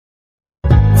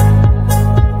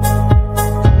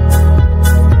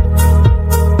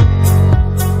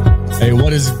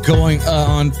What is going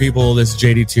on, people? This is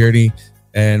JD Tierney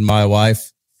and my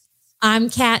wife. I'm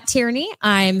Kat Tierney.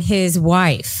 I'm his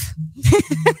wife.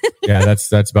 Yeah,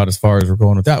 that's about as far as we're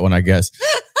going with that one, I guess.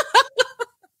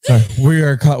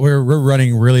 We're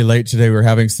running really late today. We're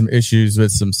having some issues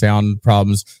with some sound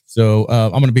problems. So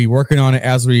I'm going to be working on it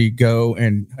as we go,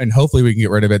 and hopefully we can get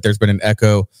rid of it. There's been an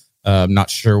echo. I'm not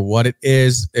sure what it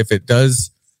is. If it does,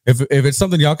 if it's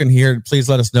something y'all can hear, please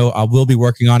let us know. I will be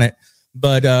working on it.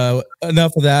 But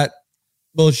enough of that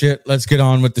bullshit. Let's get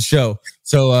on with the show.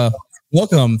 So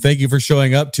welcome. Thank you for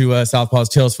showing up to Southpaw's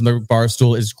Tales from the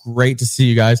Barstool. It's great to see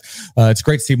you guys. It's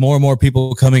great to see more and more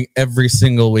people coming every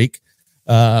single week.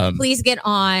 Please get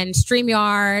on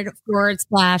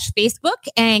StreamYard/Facebook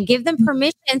and give them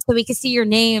permission so we can see your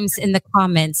names in the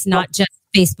comments, not just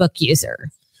Facebook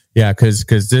user. Yeah, because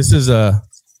this is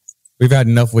we've had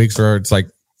enough weeks where it's like,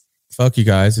 fuck you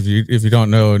guys. If you don't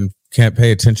know and can't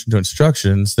pay attention to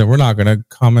instructions, then we're not going to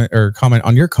comment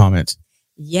on your comment.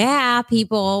 Yeah,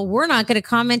 people, we're not going to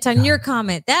comment on your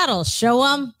comment. That'll show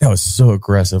them. That was so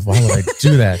aggressive. Why would I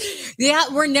do that? Yeah,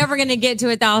 we're never going to get to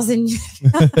 1,000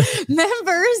 members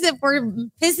if we're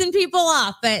pissing people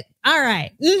off. But all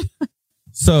right.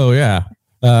 So yeah,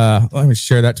 let me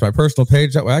share that to my personal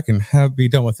page. That way I can be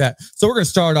done with that. So we're going to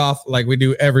start off like we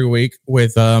do every week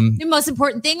with the most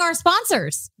important thing, our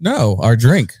sponsors. No, our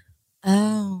drink.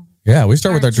 Oh. Yeah, we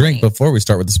start with our drink before we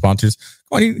start with the sponsors.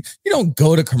 Come on, you don't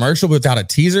go to commercial without a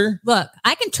teaser. Look,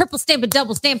 I can triple stamp and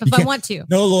double stamp if I want to.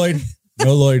 No, Lloyd.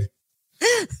 No, Lloyd.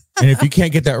 And if you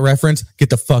can't get that reference,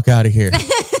 get the fuck out of here.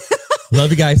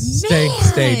 Love you guys.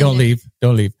 Stay. Don't leave.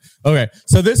 Okay,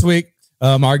 so this week,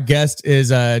 our guest is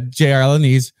J.R.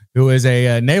 Lanise, who is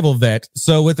a naval vet.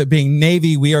 So with it being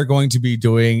Navy, we are going to be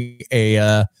doing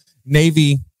a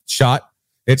Navy shot.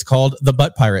 It's called the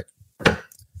Butt Pirate.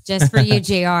 Just for you,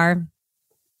 JR.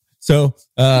 So,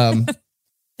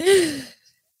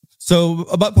 so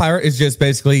a Butt Pirate is just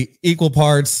basically equal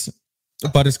parts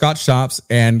butterscotch schnapps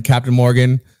and Captain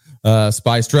Morgan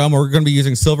spiced rum. We're going to be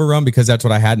using silver rum because that's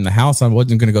what I had in the house. I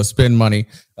wasn't going to go spend money.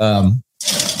 Nope.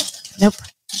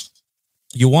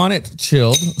 You want it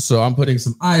chilled, so I'm putting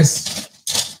some ice.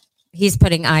 He's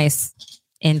putting ice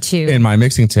in my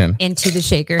mixing tin into the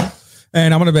shaker,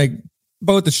 and I'm going to make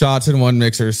both the shots in one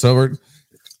mixer. So we're.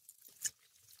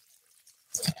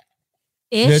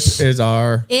 This is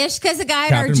our because the guy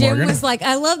Captain at our gym Morgan was like,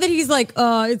 I love that he's like,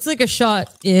 it's like a shot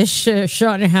a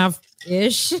shot and a half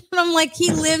ish. And I'm like,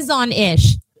 he lives on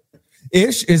ish.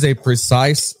 Ish is a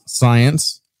precise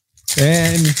science,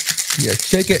 and yeah,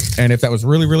 shake it. And if that was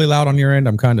really, really loud on your end,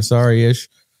 I'm kind of sorry, Ish.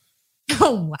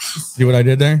 Oh wow! See what I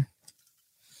did there?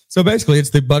 So basically,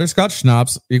 it's the butterscotch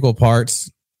schnapps, equal parts.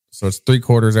 So it's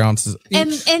 3/4 ounces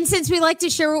each. And since we like to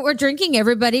share what we're drinking,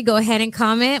 everybody go ahead and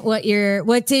comment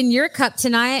what's in your cup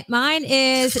tonight. Mine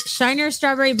is Shiner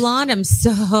Strawberry Blonde.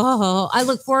 I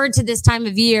look forward to this time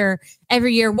of year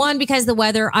every year. 1, because the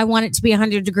weather, I want it to be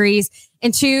 100 degrees.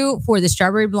 And 2, for the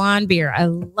Strawberry Blonde beer. I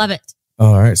love it.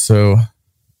 All right. So.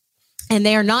 And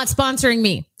they are not sponsoring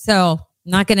me. So I'm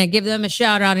not going to give them a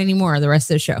shout out anymore the rest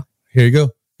of the show. Here you go.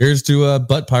 Here's to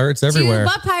Butt Pirates everywhere. To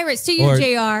Butt Pirates, to you,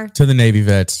 JR. To the Navy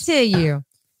vets. To you.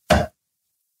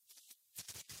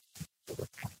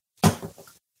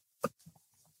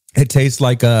 It tastes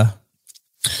like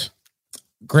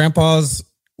Grandpa's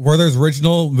Werther's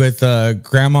Original with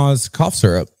Grandma's cough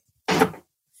syrup.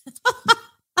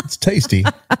 It's tasty.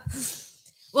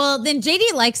 Well, then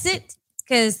JD likes it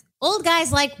because old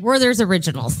guys like Werther's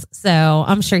Originals. So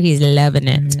I'm sure he's loving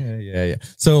it. Yeah.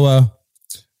 So,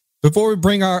 before we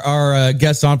bring our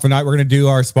guests on for tonight, we're going to do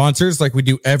our sponsors like we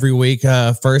do every week.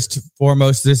 First,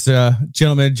 foremost, this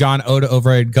gentleman, John Oda,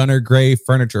 over at Gunner Gray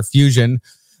Furniture Fusion,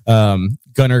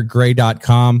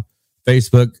 GunnerGray.com,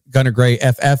 Facebook, Gunner Gray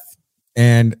FF,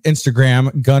 and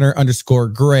Instagram,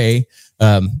 Gunner_Gray.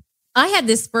 I had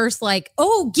this first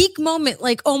geek moment.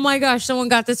 Like, oh my gosh, someone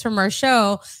got this from our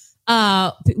show.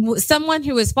 Someone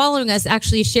who was following us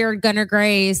actually shared Gunner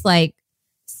Gray's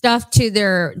stuff to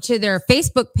their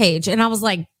Facebook page. And I was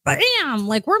like, bam,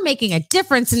 we're making a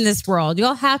difference in this world.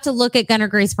 You'll have to look at Gunner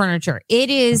Gray's furniture. It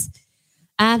is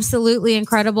absolutely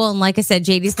incredible. And like I said,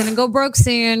 JD's going to go broke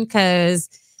soon because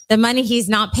the money he's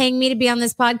not paying me to be on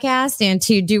this podcast and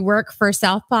to do work for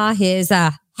Southpaw, his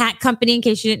hat company, in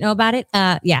case you didn't know about it.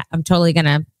 Yeah, I'm totally going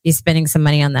to be spending some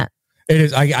money on that. It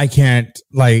is.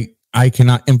 I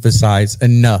cannot emphasize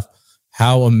enough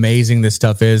how amazing this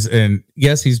stuff is. And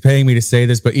yes, he's paying me to say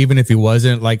this, but even if he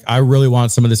wasn't, I really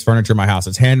want some of this furniture in my house.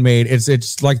 It's handmade.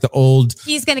 It's like the old.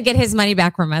 He's going to get his money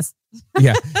back from us.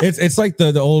 Yeah. It's like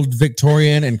the old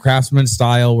Victorian and Craftsman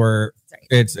style where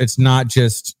it's not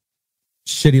just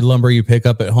shitty lumber you pick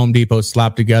up at Home Depot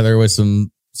slapped together with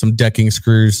some decking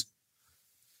screws.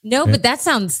 No, but that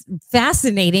sounds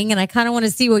fascinating, and I kind of want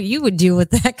to see what you would do with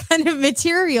that kind of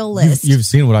material list. You've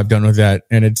seen what I've done with that,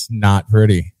 and it's not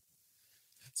pretty.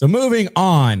 So moving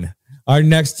on, our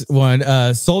next one,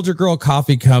 Soldier Girl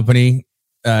Coffee Company,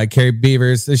 Carrie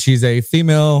Beavers. She's a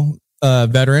female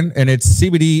veteran, and it's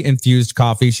CBD infused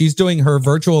coffee. She's doing her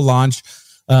virtual launch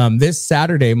this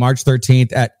Saturday, March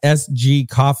 13th at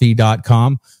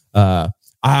sgcoffee.com.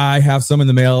 I have some in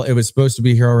the mail. It was supposed to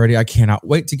be here already. I cannot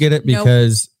wait to get it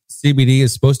because CBD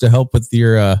is supposed to help with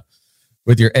your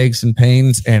aches and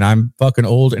pains, and I'm fucking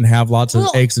old and have lots of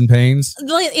aches and pains.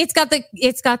 It's got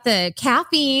the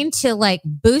caffeine to like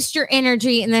boost your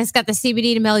energy, and then it's got the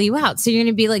CBD to mellow you out. So you're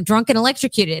gonna be like drunk and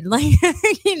electrocuted. Like,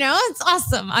 it's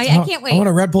awesome. I can't wait. I want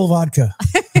a Red Bull vodka.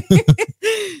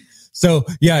 So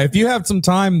yeah, if you have some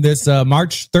time this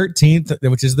March 13th,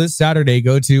 which is this Saturday,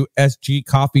 go to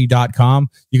sgcoffee.com.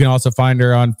 You can also find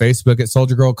her on Facebook at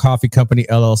Soldier Girl Coffee Company,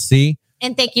 LLC.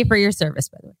 And thank you for your service,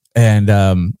 by the way.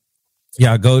 And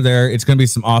yeah, go there. It's going to be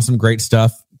some awesome, great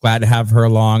stuff. Glad to have her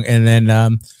along. And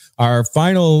then our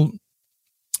final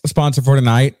sponsor for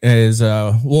tonight is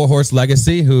Warhorse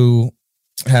Legacy, who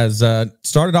has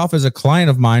started off as a client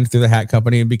of mine through the hat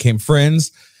company and became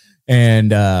friends.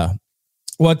 And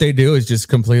what they do is just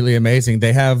completely amazing.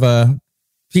 They have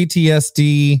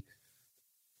PTSD.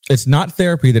 It's not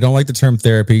therapy. They don't like the term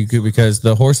therapy because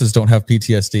the horses don't have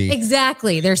PTSD.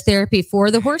 Exactly. There's therapy for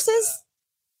the horses.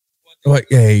 What?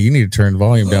 Hey, you need to turn the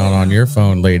volume down on your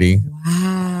phone, lady.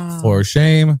 Wow. For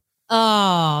shame.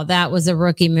 Oh, that was a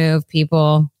rookie move,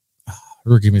 people.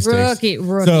 Rookie mistakes.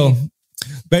 Rookie. So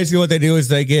basically what they do is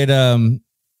they get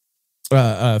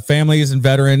families and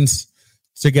veterans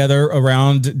together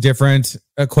around different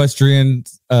equestrian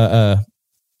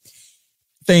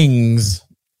things.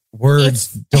 Words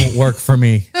don't work for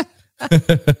me.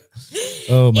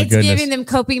 Oh my goodness. It's giving them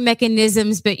coping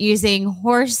mechanisms, but using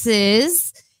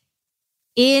horses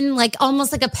in like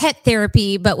almost like a pet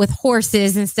therapy, but with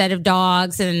horses instead of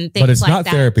dogs and things like that. But it's not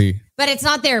therapy. But it's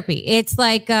not therapy. It's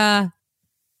like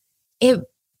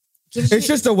it's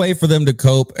just a way for them to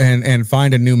cope and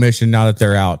find a new mission now that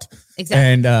they're out.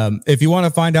 Exactly. And if you want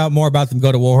to find out more about them,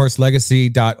 go to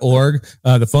warhorselegacy.org.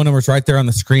 The phone number is right there on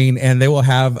the screen, and they will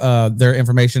have their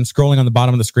information scrolling on the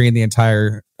bottom of the screen the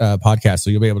entire podcast.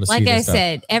 So you'll be able to see like I stuff.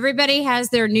 said, everybody has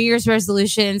their New Year's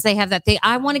resolutions. They have that thing.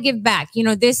 I want to give back.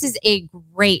 This is a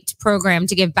great program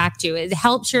to give back to. It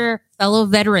helps your fellow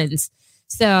veterans.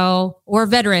 Or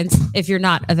veterans if you're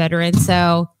not a veteran.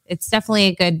 So it's definitely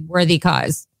a good, worthy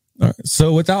cause. All right.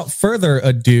 So without further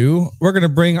ado, we're going to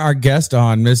bring our guest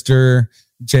on, Mr.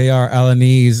 J.R.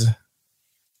 Alanese.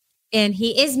 And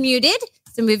he is muted.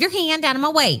 So move your hand out of my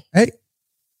way. Hey.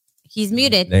 He's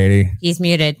muted. Lady. He's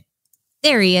muted.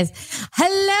 There he is.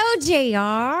 Hello,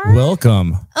 JR.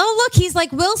 Welcome. Oh, look, he's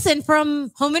like Wilson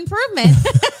from Home Improvement.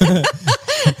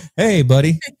 Hey,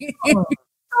 buddy.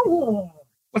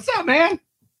 What's up, man?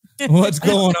 What's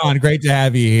going on? Great to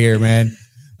have you here, man.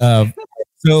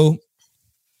 So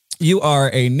you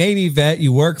are a Navy vet.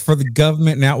 You work for the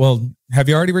government now. Well, have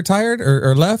you already retired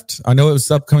or left? I know it was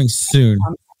upcoming soon.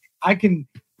 I can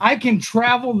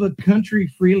travel the country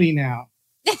freely now.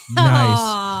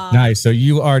 Nice. So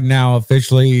you are now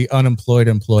officially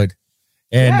employed.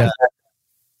 And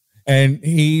and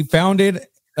he founded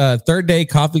Third Day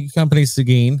Coffee Company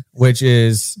Seguin, which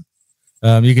is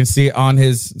you can see on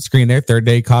his screen there, Third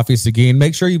Day Coffee Seguin.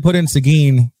 Make sure you put in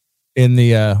Seguin in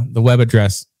the web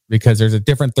address, because there's a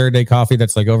different Third Day Coffee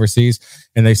that's like overseas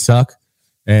and they suck.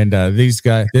 And his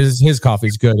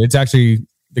coffee's good. It's actually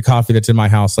the coffee that's in my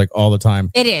house like all the time.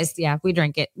 It is. Yeah, we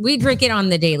drink it. We drink it on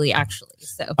the daily, actually.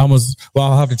 So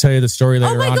I'll have to tell you the story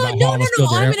later on. Oh my God. No.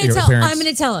 I'm going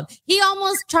to tell him. He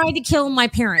almost tried to kill my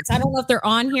parents. I don't know if they're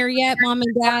on here yet, Mom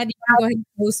and Dad. You can go ahead and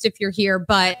post if you're here.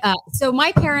 But so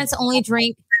my parents only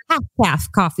drink half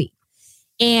coffee.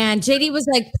 And JD was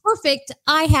like, perfect.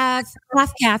 I have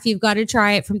half calf. You've got to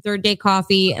try it from Third Day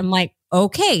Coffee. I'm like,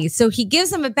 okay. So he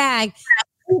gives him a bag.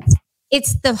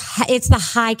 It's the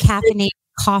high caffeinated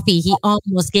coffee. He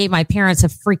almost gave my parents a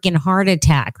freaking heart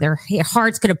attack. Their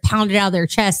hearts could have pounded out of their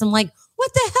chest. I'm like,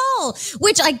 what the hell?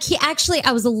 Which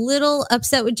I was a little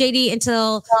upset with JD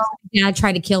until Dad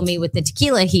tried to kill me with the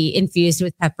tequila he infused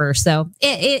with pepper. So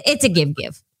it's a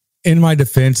give. In my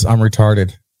defense, I'm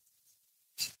retarded.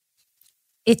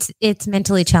 It's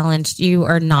mentally challenged. You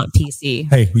are not PC.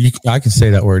 Hey, I can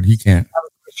say that word. You can't.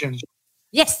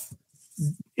 Yes.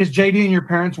 Is JD in your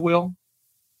parents' will?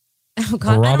 Oh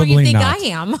God, Probably I don't even think not. I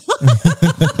am.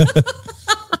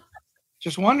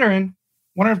 Just wondering.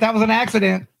 Wonder if that was an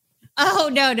accident. Oh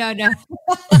no.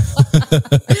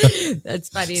 That's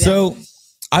funny. So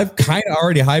I've kind of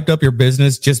already hyped up your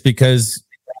business just because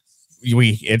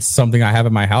it's something I have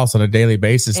in my house on a daily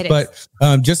basis. But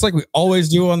just like we always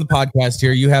do on the podcast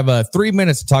here, you have 3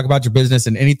 minutes to talk about your business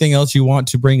and anything else you want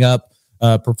to bring up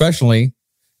professionally.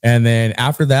 And then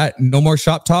after that, no more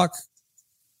shop talk.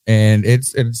 And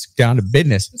it's down to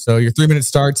business. So your 3 minutes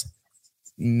starts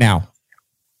now.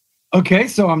 Okay,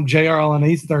 so I'm JR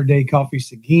Alaniz, Third Day Coffee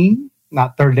Seguin.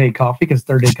 Not Third Day Coffee, because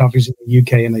Third Day Coffee is in the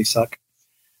UK and they suck.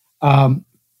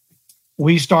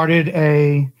 We started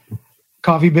a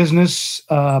coffee business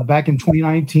back in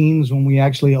 2019 is when we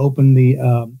actually opened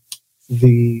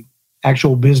the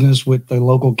actual business with the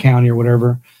local county or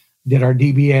whatever, did our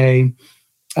DBA.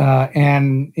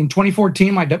 And in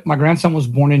 2014, my grandson was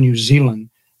born in New Zealand.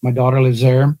 My daughter lives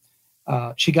there.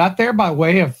 She got there by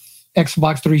way of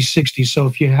Xbox 360. So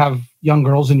if you have young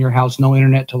girls in your house, no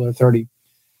internet till they're 30.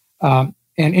 And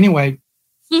anyway,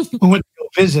 we went to go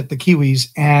visit the Kiwis,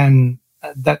 and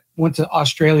that went to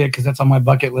Australia because that's on my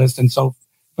bucket list. And so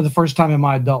for the first time in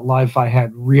my adult life, I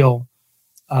had real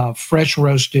fresh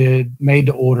roasted, made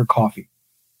to order coffee.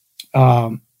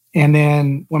 And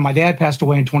then when my dad passed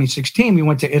away in 2016, we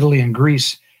went to Italy and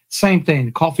Greece. Same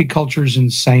thing. Coffee culture is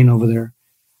insane over there.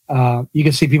 You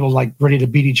can see people like ready to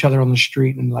beat each other on the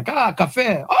street and like,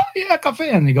 cafe. Oh, yeah, cafe.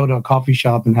 And they go to a coffee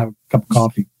shop and have a cup of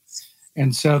coffee.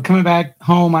 And so coming back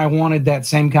home, I wanted that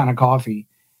same kind of coffee.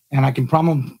 And I can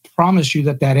promise you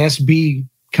that SB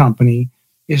company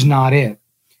is not it.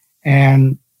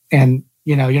 And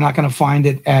you know, you're not going to find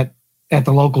it at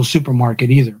the local supermarket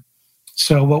either.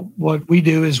 So what we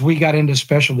do is we got into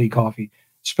specialty coffee.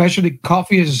 Specialty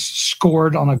coffee is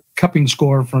scored on a cupping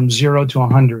score from 0 to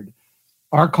 100.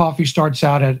 Our coffee starts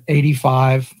out at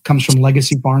 85, comes from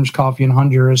Legacy Farms Coffee in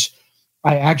Honduras.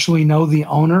 I actually know the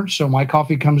owner, so my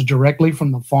coffee comes directly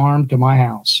from the farm to my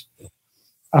house.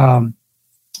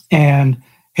 And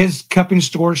his cupping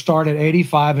stores start at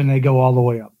 85 and they go all the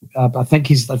way up. I think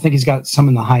he's got some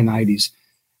in the high 90s.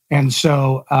 And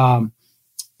so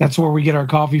that's where we get our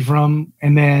coffee from.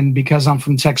 And then because I'm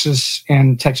from Texas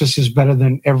and Texas is better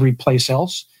than every place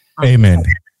else. Amen.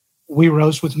 We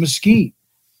roast with mesquite.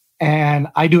 And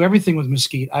I do everything with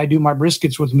mesquite. I do my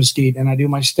briskets with mesquite, and I do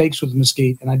my steaks with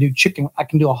mesquite, and I do chicken. I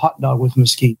can do a hot dog with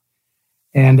mesquite.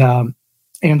 And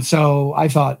so I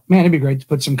thought, man, it'd be great to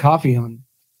put some coffee on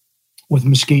with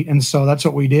mesquite. And so that's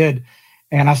what we did.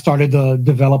 And I started to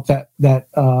develop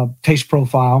that taste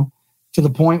profile to the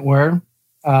point where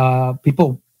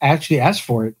people actually asked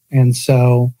for it. And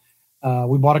so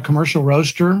we bought a commercial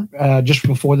roaster just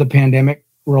before the pandemic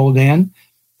rolled in,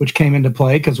 which came into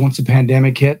play because once the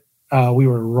pandemic hit, we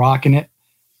were rocking it.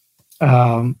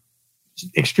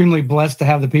 Extremely blessed to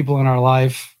have the people in our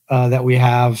life that we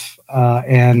have,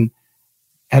 and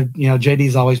have, you know,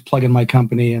 JD's always plugging my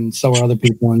company, and so are other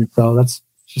people. And so that's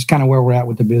just kind of where we're at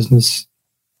with the business.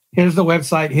 Here's the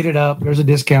website. Hit it up. There's a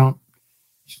discount,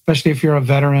 especially if you're a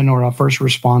veteran or a first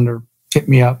responder. Hit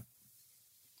me up.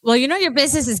 Well, you know, your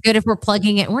business is good if we're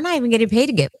plugging it. We're not even getting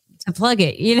paid to plug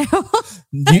it, you know?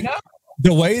 You know?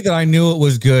 The way that I knew it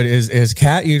was good is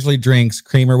Kat usually drinks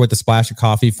creamer with a splash of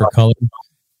coffee for color.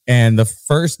 And the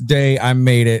first day I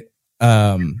made it,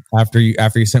 after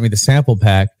you sent me the sample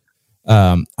pack,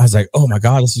 I was like, oh my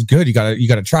God, this is good. You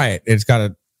gotta try it. It's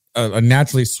got a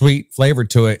naturally sweet flavor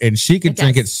to it. And she could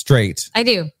drink it straight. I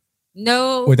do.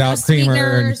 Without no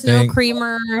creamer sweeteners, no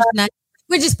creamers, nothing,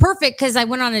 which is perfect because I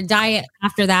went on a diet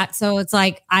after that. So it's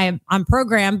like I'm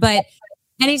programmed, but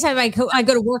anytime I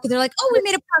go to work, they're like, "Oh, we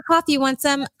made a pot of coffee. You want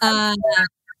some?"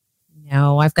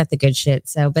 No, I've got the good shit.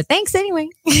 So, but thanks anyway.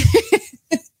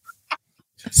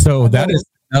 So that is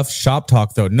enough shop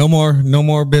talk, though. No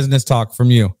more business talk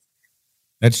from you.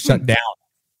 Let's shut down.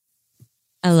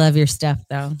 I love your stuff,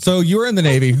 though. So you were in the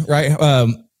Navy, right?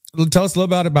 Tell us a little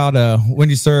bit about when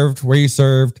you served, where you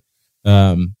served.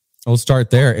 We'll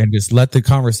start there and just let the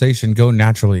conversation go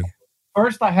naturally.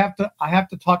 First, I have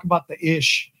to talk about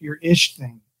your ish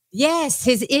thing. Yes,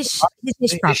 his ish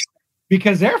problem.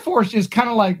 Because Air Force is kind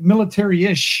of like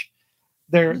military-ish.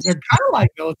 They're kind of like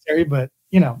military, but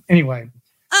you know. Anyway,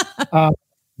 not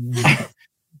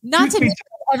to mention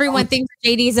everyone thinks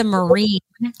JD's a Marine.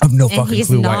 I have no fucking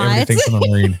clue why everyone thinks I'm a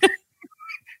Marine.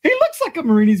 He looks like a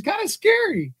Marine. He's kind of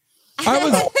scary.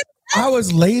 I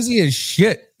was lazy as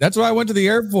shit. That's why I went to the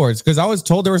Air Force, because I was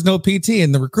told there was no PT,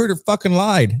 and the recruiter fucking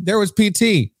lied. There was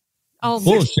PT. Oh,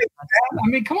 bullshit. I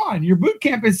mean, come on. Your boot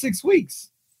camp is 6 weeks.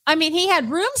 I mean, he had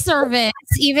room service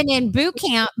even in boot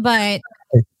camp, but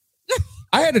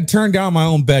I had to turn down my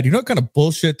own bed. You know what kind of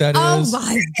bullshit that is? Oh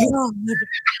my God.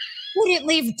 He didn't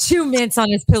leave 2 minutes on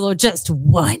his pillow, just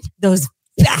one. Those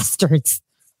bastards.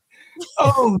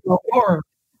 Oh, Lord.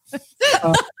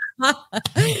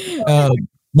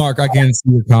 Mark, I can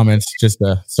see your comments. Just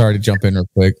sorry to jump in real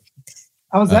quick.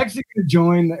 I was actually going to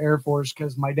join the Air Force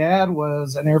because my dad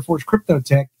was an Air Force crypto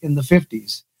tech in the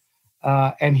 50s.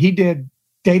 And he did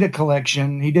data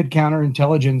collection. He did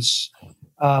counterintelligence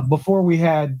before we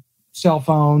had cell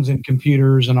phones and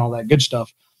computers and all that good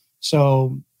stuff.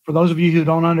 So for those of you who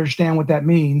don't understand what that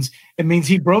means, it means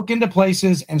he broke into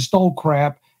places and stole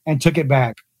crap and took it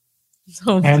back.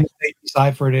 And they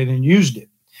deciphered it and used it.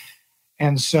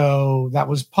 And so that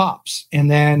was Pops. And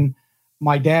then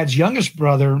my dad's youngest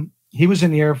brother, he was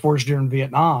in the Air Force during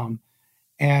Vietnam.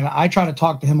 And I try to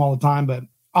talk to him all the time, but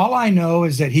all I know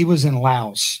is that he was in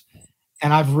Laos.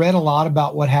 And I've read a lot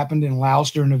about what happened in Laos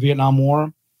during the Vietnam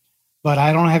War, but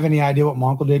I don't have any idea what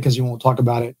my uncle did because he won't talk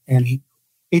about it. And he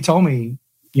told me,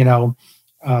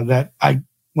 that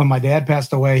when my dad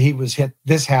passed away, he was hit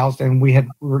this house and we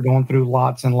were going through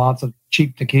lots and lots of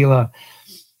cheap tequila.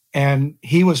 And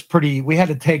we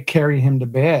had to carry him to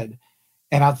bed.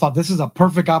 And I thought, this is a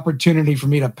perfect opportunity for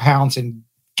me to pounce and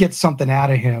get something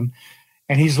out of him.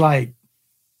 And he's like,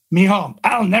 mijo,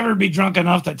 I'll never be drunk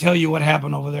enough to tell you what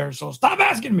happened over there. So stop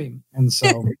asking me. And so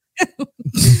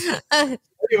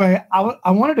anyway,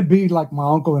 I wanted to be like my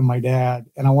uncle and my dad,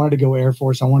 and I wanted to go Air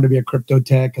Force. I wanted to be a crypto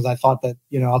tech because I thought that,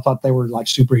 I thought they were like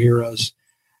superheroes.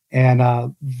 And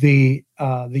the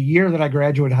year that I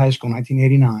graduated high school,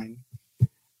 1989,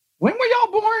 when were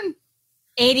y'all born?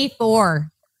 84.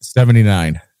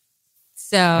 79.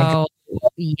 So,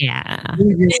 yeah.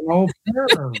 Dude, you're an old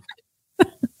perv.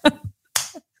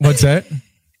 What's that?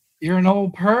 You're an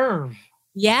old perv.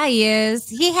 Yeah, he is.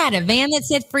 He had a van that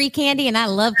said free candy, and I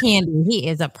love candy. He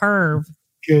is a perv.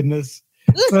 Goodness.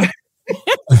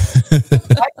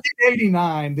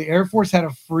 1989, the Air Force had a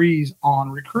freeze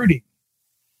on recruiting.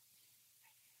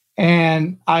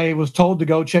 And I was told to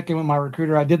go check in with my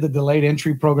recruiter. I did the delayed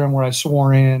entry program where I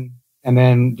swore in, and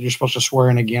then you're supposed to swear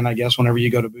in again, I guess, whenever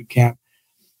you go to boot camp.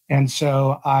 And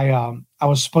so I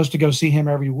was supposed to go see him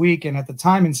every week. And at the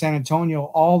time in San Antonio,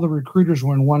 all the recruiters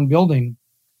were in one building.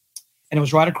 And it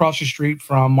was right across the street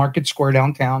from Market Square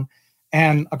downtown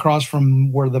and across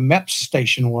from where the MEPS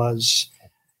station was.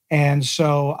 And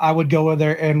so I would go over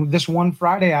there. And this one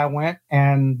Friday I went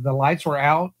and the lights were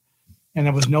out and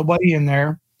there was nobody in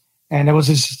there. And there was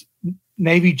this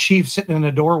Navy chief sitting in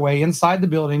the doorway inside the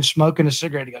building, smoking a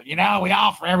cigarette. He goes, we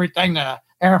offer everything the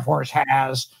Air Force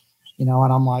has, and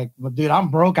I'm like, well, dude, I'm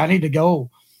broke. I need to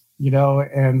go,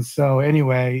 And so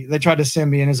anyway, they tried to send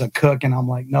me in as a cook. And I'm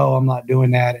like, no, I'm not doing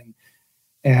that.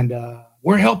 And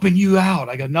we're helping you out.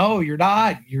 I go, no, you're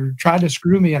not. You're trying to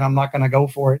screw me and I'm not going to go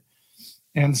for it.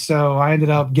 And so I ended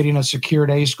up getting a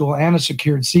secured A school and a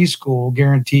secured C school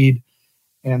guaranteed.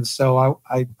 And so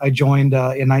I joined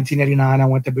in 1989. I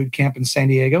went to boot camp in San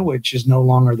Diego, which is no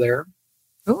longer there.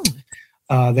 Ooh.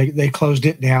 They closed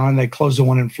it down. They closed the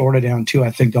one in Florida down too.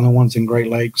 I think the only one's in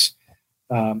Great Lakes.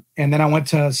 And then I went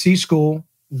to C school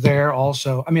there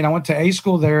also. I went to A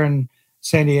school there in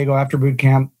San Diego after boot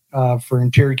camp for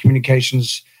interior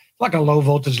communications, like a low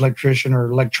voltage electrician or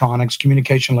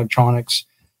communication electronics.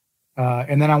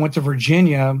 And then I went to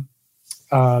Virginia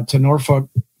to Norfolk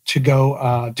to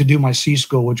go to do my C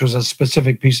school, which was a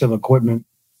specific piece of equipment.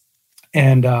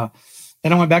 And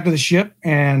then I went back to the ship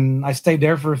and I stayed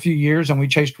there for a few years and we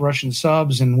chased Russian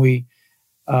subs and we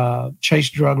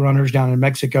chased drug runners down in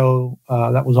Mexico.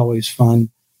 That was always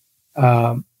fun.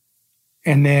 And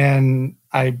then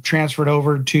I transferred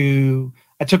over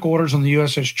I took orders on the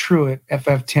USS Truett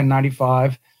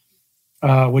FF-1095,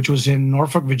 which was in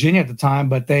Norfolk, Virginia at the time,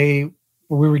 but we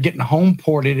were getting home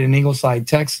ported in Ingleside,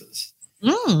 Texas.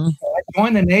 So I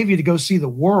joined the Navy to go see the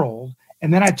world.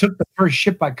 And then I took the first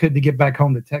ship I could to get back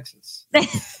home to Texas.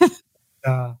 So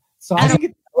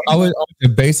I went to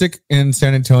basic in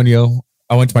San Antonio.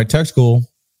 I went to my tech school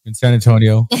in San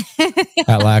Antonio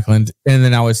at Lackland. And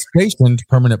then I was stationed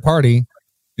permanent party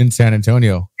in San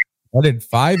Antonio. I did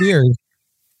 5 years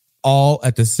all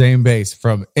at the same base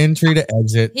from entry to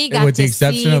exit, with the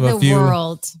exception of a few,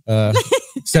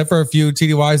 except for a few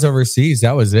TDYs overseas.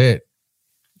 That was it.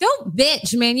 Don't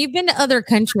bitch, man. You've been to other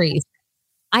countries.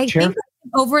 I think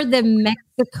over the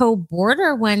Mexico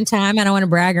border one time. I don't want to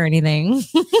brag or anything.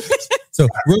 So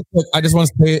real quick, I just want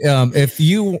to say, if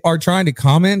you are trying to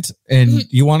comment and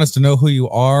you want us to know who you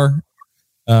are,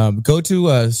 go to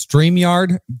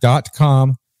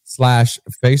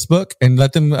StreamYard.com/Facebook and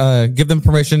let them give them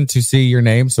permission to see your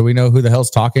name so we know who the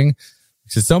hell's talking.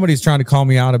 So somebody's trying to call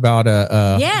me out about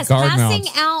yes, guard passing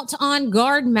mounts. out on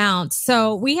guard mounts.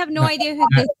 So we have no idea who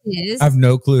this is. I have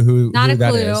no clue who Not who a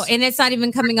that clue, is. and it's not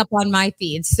even coming up on my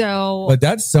feed. So But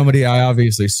that's somebody I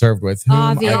obviously served with. Whom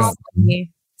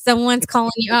obviously, someone's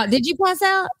calling you out. Did you pass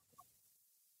out?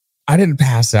 I didn't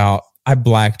pass out. I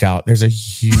blacked out. There's a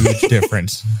huge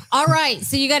difference. All right,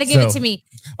 so you got to give it to me.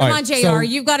 Come all on, right, JR. so-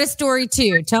 You've got a story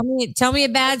too. Tell me a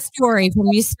bad story from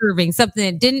you serving, something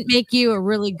that didn't make you a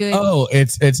really good. Oh,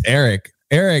 it's Eric.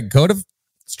 Eric, go to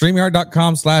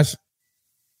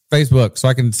StreamYard.com/Facebook so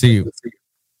I can see you.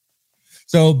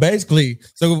 So basically,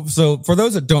 so for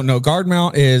those that don't know, guard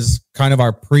mount is kind of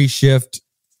our pre-shift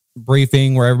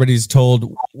briefing where everybody's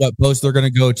told what post they're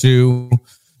going to go to,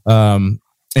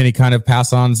 any kind of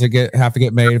pass-ons that have to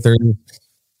get made if there's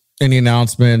any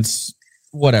announcements,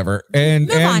 whatever, and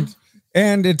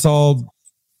it's all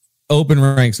open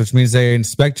ranks, which means they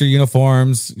inspect your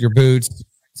uniforms, your boots,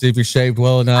 see if you're shaved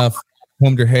well enough,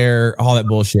 combed your hair, all that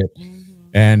bullshit.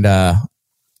 And I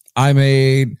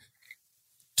made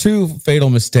 2 fatal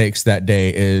mistakes that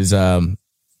day. Is I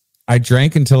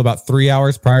drank until about 3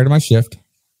 hours prior to my shift.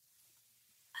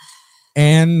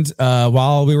 And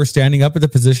while we were standing up at the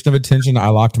position of attention, I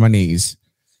locked my knees.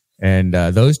 And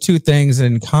those 2 things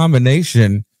in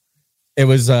combination, it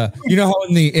was you know how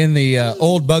in the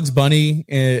old Bugs Bunny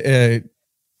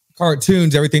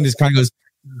cartoons, everything just kind of goes.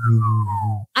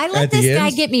 I let this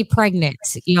guy get me pregnant,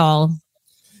 y'all.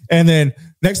 And then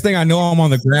next thing I know, I'm on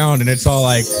the ground, and it's all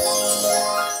like.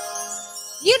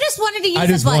 You just wanted to use. I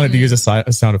just wanted to use a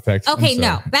sound effect. Okay,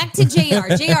 no. Back to JR.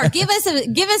 JR, give us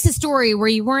a story where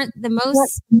you weren't the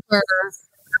most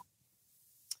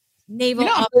naval.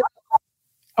 I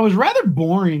was rather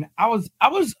boring. I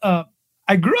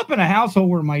grew up in a household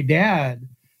where my dad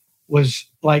was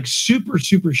like super,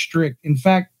 super strict. In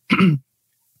fact,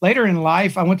 later in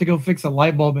life, I went to go fix a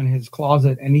light bulb in his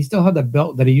closet, and he still had the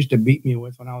belt that he used to beat me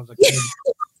with when I was a kid.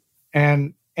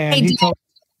 and hey, he told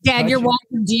Dad, you're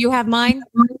welcome. Do you have mine?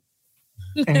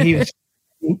 And he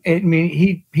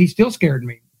still scared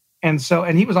me. And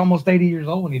he was almost 80 years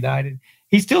old when he died, and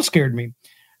he still scared me.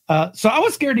 So I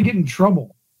was scared to get in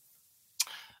trouble.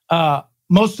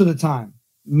 Most of the time.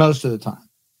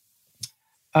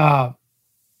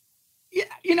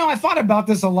 I thought about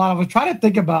this a lot. I was trying to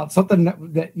think about something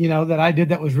that I did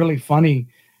that was really funny,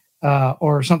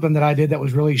 or something that I did that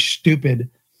was really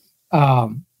stupid. I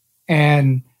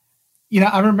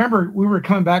remember we were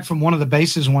coming back from one of the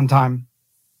bases one time,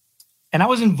 and I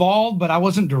was involved, but I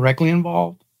wasn't directly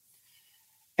involved.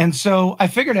 And so I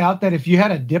figured out that if you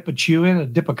had a dip of chew in, a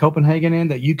dip of Copenhagen in,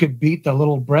 that you could beat the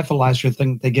little breathalyzer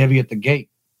thing that they gave you at the gate.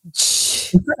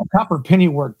 The copper penny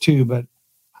worked too, but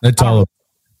it's all.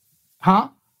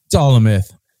 It's all a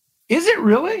myth. Is it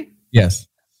really? Yes.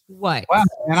 What? Wow,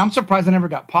 and I'm surprised I never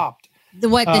got popped. The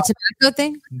tobacco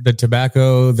thing? The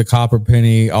tobacco, the copper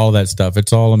penny, all that stuff.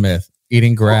 It's all a myth.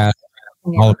 Eating grass.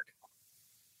 Yeah.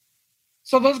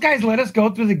 So those guys let us go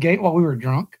through the gate while we were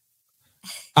drunk?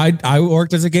 I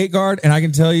worked as a gate guard, and I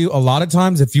can tell you a lot of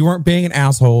times if you weren't being an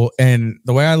asshole, and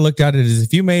the way I looked at it is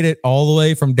if you made it all the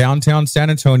way from downtown San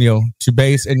Antonio to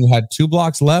base and you had 2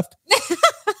 blocks left,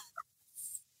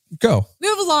 go.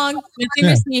 Move along. Nothing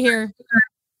to see here.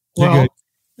 Well,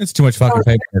 it's too much fucking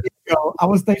paper. I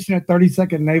was stationed at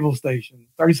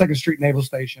 32nd Street Naval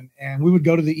Station, and we would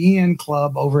go to the EN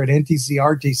Club over at NTC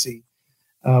RTC,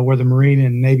 where the Marine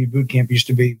and Navy boot camp used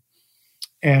to be.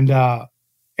 And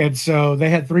so they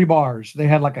had 3 bars. They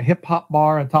had like a hip hop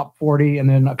bar, a top 40, and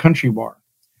then a country bar.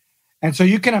 And so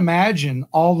you can imagine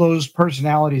all those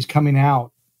personalities coming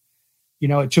out, at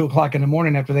 2:00 in the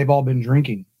morning after they've all been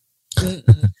drinking.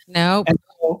 No. And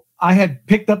so I had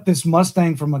picked up this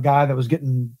Mustang from a guy that was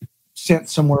getting sent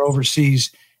somewhere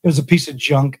overseas. It was a piece of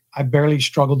junk. I barely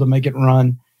struggled to make it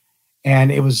run.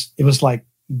 And it was like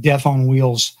death on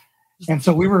wheels. And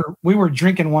so we were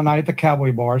drinking one night at the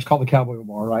Cowboy Bar. It's called the Cowboy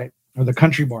Bar, right? Or the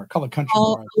Country Bar. Call it Country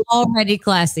Bar. Already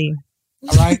classy.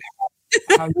 All right.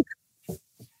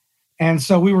 And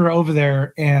so we were over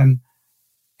there, and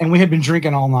we had been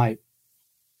drinking all night.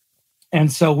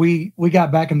 And so we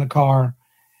got back in the car,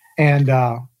 and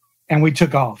we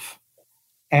took off.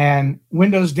 And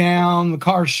windows down, the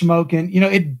car smoking.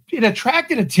 It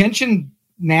attracted attention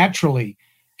naturally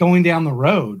going down the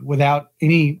road without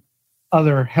any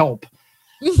other help.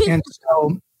 And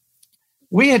so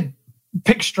we had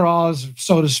picked straws,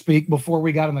 so to speak, before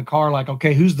we got in the car. Like,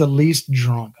 okay, who's the least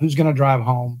drunk? Who's going to drive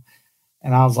home?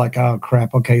 And I was like, oh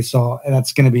crap. Okay, so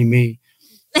that's going to be me.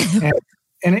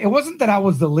 And it wasn't that I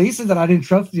was the least, it's that I didn't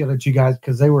trust the other 2 guys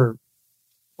because they were,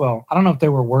 well, I don't know if they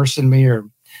were worse than me or,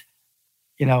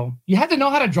 you had to know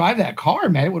how to drive that car,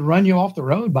 man. It would run you off the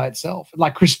road by itself,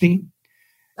 like Christine.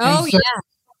 Oh, so yeah.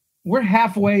 We're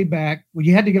halfway back. Well,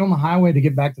 you had to get on the highway to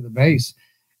get back to the base.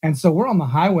 And so we're on the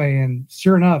highway, and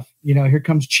sure enough, here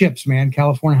comes Chips, man,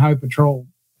 California Highway Patrol.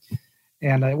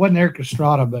 And it wasn't Eric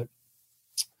Estrada, but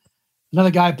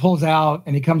another guy pulls out,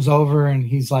 and he comes over, and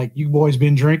he's like, "You boys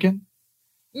been drinking?"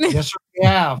 Yes, sir, we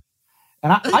have.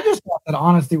 And I just thought that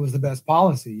honesty was the best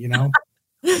policy,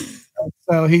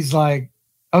 So he's like,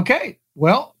 "Okay,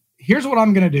 well, here's what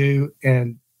I'm going to do."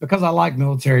 And because I like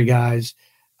military guys,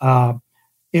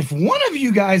 if one of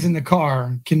you guys in the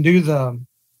car can do the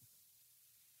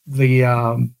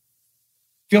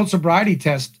field sobriety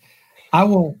test, I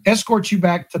will escort you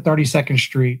back to 32nd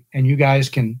Street, and you guys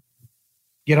can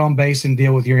get on base and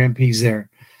deal with your MPs there.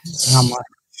 And I'm like,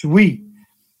 sweet.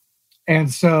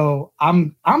 And so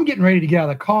I'm getting ready to get out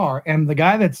of the car, and the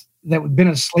guy that had been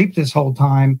asleep this whole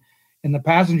time in the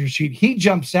passenger seat, he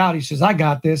jumps out. He says, "I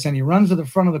got this," and he runs to the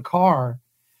front of the car,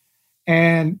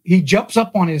 and he jumps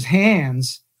up on his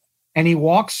hands, and he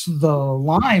walks the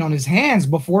line on his hands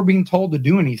before being told to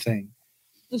do anything.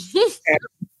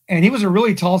 and he was a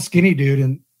really tall, skinny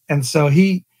dude, and so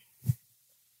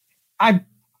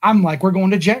I'm like, we're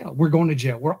going to jail. We're going to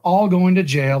jail. We're all going to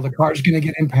jail. The car's going to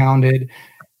get impounded.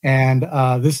 And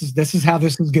this is how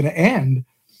this is going to end.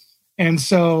 And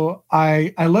so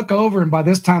I look over, and by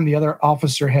this time the other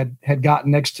officer had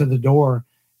gotten next to the door,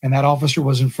 and that officer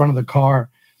was in front of the car.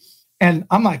 And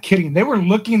I'm not kidding. They were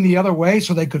looking the other way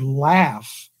so they could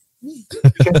laugh.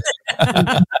 Did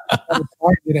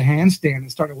a handstand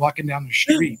and started walking down the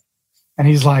street. And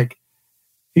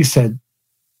he said,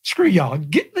 "Screw y'all,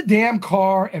 get in the damn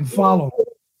car and follow me."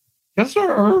 Yes,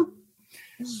 sir.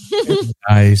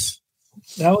 Nice.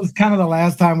 That was kind of the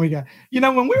last time we got,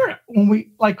 when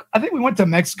we I think we went to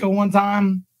Mexico one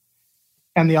time,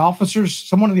 and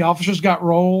some of the officers got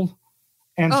rolled.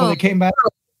 And so they came back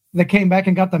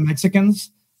and got the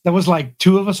Mexicans. There was like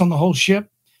 2 of us on the whole ship,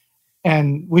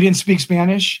 and we didn't speak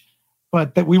Spanish,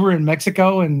 but that we were in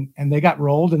Mexico, and they got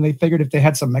rolled, and they figured if they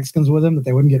had some Mexicans with them that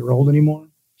they wouldn't get rolled anymore.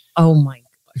 Oh my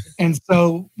God. And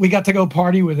so we got to go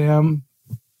party with them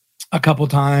a couple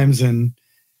times, and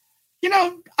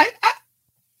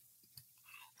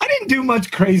I didn't do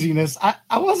much craziness.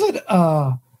 I wasn't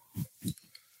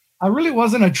I really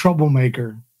wasn't a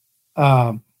troublemaker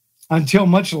until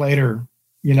much later,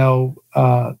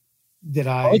 did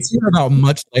I? Let's hear about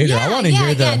much later. I want to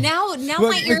hear that. Now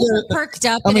my ears are perked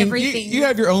up and everything. You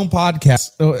have your own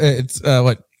podcast. So it's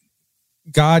what?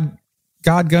 God,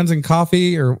 Guns, and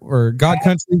Coffee, or God,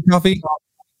 Country, Coffee.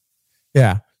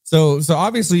 Yeah. So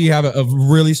obviously you have a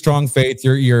really strong faith.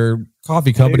 Your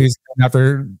coffee company is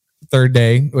after Third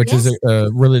Day, which is a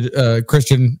really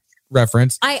Christian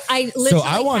reference. I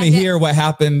want to hear what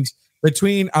happened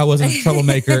between I was a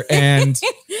troublemaker and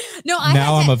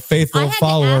I'm a faithful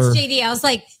follower. I asked JD, I was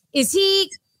like, is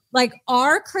he like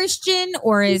our Christian,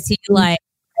 or is he like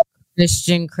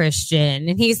Christian?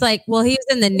 And he's like, well, he was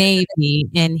in the Navy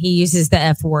and he uses the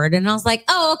F word. And I was like,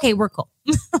 oh, okay, we're cool.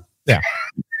 Yeah.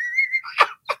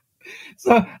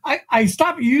 So I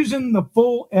stopped using the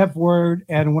full F word,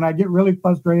 and when I get really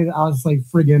frustrated, I'll say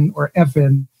friggin' or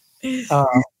effing.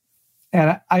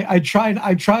 And I try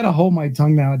to hold my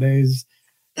tongue nowadays,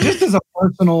 just as a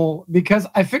personal, because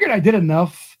I figured I did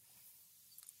enough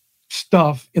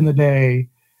stuff in the day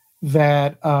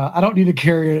that I don't need to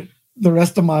carry it the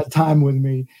rest of my time with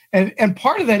me. And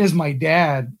part of that is my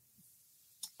dad.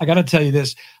 I got to tell you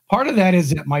this. Part of that is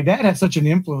that my dad had such an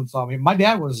influence on me. My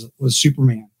dad was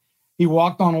Superman. He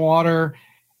walked on water.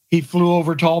 He flew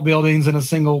over tall buildings in a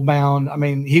single bound. I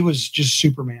mean, he was just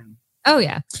Superman. Oh,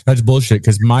 yeah. That's bullshit,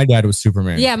 because my dad was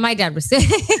Superman. Yeah, my dad was.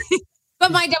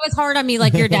 But my dad was hard on me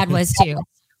like your dad was too.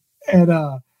 And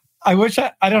I wish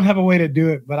I don't have a way to do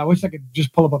it, but I wish I could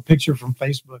just pull up a picture from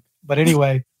Facebook. But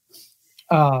anyway,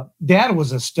 Dad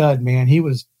was a stud, man. He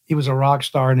was a rock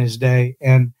star in his day.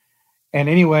 And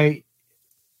anyway,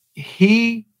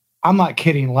 I'm not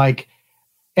kidding, like,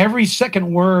 every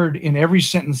second word in every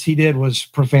sentence he did was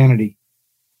profanity.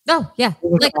 Oh, yeah.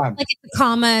 Like it's a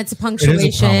comma, it's a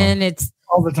punctuation. It's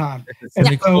all the time.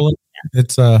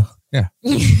 It's yeah.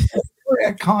 We're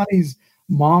at Connie's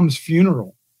mom's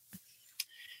funeral.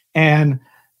 And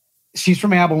she's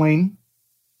from Abilene,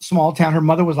 small town. Her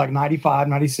mother was like 95,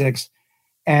 96.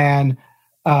 And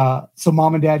so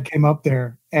mom and dad came up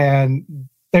there, and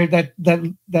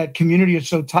that community is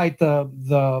so tight.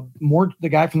 The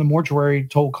guy from the mortuary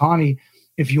told Connie,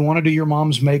 if you want to do your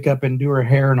mom's makeup and do her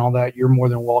hair and all that, you're more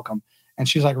than welcome. And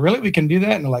she's like, really? We can do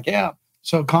that? And they're like, yeah.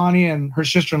 So Connie and her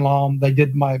sister-in-law, they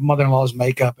did my mother-in-law's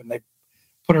makeup, and they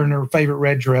put her in her favorite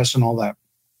red dress and all that.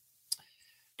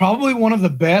 probably one of the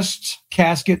best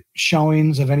casket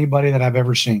showings of anybody that I've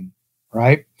ever seen.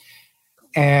 Right.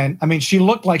 And I mean, she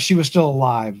looked like she was still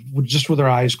alive just with her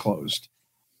eyes closed.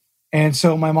 And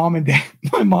so my mom and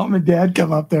dad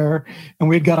come up there, and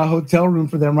we had got a hotel room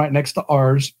for them right next to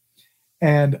ours.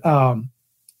 And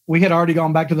we had already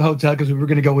gone back to the hotel because we were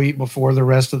going to go eat before the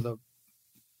rest of the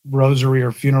rosary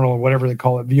or funeral or whatever they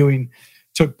call it viewing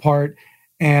took part.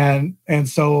 And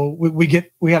so we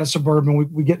had a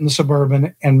Suburban. We get in the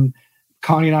Suburban, and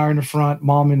Connie and I are in the front.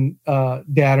 Mom and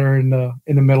dad are in the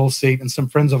middle seat, and some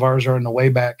friends of ours are in the way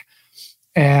back.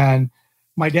 And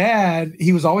my dad,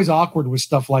 he was always awkward with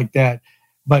stuff like that.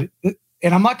 And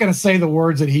I'm not going to say the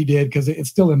words that he did because it's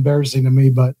still embarrassing to me.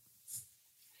 But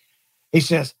he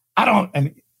says,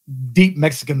 and deep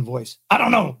Mexican voice, I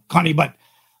don't know, Connie, but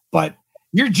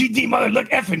your GD mother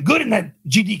looked effing good in that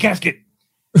GD casket.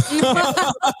 He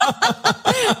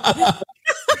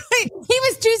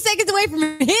was 2 seconds away from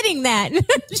hitting that.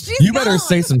 You better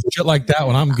say some shit like that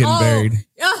when I'm getting buried.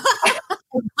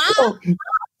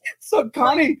 So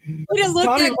Connie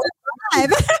looked at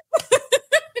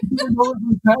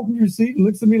the passenger seat and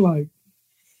looks at me like,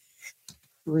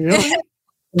 really?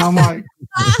 And I'm like,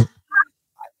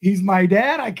 he's my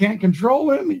dad. I can't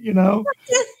control him,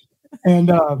 And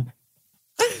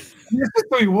this is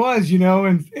who he was,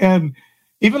 and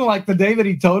even like the day that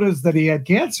he told us that he had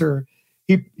cancer,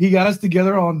 he got us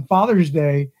together on Father's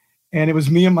Day, and it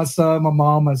was me and my son, my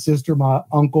mom, my sister, my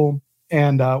uncle,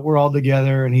 and we're all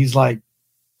together. And he's like,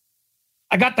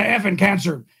 I got the effing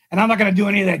cancer, and I'm not going to do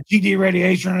any of that GD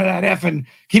radiation or that effing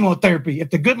chemotherapy. If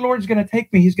the good Lord's going to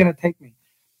take me, he's going to take me.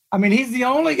 I mean, he's the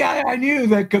only guy I knew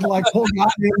that could like pull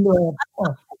God into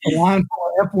a line full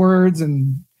of F words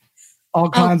and all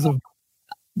kinds of,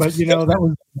 but that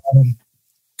was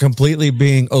completely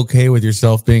being okay with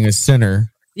yourself being a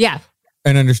sinner. Yeah.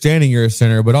 And understanding you're a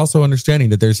sinner, but also understanding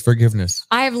that there's forgiveness.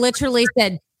 I have literally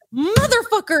said,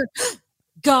 motherfucker,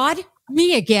 God,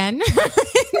 me again.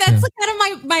 That's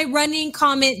kind of my running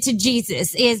comment to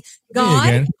Jesus is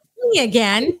God, me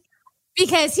again.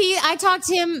 Because I talk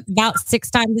to him about 6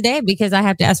 times a day because I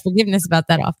have to ask forgiveness about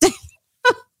that often.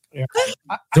 Yeah.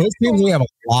 So it seems we have a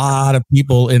lot of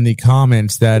people in the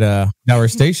comments that were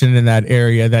stationed in that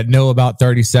area that know about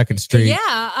 32nd Street.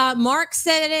 Yeah, Mark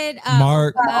said it.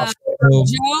 Mark, Joe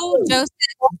said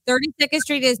 32nd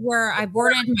Street is where I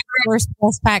boarded my first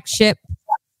Westpac ship.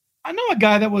 I know a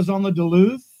guy that was on the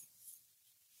Duluth.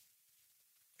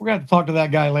 We're going to have to talk to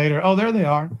that guy later. Oh, there they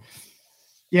are.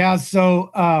 Yeah,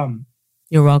 so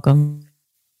you're welcome.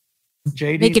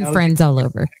 JD making friends all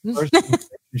over.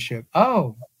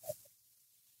 Oh,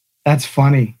 that's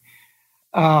funny.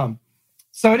 So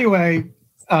anyway,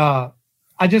 I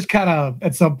just kind of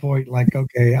at some point like,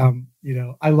 okay,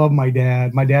 I love my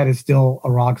dad. My dad is still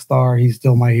a rock star. He's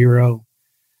still my hero.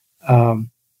 Even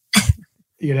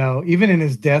in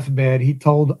his deathbed, he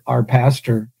told our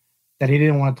pastor that he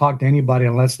didn't want to talk to anybody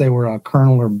unless they were a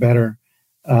colonel or better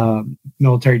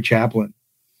military chaplain.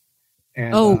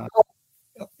 And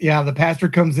the pastor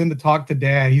comes in to talk to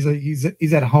dad.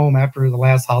 He's at home after the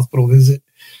last hospital visit.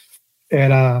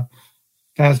 And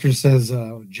pastor says,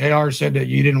 JR said that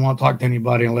you didn't want to talk to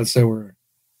anybody unless they were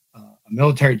a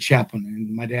military chaplain.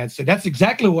 And my dad said, that's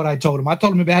exactly what I told him. I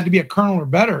told him it had to be a colonel or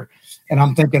better. And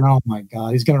I'm thinking, oh my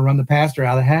God, he's going to run the pastor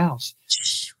out of the house.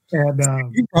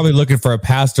 And you're probably looking for a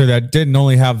pastor that didn't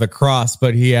only have the cross,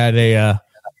 but he had a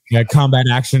combat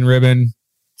action ribbon.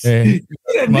 Shit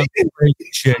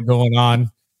going on.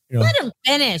 Let him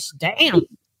finish. Damn.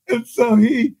 And so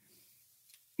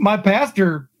my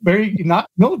pastor, very not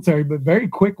military, but very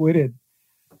quick-witted,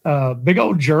 big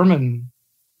old German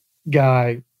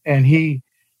guy, and he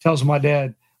tells my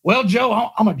dad, "Well,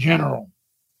 Joe, I'm a general."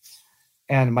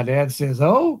 And my dad says,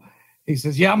 "Oh," he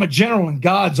says, "Yeah, I'm a general in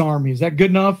God's army. Is that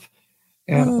good enough?"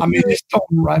 And I mean, just told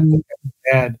him right to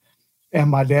dad. And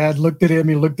my dad looked at him.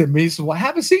 He looked at me. He said, "Well,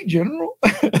 have a seat, General."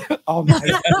 All night.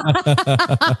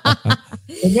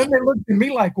 And then they looked at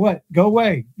me like, "What? Go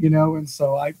away," And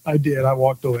so I did. I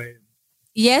walked away.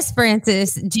 Yes,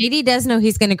 Francis. JD does know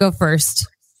he's going to go first.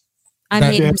 I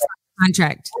made him sign a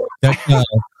contract. That's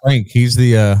Frank. He's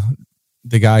the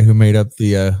guy who made up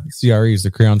the CREs,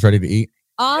 the crayons ready to eat.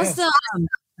 Awesome. Yeah.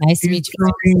 Nice to meet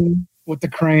you. With the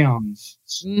crayons.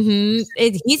 Mm-hmm.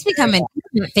 He's becoming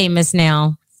famous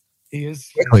now. He is.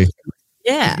 Really?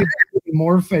 Yeah. He's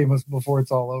more famous before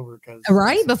it's all over.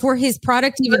 Right? Before his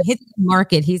product even hits the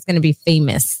market, he's going to be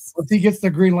famous. Once he gets the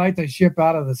green light to ship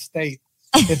out of the state,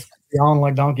 it's on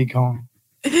like Donkey Kong.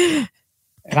 And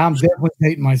I'm definitely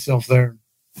hating myself there.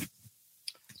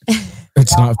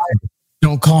 It's not.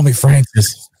 Don't call me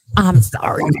Francis. I'm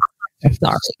sorry. I'm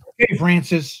sorry. Okay,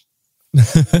 Francis.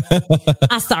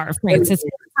 I saw it, Frank. It's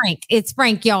Frank. It's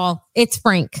Frank, y'all. It's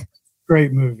Frank.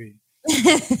 Great movie.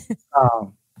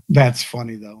 That's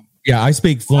funny though. Yeah, I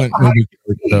speak fluent movie.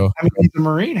 So. I mean, he's a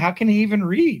Marine. How can he even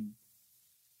read?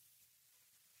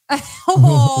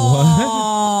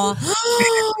 Oh.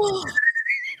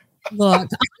 Look, I'm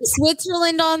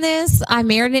Switzerland on this. I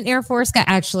married an Air Force guy.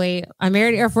 Actually, I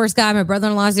married an Air Force guy. My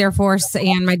brother-in-law's Air Force,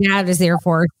 and my dad is Air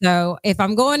Force. So if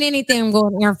I'm going anything, I'm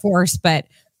going Air Force. But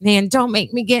man, don't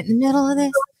make me get in the middle of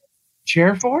this.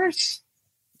 Chair Force?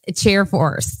 Chair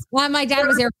Force. Well, my dad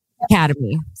was Air Force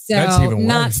Academy. So that's even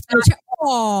not worse. so.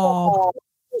 Oh,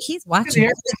 he's watching. The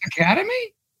Air Force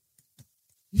Academy?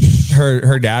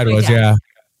 Her dad was, yeah.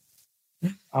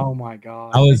 Oh my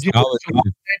God. I was you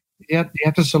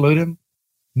have to salute him?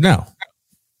 no.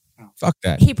 Fuck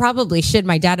that. He probably should.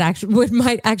 My dad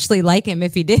might actually like him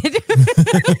if he did.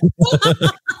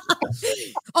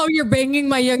 Oh, you're banging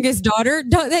my youngest daughter?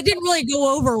 That didn't really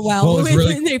go over well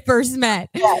when they first met.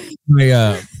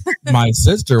 My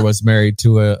sister was married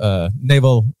to a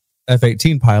naval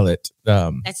F-18 pilot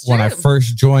That's when I true.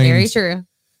 first joined. Very true.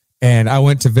 And I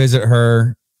went to visit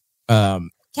her.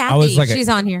 Kathy, she's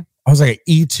on here. I was like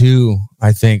an E2,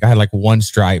 I think. I had like one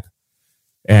stripe.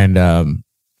 And I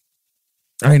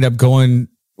ended up going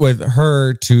with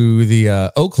her to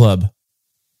the O Club.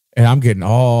 And I'm getting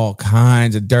all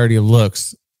kinds of dirty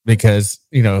looks because,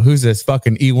 who's this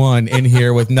fucking E1 in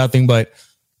here with nothing but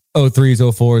 03s,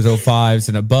 04s, 05s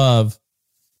and above.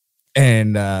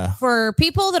 And for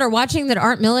people that are watching that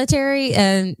aren't military,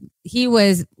 and he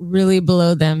was really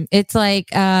below them. It's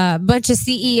like a bunch of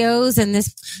CEOs and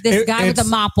this guy with a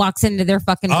mop walks into their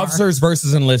fucking bar. Officers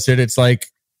versus enlisted. It's like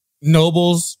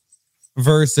nobles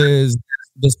versus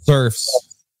the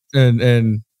serfs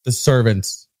and the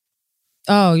servants.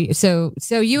 Oh, so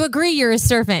you agree you're a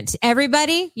servant.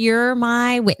 Everybody, you're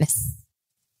my witness.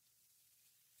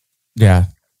 Yeah.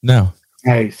 No.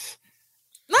 Nice.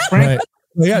 Right.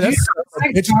 Well, yeah, that's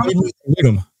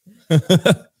him.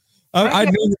 I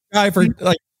knew the guy for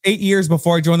like 8 years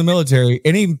before I joined the military,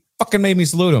 and he fucking made me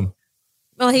salute him.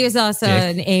 Well, he was also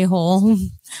an a-hole.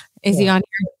 Is he on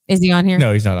here? Is he on here?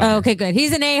 No, he's not on Oh, here. okay, good.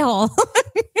 He's an a-hole.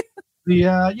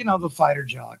 The fighter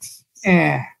jocks.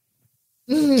 Yeah.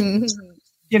 The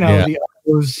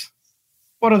others.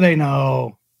 What do they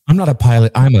know? I'm not a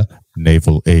pilot. I'm a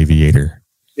naval aviator.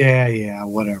 Yeah,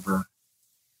 whatever.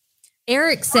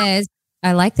 Eric says,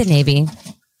 I like the Navy.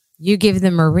 You give the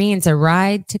Marines a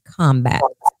ride to combat.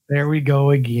 There we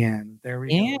go again.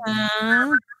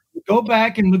 Go. Go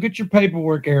back and look at your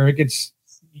paperwork, Eric. It's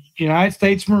United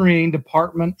States Marine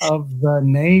Department of the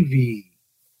Navy.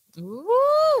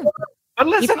 Ooh. But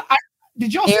listen,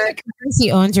 did y'all Eric, he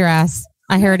owns your ass.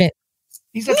 I heard it.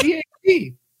 He's a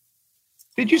PhD.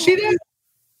 Did you see that?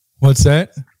 What's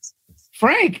that?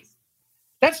 Frank,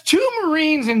 that's 2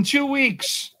 Marines in 2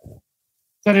 weeks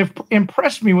that have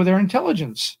impressed me with their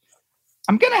intelligence.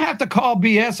 I'm going to have to call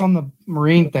BS on the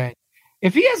Marine thing.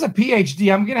 If he has a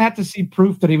PhD, I'm going to have to see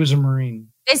proof that he was a Marine.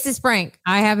 This is Frank.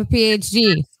 I have a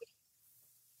PhD.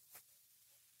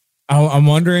 I'm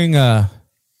wondering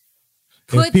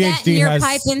Put that in your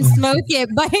pipe and smoke it.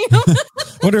 I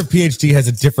wonder if PhD has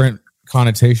a different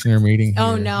connotation or meaning.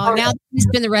 Oh, here. no. Now you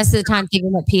spend the rest of the time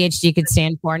thinking what PhD could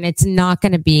stand for, and it's not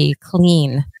going to be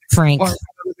clean, Frank.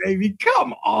 Baby,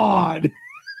 come on.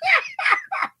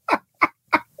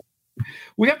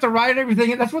 We have to write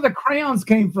everything. That's where the crayons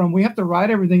came from. We have to write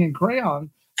everything in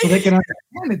crayon so they can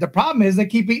understand it. The problem is they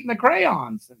keep eating the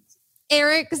crayons.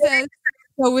 Eric says,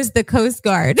 so was the Coast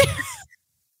Guard.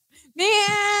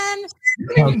 Man.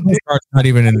 It's not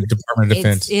even in the Department of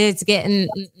Defense. It's getting...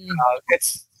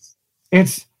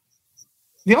 It's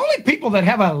the only people that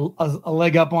have a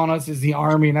leg up on us is the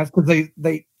Army, and that's because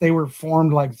they were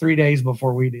formed like 3 days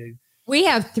before we did. We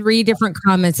have 3 different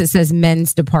comments that says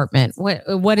men's department.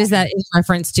 What is that in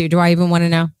reference to? Do I even want to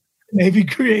know? Navy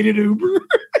created Uber.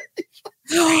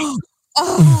 Oh,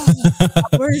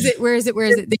 where is it? There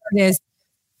it is.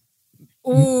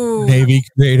 Ooh. Navy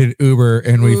created Uber,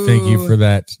 and we thank you for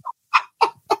that.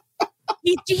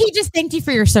 He just thanked you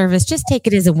for your service. Just take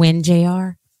it as a win,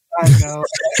 JR. I know.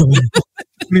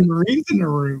 Marines in the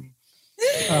room.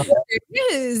 It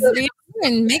is. I've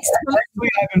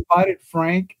invited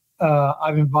Frank.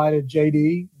 I've invited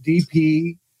JD,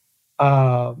 DP,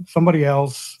 somebody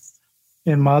else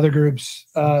in my other groups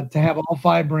to have all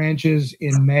 5 branches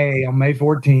in May, on May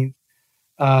 14th.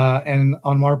 And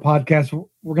on our podcast,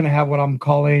 we're going to have what I'm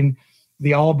calling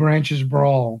the All Branches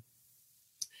Brawl.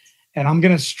 And I'm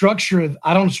going to structure,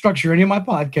 I don't structure any of my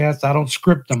podcasts. I don't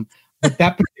script them. But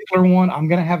that particular one, I'm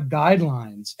going to have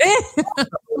guidelines.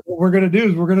 what we're going to do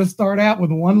is we're going to start out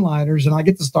with one-liners, and I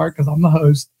get to start because I'm the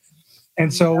host.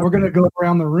 And so we're going to go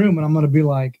around the room, and I'm going to be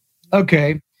like,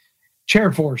 okay,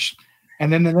 chair force.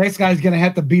 And then the next guy's going to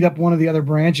have to beat up one of the other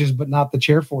branches, but not the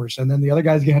chair force. And then the other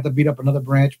guy's going to have to beat up another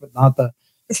branch, but not the.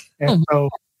 And so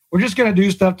we're just going to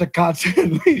do stuff to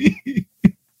constantly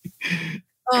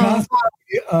have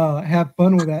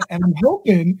fun with that. And I'm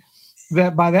hoping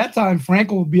that by that time,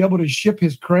 Frank will be able to ship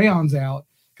his crayons out,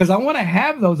 because I want to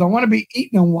have those. I want to be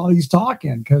eating them while he's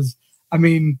talking. Because, I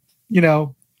mean, you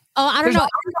know. Oh, I don't know.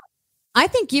 I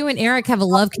think you and Eric have a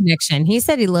love connection. He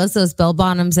said he loves those bell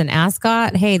bottoms and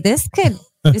ascot. Hey, this could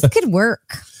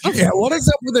work. Yeah, what is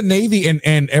up with the Navy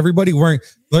and everybody wearing?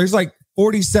 There's like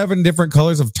 47 different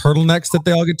colors of turtlenecks that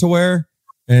they all get to wear,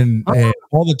 and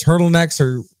all the turtlenecks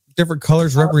are different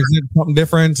colors, represent something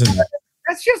different. And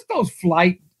that's just those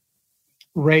flight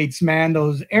rates, man.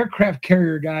 Those aircraft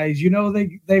carrier guys, you know,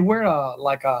 they wear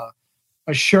a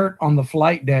shirt on the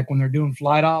flight deck when they're doing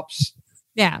flight ops.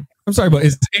 Yeah. I'm sorry, but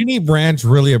is any branch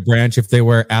really a branch if they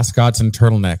wear ascots and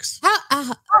turtlenecks?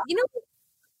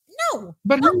 No.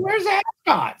 But who wears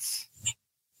ascots?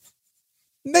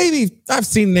 Navy. I've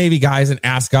seen Navy guys in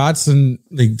ascots and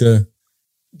the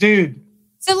dude.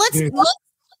 So let's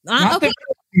not okay.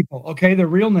 the people, okay? The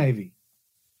real Navy.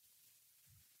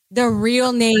 The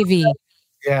real Navy.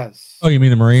 Yes. Oh, you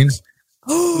mean the Marines?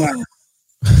 No.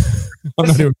 I'm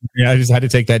not doing, I just had to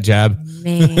take that jab.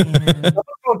 Man.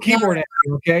 Keyboard at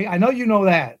you, okay? I know you know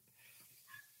that.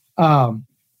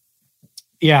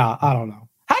 Yeah, I don't know.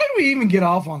 How did we even get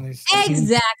off on this?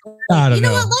 Exactly. I don't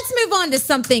know. What? Let's move on to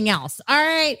something else. All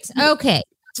right. Okay.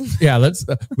 Yeah,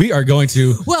 we are going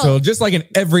to. Well, so just like in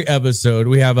every episode,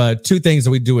 we have two things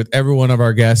that we do with every one of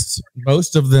our guests.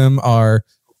 Most of them are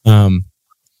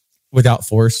without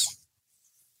force.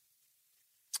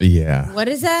 Yeah. What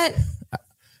is that?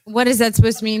 What is that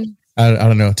supposed to mean? I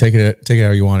don't know. Take it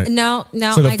how you want it. No.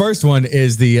 So the first one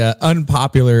is the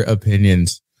unpopular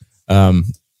opinions. Why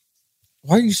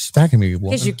are you smacking me?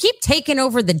 Because you keep taking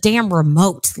over the damn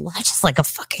remote, just like a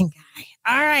fucking guy.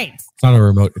 All right. It's not a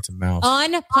remote. It's a mouse.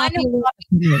 Unpopular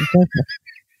opinions.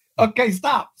 Okay,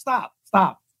 stop.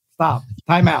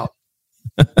 Time out.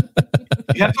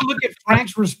 You have to look at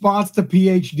Frank's response to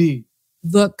PhD.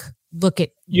 Look at.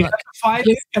 You have to find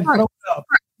it and throw it up.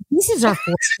 This is our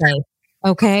fourth day.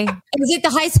 Okay. Is it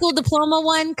the high school diploma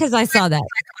one? Because I saw that.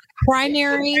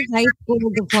 Primary high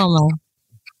school diploma.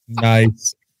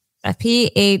 Nice. A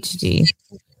PhD.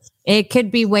 It could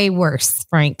be way worse,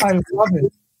 Frank. I love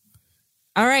it.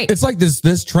 All right. It's like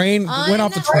this train went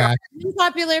off the track.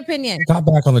 Unpopular opinion. Got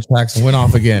back on the tracks and went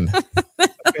off again.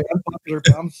 Okay, unpopular.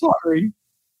 I'm sorry.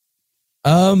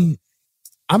 I'm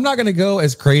not going to go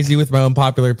as crazy with my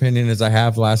unpopular opinion as I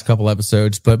have the last couple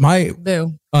episodes, but my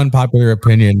unpopular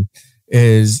opinion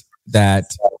is that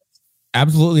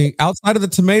absolutely outside of the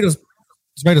tomato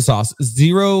sauce,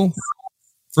 zero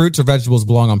fruits or vegetables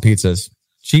belong on pizzas.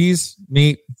 Cheese,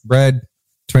 meat, bread,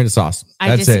 tomato sauce.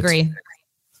 I disagree.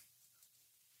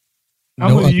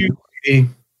 I'm with you.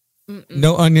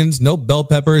 No onions, no bell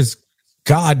peppers.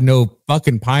 God, no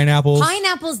fucking pineapples.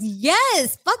 Pineapples,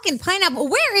 yes. Fucking pineapple.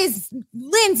 Where is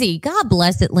Lindsay? God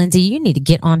bless it, Lindsay. You need to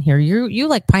get on here. You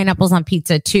like pineapples on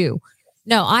pizza too.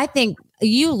 No, I think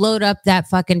you load up that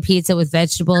fucking pizza with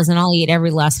vegetables and I'll eat every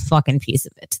last fucking piece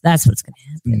of it. That's what's going to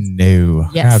happen. No,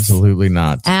 yes. Absolutely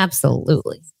not.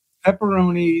 Absolutely.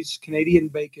 Pepperonis, Canadian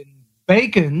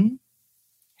bacon,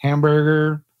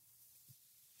 hamburger.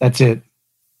 That's it.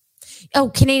 Oh,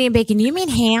 Canadian bacon. You mean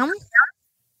ham?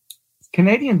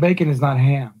 Canadian bacon is not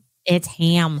ham. It's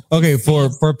ham. Okay,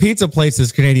 for pizza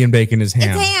places, Canadian bacon is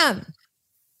ham. It's ham.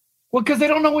 Well, because they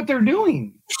don't know what they're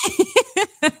doing.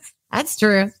 That's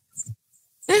true.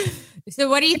 So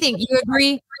what do you think? You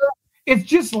agree? It's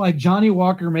just like Johnny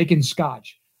Walker making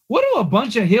scotch. What do a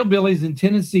bunch of hillbillies in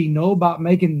Tennessee know about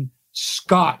making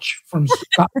scotch from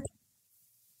scotch?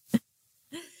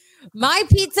 My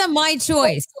pizza, my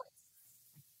choice.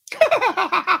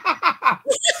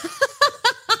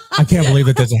 I can't believe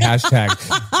that there's a hashtag.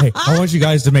 Hey, I want you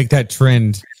guys to make that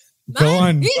trend. Go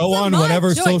on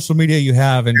whatever social media you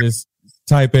have and just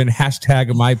type in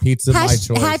hashtag my pizza, my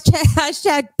choice.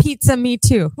 Hashtag pizza, me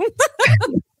too. We're just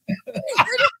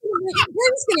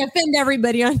going to offend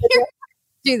everybody on here.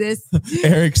 Do this.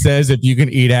 Eric says if you can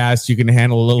eat ass, you can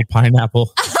handle a little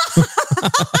pineapple.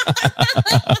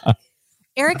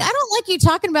 Eric, I don't like you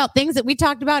talking about things that we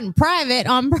talked about in private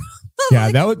on.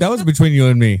 Yeah, that was between you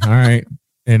and me. All right.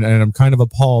 And I'm kind of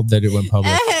appalled that it went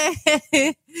public.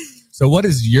 So what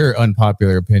is your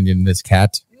unpopular opinion, Miss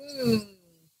Cat?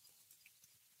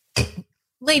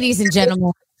 Ladies and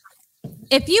gentlemen,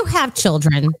 if you have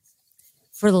children,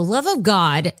 for the love of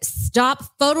God, stop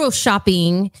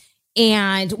photoshopping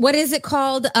and what is it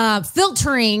called?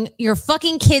 Filtering your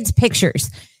fucking kids'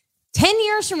 pictures. 10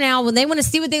 years from now, when they want to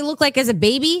see what they look like as a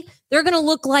baby, they're going to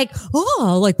look like,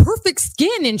 oh, like perfect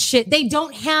skin and shit. They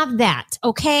don't have that.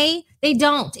 Okay. They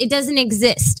don't. It doesn't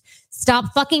exist. Stop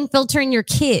fucking filtering your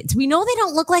kids. We know they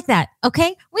don't look like that.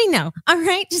 Okay. We know. All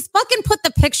right. Just fucking put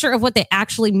the picture of what they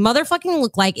actually motherfucking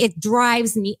look like. It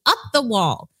drives me up the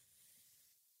wall.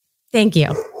 Thank you.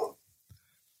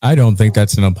 I don't think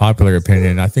that's an unpopular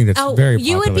opinion. I think that's very popular.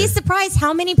 You would be surprised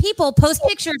how many people post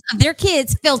pictures of their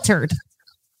kids filtered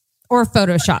or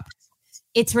photoshopped.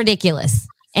 It's ridiculous.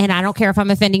 And I don't care if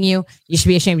I'm offending you. You should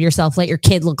be ashamed of yourself. Let your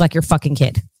kid look like your fucking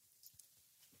kid.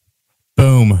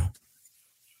 Boom.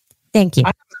 Thank you.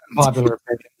 Popular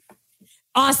opinion.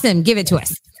 Awesome. Give it to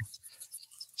us.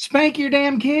 Spank your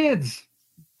damn kids.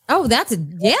 Oh,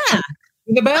 yeah.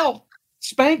 With a belt.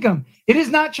 Spank them. It is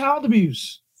not child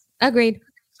abuse. Agreed.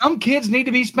 Some kids need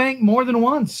to be spanked more than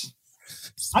once.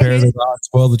 Spare the rod,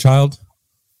 spoil the child.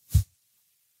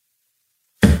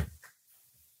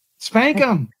 Spank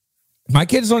them. My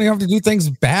kids don't even have to do things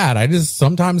bad. I just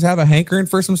sometimes have a hankering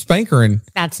for some spankering.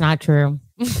 That's not true.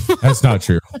 That's not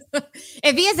true.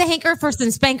 If he has a hanker for some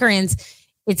spankerings,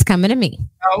 it's coming to me.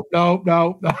 No.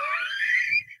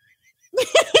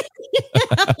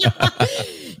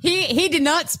 He did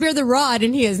not spare the rod,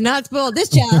 and he has not spoiled this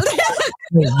child.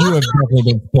 You have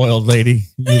definitely been spoiled, lady.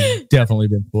 You've definitely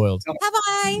been spoiled. Have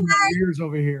I? Years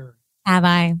over here. Have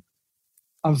I?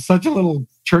 I'm such a little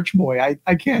church boy.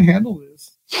 I can't handle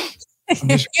this. I'm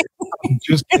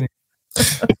just kidding.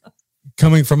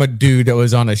 Coming from a dude that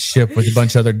was on a ship with a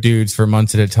bunch of other dudes for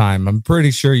months at a time, I'm pretty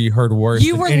sure you heard worse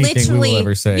than anything we will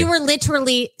ever say. You were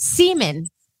literally semen.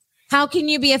 How can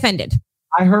you be offended?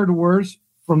 I heard worse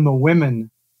from the women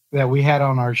that we had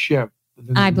on our ship.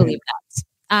 I believe that.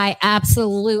 I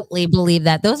absolutely believe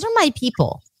that. Those are my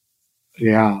people.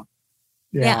 Yeah.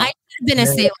 I could have been a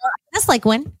sailor. Just like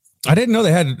when. I didn't know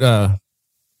they had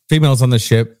females on the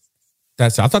ship. I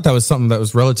thought that was something that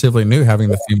was relatively new, having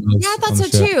the females. Yeah, I thought so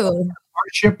too. Our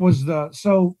ship was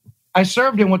so I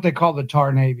served in what they call the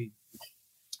TAR Navy,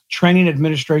 Training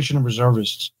Administration of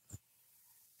Reservists.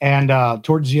 And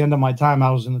towards the end of my time,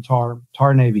 I was in the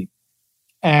TAR Navy.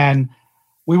 And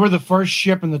we were the first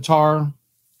ship in the TAR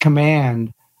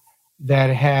command that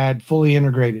had fully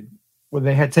integrated, where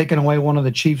they had taken away one of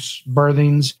the chief's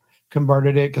berthings,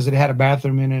 converted it because it had a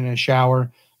bathroom in it and a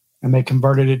shower, and they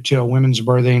converted it to a women's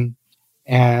berthing.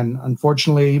 And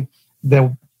unfortunately,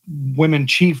 the women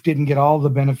chief didn't get all the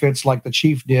benefits like the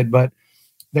chief did, but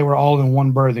they were all in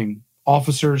one berthing,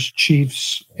 officers,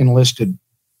 chiefs, enlisted.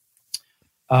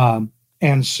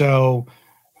 And so,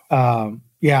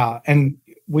 and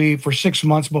we, for 6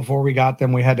 months before we got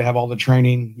them, we had to have all the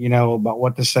training, about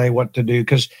what to say, what to do.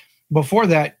 Because before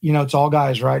that, it's all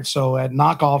guys, right? So at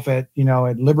knockoff at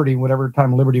Liberty, whatever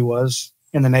time Liberty was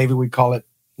in the Navy, we call it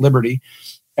Liberty.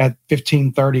 At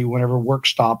 15:30, whenever work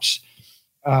stops,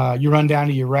 you run down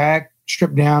to your rack,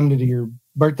 strip down to your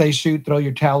birthday suit, throw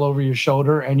your towel over your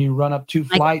shoulder, and you run up 2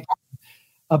 flights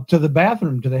up to the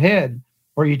bathroom, to the head,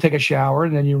 where you take a shower,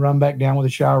 and then you run back down with a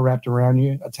shower wrapped around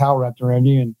you, a towel wrapped around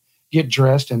you, and get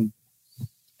dressed and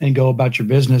go about your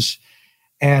business.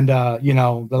 And,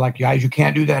 they're like, guys, you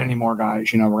can't do that anymore,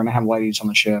 guys. We're going to have ladies on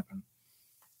the ship.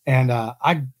 And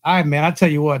I tell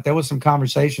you what, there was some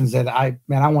conversations that I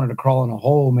wanted to crawl in a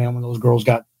hole, man, when those girls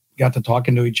got to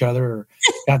talking to each other or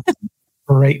got to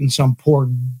berating some poor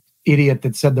idiot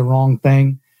that said the wrong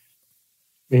thing.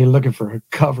 They're looking for a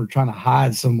cover, trying to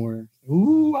hide somewhere.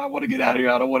 Ooh, I want to get out of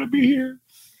here. I don't want to be here.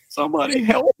 Somebody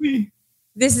help me.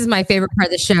 This is my favorite part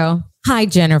of the show. Hi,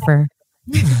 Jennifer.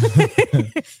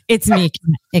 It's me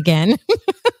again.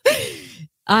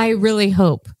 I really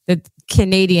hope that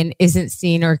Canadian isn't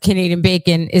seen, or Canadian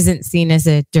bacon isn't seen, as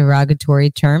a derogatory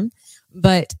term.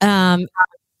 But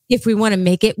if we want to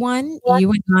make it one,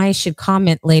 you and I should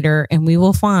comment later, and we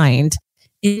will find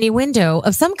any window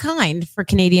of some kind for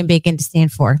Canadian bacon to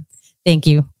stand for. Thank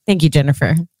you. Thank you,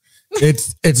 Jennifer.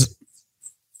 It's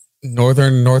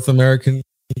North American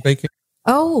bacon.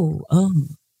 Oh.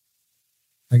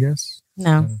 I guess.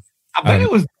 No. I bet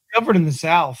it was discovered in the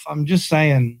South. I'm just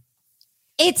saying.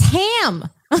 It's ham.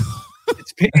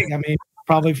 It's pig.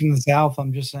 Probably from the South.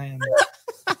 I'm just saying.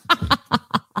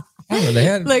 They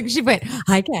had. Like she went,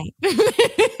 okay.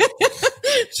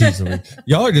 Jeez,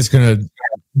 y'all are just gonna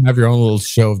have your own little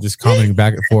show of just commenting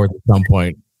back and forth at some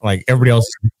point. Like everybody else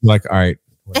is like, all right.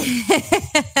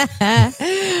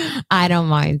 I don't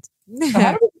mind.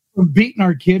 How do we go from beating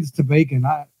our kids to bacon?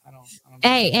 I don't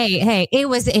Hey. It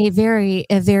was a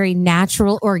very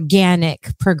natural,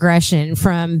 organic progression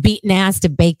from beaten ass to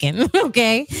bacon.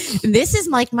 Okay. This is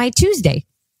like my Tuesday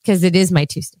because it is my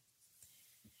Tuesday.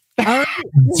 All right.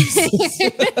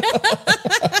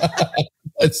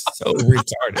 It's so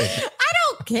retarded. I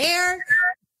don't care.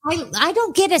 I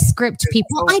don't get a script,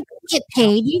 people. I don't get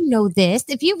paid. You know this.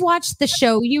 If you've watched the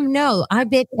show, you know I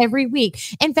bit every week.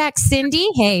 In fact, Cindy,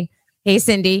 hey,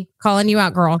 Cindy, calling you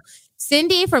out, girl.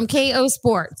 Cindy from KO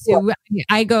Sports, who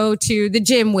I go to the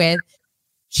gym with,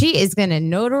 she is going to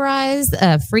notarize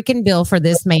a freaking bill for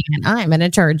this man. I'm going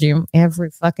to charge you every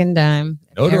fucking dime.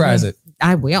 Notarize it.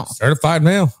 I will. Certified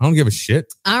mail. I don't give a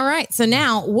shit. All right. So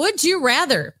now, would you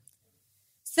rather?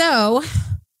 So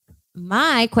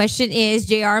my question is,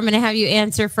 JR, I'm going to have you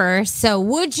answer first. So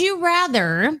would you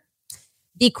rather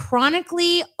be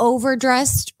chronically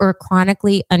overdressed or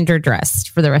chronically underdressed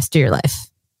for the rest of your life?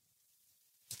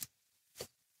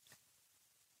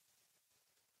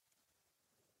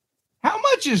 How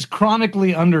much is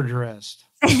chronically underdressed?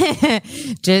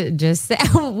 just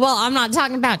well, I'm not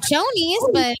talking about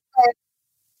chonies, but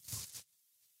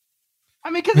I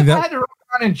mean, because if I had to run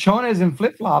around in chonas and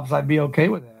flip flops, I'd be okay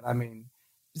with that. I mean,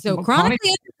 so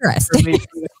chronically underdressed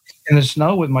in the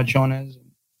snow with my chonas.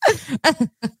 I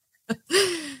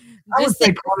would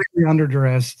say chronically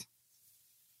underdressed.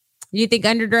 You think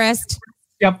underdressed?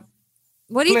 Yep.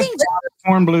 What do you think?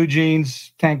 Torn blue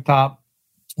jeans, tank top.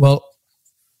 Well,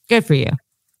 good for you.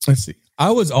 Let's see. I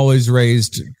was always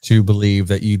raised to believe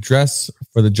that you dress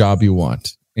for the job you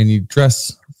want and you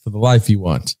dress for the life you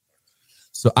want.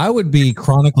 So I would be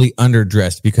chronically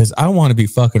underdressed because I want to be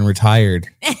fucking retired.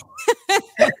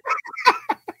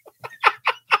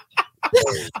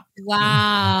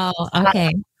 Wow.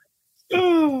 Okay.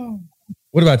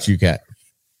 What about you, Kat?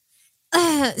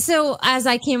 So as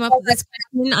I came up with this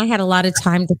question, I had a lot of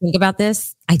time to think about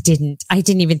this. I didn't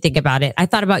even think about it. I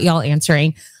thought about y'all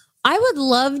answering. I would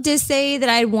love to say that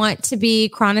I want to be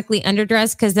chronically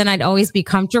underdressed because then I'd always be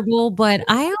comfortable, but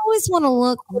I always want to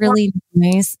look really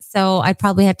nice. So I'd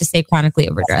probably have to say chronically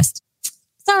overdressed.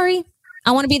 Sorry.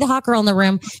 I want to be the hot girl in the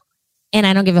room and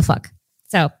I don't give a fuck.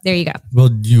 So there you go.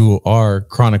 Well, you are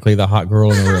chronically the hot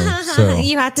girl in the room. So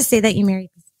you have to say that you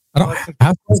married. I don't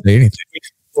have to say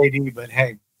anything. But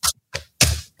hey.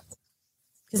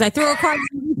 Because I threw a card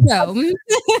in the show.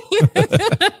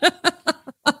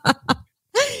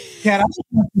 Kat, I just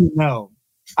want you to know.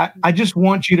 I just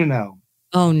want you to know.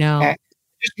 Oh, no. I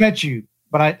just met you,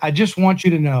 but I just want you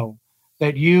to know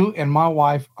that you and my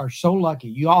wife are so lucky.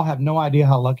 You all have no idea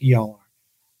how lucky y'all are.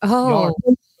 Oh. Y'all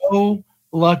are so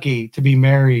lucky to be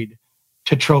married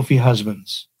to trophy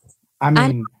husbands. I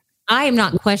mean, I am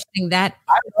not questioning that.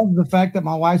 I love the fact that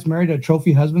my wife's married to a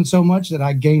trophy husband so much that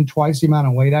I gained twice the amount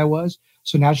of weight I was.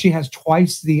 So now she has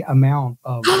twice the amount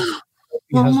of trophy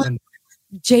husband.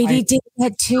 JD did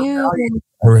that too.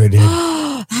 Already.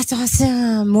 That's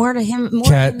awesome. More to him. More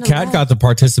Kat got the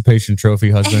participation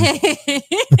trophy husband.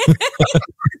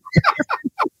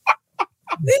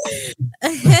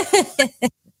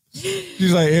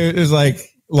 She's like, it's like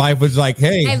life was like,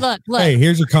 hey, look. Hey,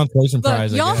 here's your consolation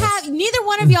prize. Y'all have neither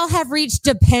one of y'all have reached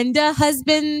Dependa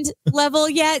husband level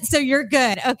yet, so you're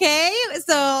good. Okay,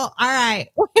 so all right.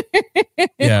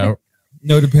 Yeah.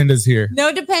 No dependas here.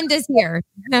 No dependas here.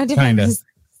 No dependas.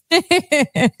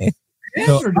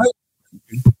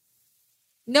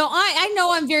 No, I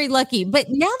know I'm very lucky. But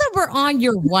now that we're on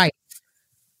your wife,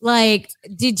 like,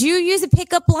 did you use a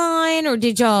pickup line or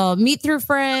did y'all meet through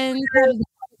friends?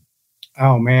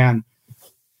 Oh, man.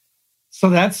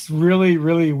 So that's really,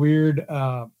 really weird.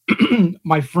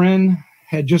 My friend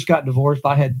had just got divorced.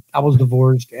 I was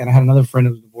divorced and I had another friend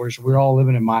who was divorced. We were all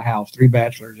living in my house, 3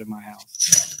 bachelors in my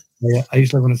house. I used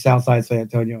to live on the south side of San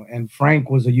Antonio, and Frank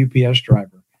was a UPS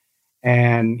driver,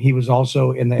 and he was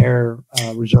also in the Air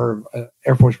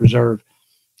Force Reserve.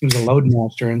 He was a load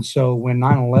master, and so when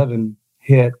 9/11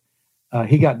 hit,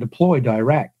 he got deployed to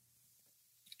Iraq.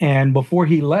 And before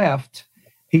he left,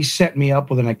 he set me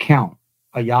up with an account,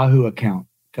 a Yahoo account,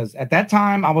 because at that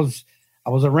time I was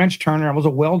a wrench turner, I was a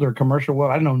welder, commercial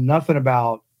welder. I didn't know nothing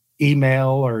about email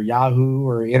or Yahoo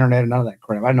or internet, and none of that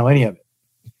crap. I didn't know any of it.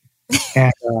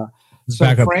 And so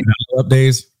back Frank, up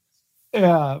days.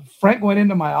 Frank went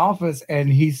into my office and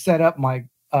he set up my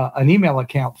an email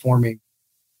account for me.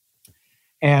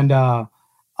 And I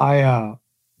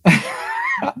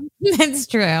That's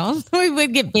true. We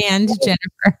would get banned,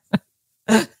 Jennifer.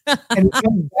 And he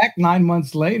comes back 9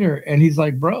 months later and he's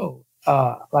like, bro,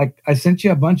 like I sent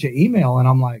you a bunch of email. And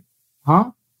I'm like,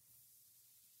 huh?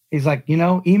 He's like,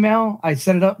 email, I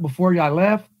set it up before I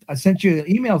left. I sent you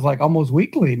emails like almost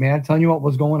weekly, man, telling you what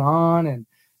was going on and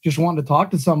just wanting to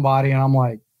talk to somebody. And I'm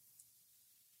like,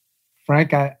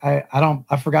 Frank, I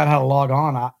forgot how to log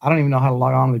on. I don't even know how to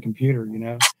log on to the computer, you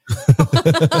know.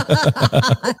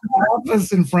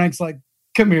 Office, and Frank's like,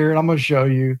 come here and I'm going to show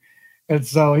you. And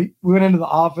so we went into the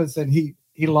office and he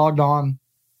logged on,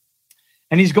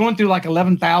 and he's going through like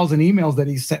 11,000 emails that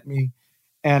he sent me.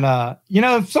 And,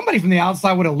 if somebody from the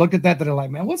outside would have looked at that, they're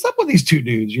like, man, what's up with these two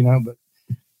dudes, you know? But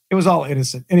it was all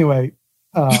innocent. Anyway,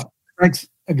 Frank's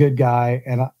a good guy,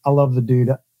 and I love the dude.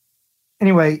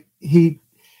 Anyway, he's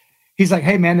like,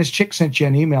 hey, man, this chick sent you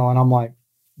an email. And I'm like,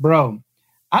 bro,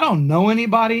 I don't know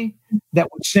anybody that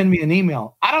would send me an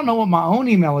email. I don't know what my own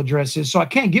email address is, so I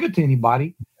can't give it to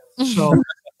anybody. So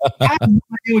I have no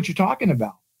idea what you're talking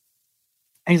about.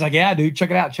 And he's like, yeah, dude, check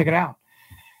it out.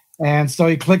 And so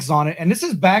he clicks on it. And this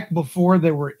is back before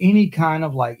there were any kind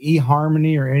of like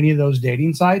eHarmony or any of those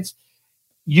dating sites.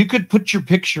 You could put your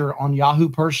picture on Yahoo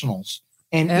Personals,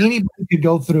 and anybody could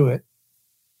go through it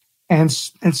and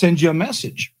send you a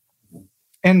message.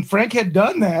 And Frank had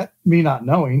done that, me not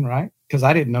knowing, right? Because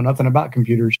I didn't know nothing about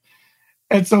computers.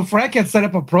 And so Frank had set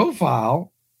up a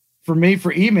profile for me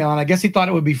for email. And I guess he thought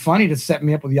it would be funny to set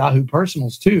me up with Yahoo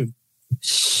Personals too.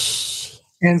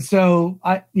 And so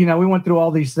we went through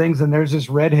all these things, and there's this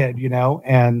redhead,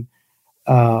 and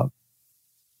I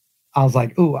was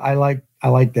like, ooh, I like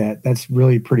that. That's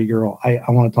really a pretty girl. I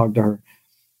want to talk to her.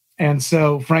 And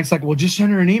so Frank's like, well, just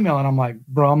send her an email. And I'm like,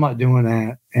 bro, I'm not doing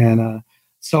that. And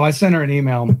so I sent her an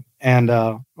email, and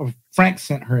Frank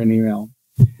sent her an email,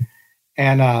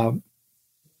 and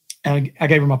I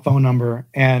gave her my phone number,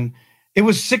 and it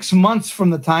was 6 months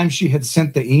from the time she had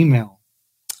sent the email.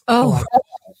 Oh,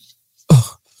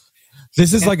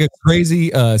 this is like a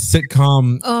crazy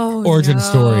sitcom origin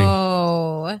story.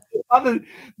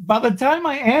 By the time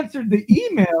I answered the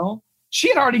email, she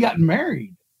had already gotten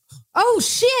married. Oh,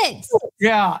 shit.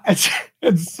 Yeah.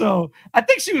 And so I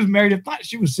think she was married. If not,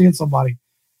 she was seeing somebody.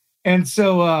 And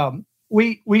so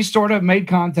we sort of made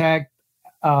contact.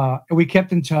 We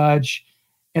kept in touch.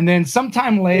 And then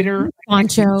sometime later,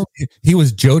 Sancho. He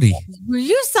was Jody. Were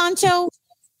you Sancho?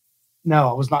 No,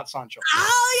 I was not Sancho.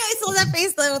 Oh, yeah, I saw that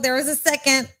face though. There was a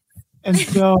second. And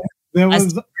so there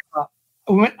was.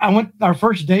 Our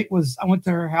first date was I went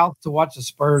to her house to watch the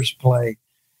Spurs play,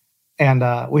 and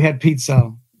we had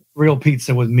pizza, real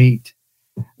pizza with meat.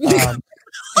 Fucking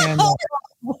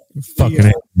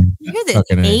You're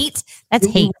the hate. That's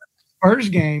hate. Spurs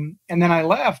game, and then I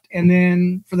left, and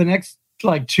then for the next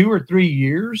like 2 or 3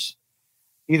 years,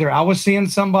 either I was seeing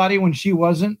somebody when she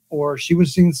wasn't, or she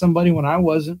was seeing somebody when I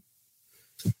wasn't.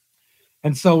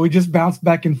 And so we just bounced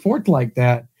back and forth like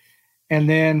that. And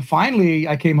then finally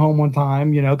I came home one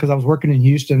time, because I was working in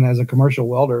Houston as a commercial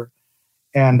welder.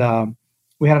 And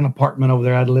we had an apartment over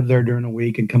there. I'd live there during the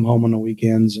week and come home on the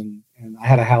weekends. And I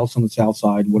had a house on the south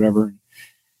side, whatever.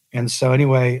 And so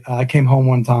anyway, I came home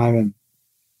one time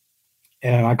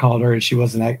and I called her, and she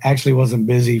wasn't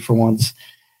busy for once.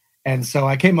 And so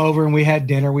I came over and we had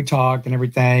dinner. We talked and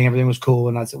everything. Everything was cool.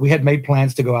 And I said, we had made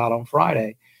plans to go out on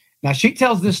Friday. Now, she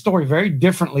tells this story very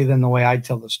differently than the way I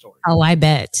tell the story. Oh, I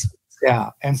bet. Yeah.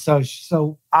 And so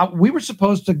we were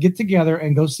supposed to get together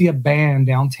and go see a band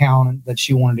downtown that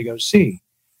she wanted to go see.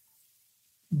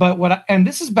 But and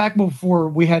this is back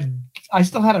before I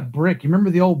still had a brick. You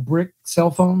remember the old brick cell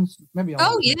phones? Maybe.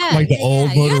 Oh, yeah. Like the old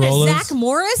Motorola's? You had a Zach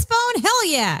Morris phone? Hell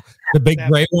yeah. The big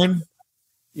gray one?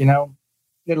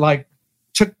 It like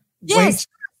took weights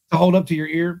to hold up to your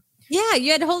ear. Yeah,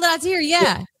 you had to hold it out to here.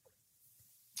 Yeah.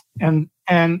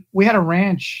 And we had a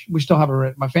ranch. We still have a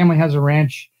ranch. My family has a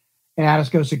ranch in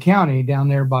Atascosa County down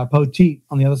there by Poteet,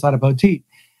 on the other side of Poteet.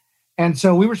 And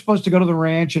so we were supposed to go to the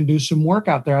ranch and do some work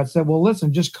out there. I said, well,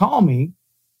 listen, just call me,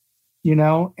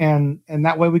 and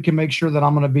that way we can make sure that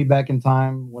I'm going to be back in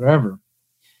time, whatever.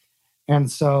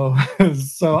 And so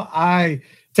I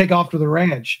take off to the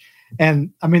ranch.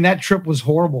 And I mean, that trip was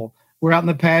horrible. We're out in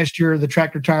the pasture. The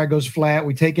tractor tire goes flat.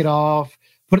 We take it off,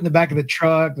 put it in the back of the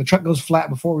truck. The truck goes flat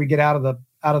before we get out of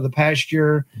the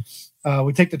pasture.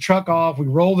 We take the truck off. We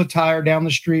roll the tire down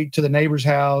the street to the neighbor's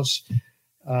house.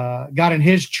 Got in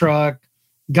his truck,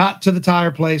 got to the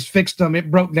tire place, fixed them.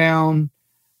 It broke down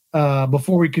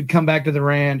before we could come back to the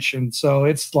ranch. And so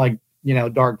it's like,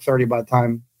 dark 30 by the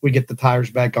time we get the tires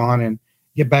back on and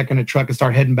get back in the truck and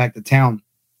start heading back to town.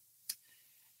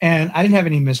 And I didn't have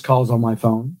any missed calls on my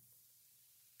phone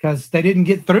because they didn't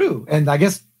get through. And I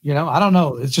guess, I don't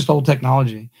know. It's just old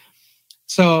technology.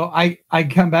 So I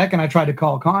come back and I tried to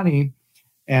call Connie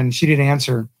and she didn't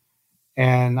answer.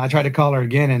 And I tried to call her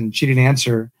again and she didn't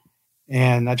answer.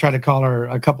 And I tried to call her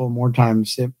a couple more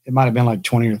times. It might have been like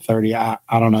 20 or 30. I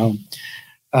don't know.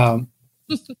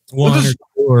 100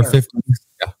 or 50.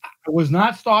 Yeah. I was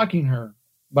not stalking her,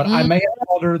 but I may have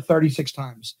called her 36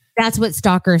 times. That's what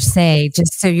stalkers say,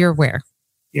 just so you're aware.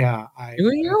 Yeah.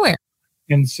 You're aware.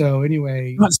 And so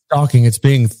anyway. Not stalking, it's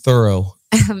being thorough.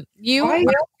 You are a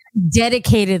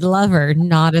dedicated lover,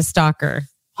 not a stalker.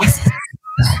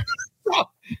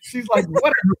 She's like,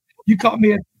 whatever. You called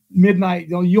me at midnight.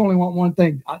 You only want one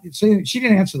thing. She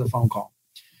didn't answer the phone call.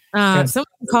 Someone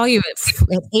can call you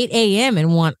at 8 a.m.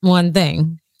 and want one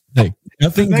thing. Hey,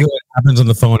 nothing good happens on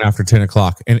the phone after 10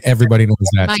 o'clock, and everybody knows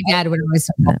that. My dad would always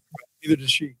say that. Neither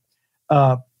does she.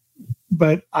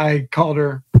 But I called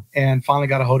her and finally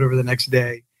got a hold of her the next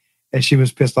day, and she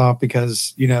was pissed off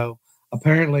because,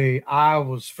 apparently I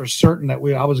was for certain that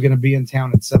I was going to be in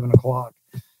town at 7 o'clock.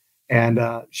 And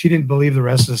she didn't believe the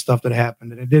rest of the stuff that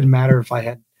happened. And it didn't matter if I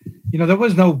had, there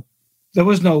was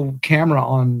no camera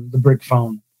on the brick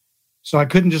phone. So I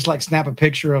couldn't just like snap a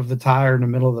picture of the tire in the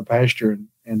middle of the pasture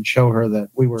and show her that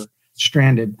we were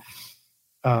stranded.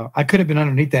 I could have been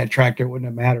underneath that tractor. It wouldn't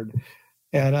have mattered.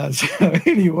 And so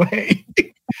anyway,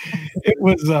 it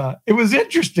was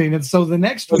interesting. And so the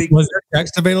next week, was there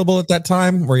text available at that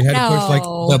time where you had to push like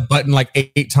the button like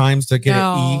eight times to get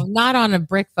an E? Not on a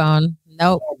brick phone.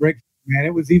 Nope. Man,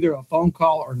 it was either a phone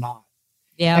call or not.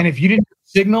 Yeah. And if you didn't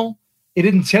signal, it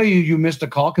didn't tell you missed a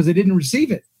call because it didn't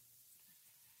receive it.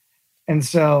 And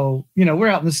so, we're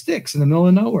out in the sticks in the middle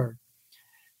of nowhere.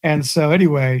 And so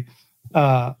anyway,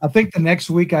 I think the next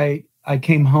week I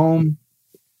came home.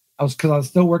 Because I was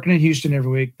still working in Houston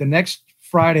every week. The next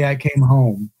Friday I came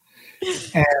home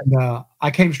and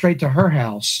I came straight to her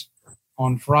house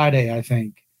on Friday, I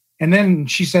think. And then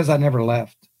she says I never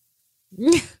left.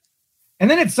 And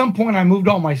then at some point I moved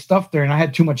all my stuff there and I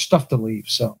had too much stuff to leave.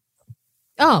 So.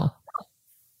 Oh.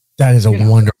 That is a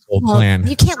wonderful plan.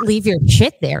 You can't leave your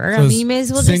shit there. So you may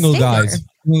as well just stay there.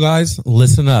 Single guys,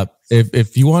 listen up.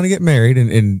 If you want to get married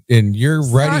and you're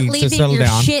ready to settle your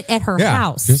down, shit at her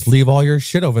house. Just leave all your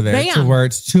shit over there to where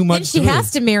it's too much. Then she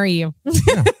has to marry you.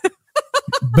 Yeah.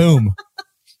 Boom.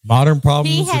 Modern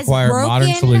problems require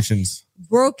modern solutions.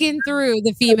 Broken through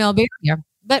the female barrier.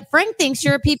 But Frank thinks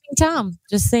you're a peeping Tom.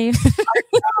 Just saying.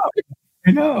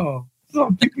 I know. So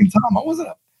I'm peeping Tom. I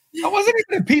wasn't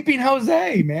even a peeping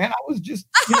Jose, man. I was just,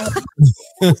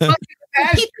 Peeping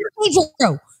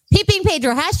Pedro. Peeping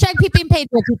Pedro. Hashtag Peeping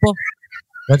Pedro, people.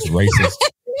 That's racist.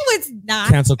 No, it's not.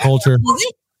 Cancel culture.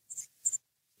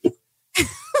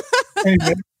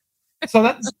 Anyway, so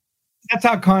that's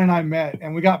how Connie and I met.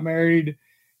 And we got married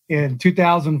in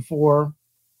 2004.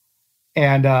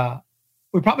 And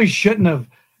we probably shouldn't have.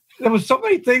 There was so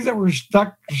many things that were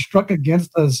struck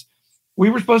against us. We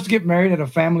were supposed to get married at a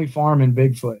family farm in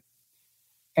Bigfoot.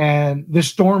 And this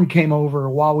storm came over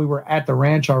while we were at the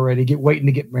ranch already, waiting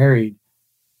to get married.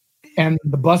 And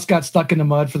the bus got stuck in the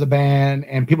mud for the band,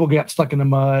 and people got stuck in the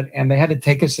mud, and they had to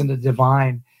take us into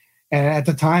Divine. And at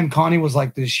the time, Connie was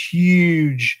like this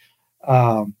huge,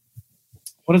 what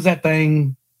is that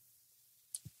thing?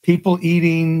 People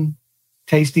eating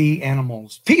tasty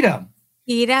animals. PETA.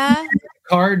 PETA?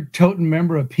 Card-toting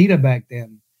member of PETA back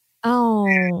then.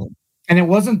 Oh. And it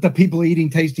wasn't the people eating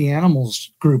tasty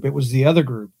animals group. It was the other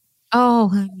group. Oh,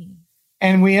 honey.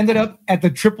 And we ended up at the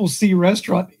Triple C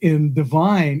restaurant in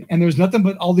Divine, and there's nothing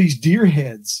but all these deer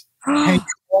heads hanging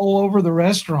all over the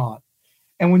restaurant.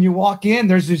 And when you walk in,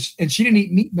 there's this, and she didn't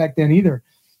eat meat back then either.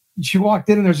 She walked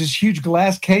in, and there's this huge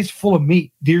glass case full of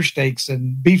meat, deer steaks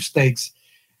and beef steaks.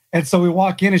 And so we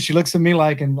walk in, and she looks at me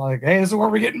like, hey, this is where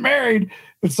we're getting married.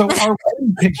 And so our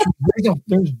wedding pictures,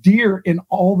 there's deer in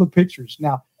all the pictures.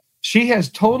 Now, she has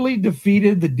totally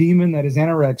defeated the demon that is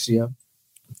anorexia.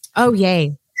 Oh,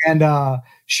 yay. And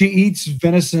she eats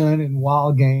venison and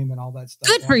wild game and all that stuff.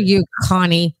 Good for you,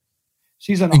 Connie.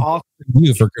 She's an awesome.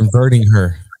 You for converting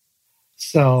her.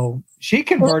 So she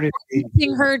converted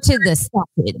her to the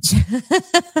sausage.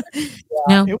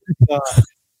 No. It was,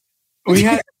 we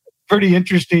had a pretty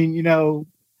interesting,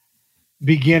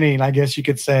 beginning, I guess you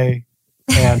could say.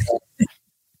 And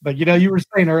but you were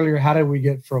saying earlier, how did we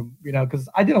get from, because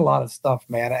I did a lot of stuff,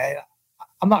 man.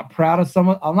 I'm not proud of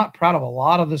a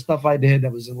lot of the stuff I did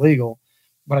that was illegal,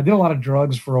 but I did a lot of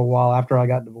drugs for a while after I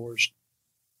got divorced.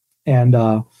 And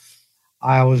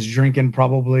I was drinking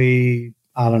probably,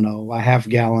 I don't know, a half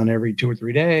gallon every 2 or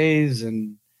 3 days.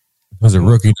 And those are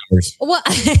rookie numbers. Well,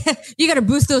 you got to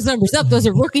boost those numbers up. Those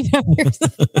are rookie numbers.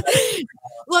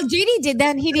 Well, JD did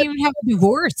that, and he didn't even have a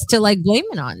divorce to blame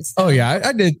it on. Oh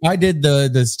yeah, I did the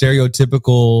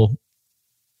stereotypical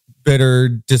bitter,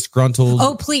 disgruntled.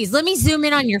 Oh, please let me zoom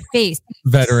in on your face,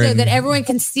 veteran, so that everyone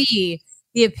can see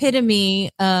the epitome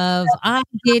of I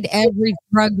did every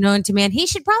drug known to man. He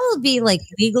should probably be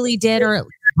legally dead or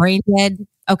brain dead.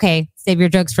 okay, save your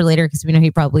drugs for later because we know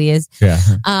he probably is.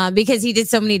 Yeah. Because he did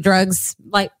so many drugs,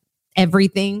 like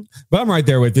everything. But I'm right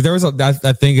there with you. There was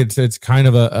I think it's kind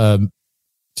of a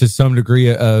to some degree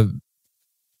a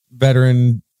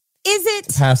veteran Is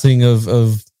it passing of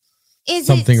is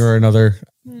something it, or another.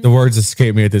 The words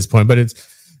escape me at this point, but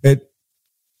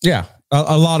yeah,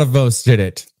 a lot of us did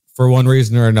it for one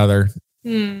reason or another.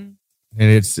 And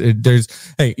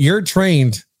hey, you're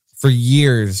trained for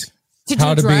years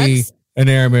how to be an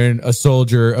airman, a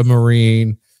soldier, a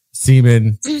Marine,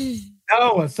 seaman.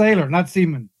 No, a sailor, not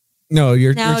seaman. No,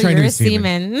 you're trained to be a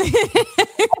seaman.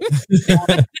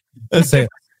 Let's say,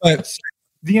 but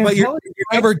you're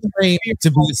never trained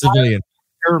to be a civilian.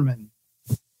 Airman.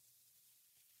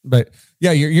 But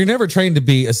yeah, you're never trained to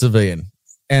be a civilian,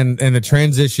 and the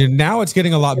transition now it's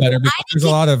getting a lot better because there's a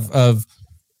lot of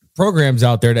programs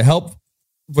out there to help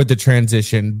with the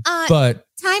transition. But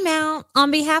time out on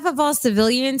behalf of all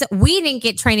civilians, we didn't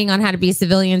get training on how to be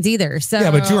civilians either. So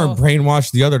yeah, but you were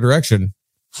brainwashed the other direction.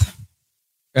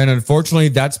 And unfortunately,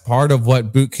 that's part of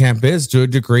what boot camp is to a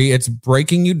degree. It's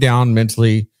breaking you down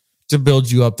mentally to build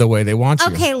you up the way they want you.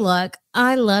 Okay, look,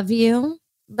 I love you,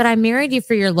 but I married you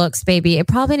for your looks, baby. It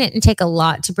probably didn't take a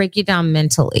lot to break you down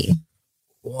mentally.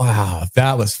 Wow,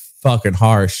 that was fucking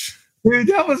harsh. Dude,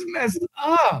 that was messed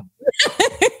up.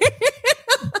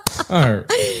 All right.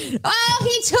 Oh,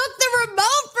 he took the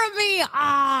remote from me.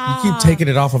 You keep taking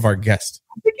it off of our guest.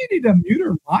 I think you need to mute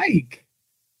her mic.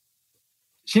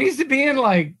 She needs to be in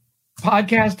like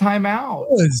podcast timeout.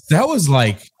 That was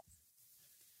like,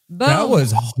 Boom. That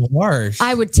was harsh.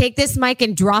 I would take this mic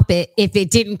and drop it if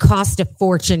it didn't cost a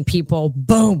fortune, people.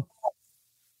 Boom.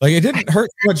 Like it didn't hurt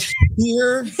much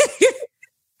here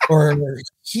or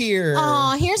here.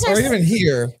 Oh, here's our or even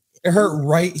here. It hurt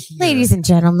right here. Ladies and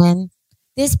gentlemen,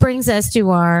 this brings us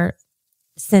to our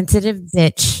sensitive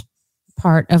bitch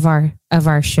part of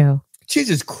our show.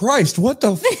 Jesus Christ, what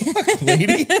the fuck,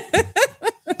 lady?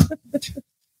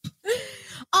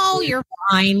 Oh, you're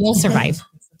fine. We'll survive.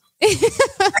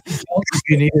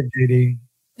 You need it,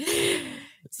 JD.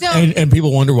 So, and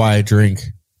people wonder why I drink.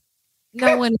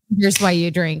 no one wonders why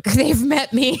you drink. They've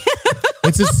met me.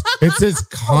 It's this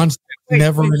constant,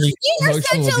 never really. You're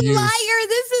such a abuse.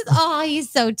 liar. He's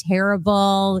so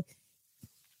terrible.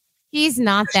 He's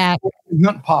not that.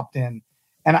 Nothing popped in,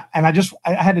 and I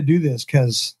had to do this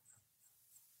because.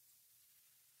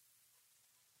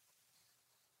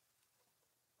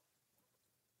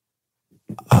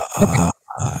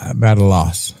 I'm at a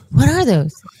loss. What are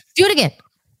those? Do it again.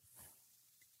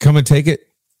 Come and take it.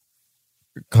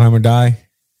 Climb or die.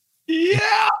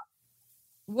 Yeah.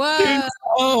 Whoa.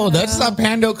 Oh, that's not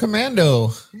Pando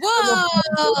Commando.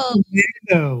 Whoa.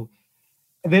 No,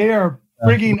 they are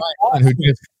frigging. Who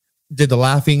did the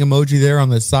laughing emoji there on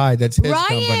the side? That's his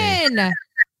company. Ryan.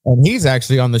 And he's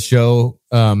actually on the show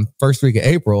first week of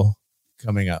April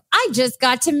coming up. I just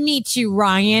got to meet you,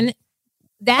 Ryan.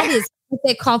 That is what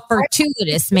they call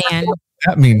fortuitous, man.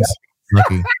 That means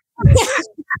lucky.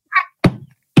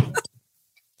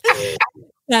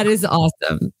 That is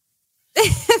awesome.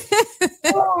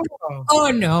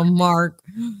 Oh no, Mark.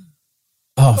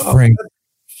 Oh, Frank.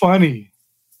 Funny.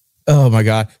 Oh my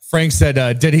God. Frank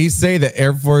said, did he say the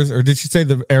Air Force or did she say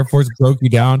the Air Force broke you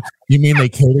down? You mean they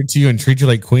catered to you and treat you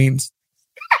like queens?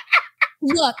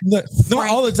 Look, No,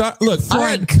 Frank, all the time. Look,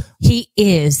 Frank, he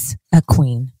is a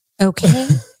queen. Okay.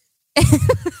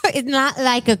 It's not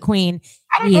like a queen.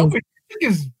 I don't know if he took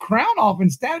his crown off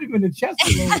and stabbed him in the chest.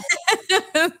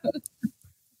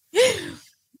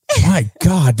 My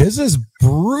God, this is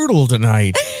brutal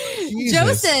tonight.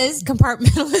 Joe says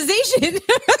compartmentalization.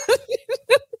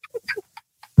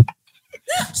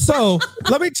 So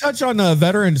let me touch on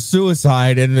veteran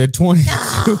suicide and the 22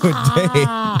 a day.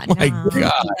 My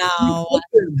God. No.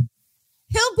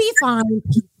 He'll be fine.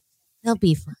 He'll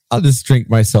be fine. I'll just drink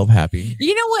myself happy.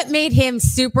 You know what made him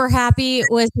super happy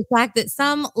was the fact that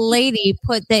some lady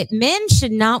put that men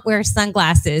should not wear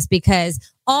sunglasses because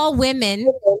all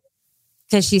women,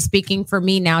 because she's speaking for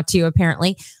me now too,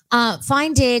 apparently,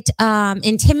 find it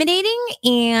intimidating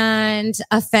and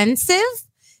offensive.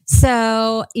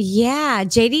 So yeah,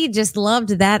 JD just loved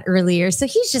that earlier. So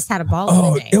he's just had a ball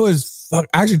of the day. It was. I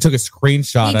actually took a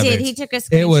screenshot of it. He took a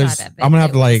screenshot It was. of it. I'm gonna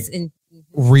have to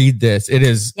read this. It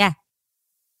is. Yeah.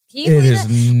 It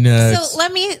is nuts. So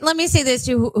let me say this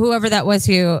to whoever that was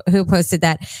who posted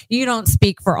that. You don't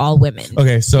speak for all women.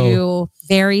 Okay, so you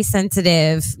very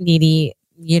sensitive, needy.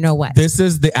 You know what? This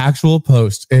is the actual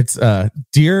post. It's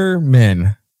dear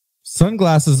men,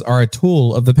 sunglasses are a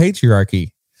tool of the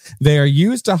patriarchy. They are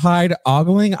used to hide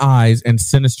ogling eyes and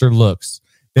sinister looks.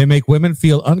 They make women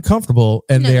feel uncomfortable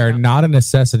and they are not a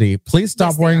necessity. Please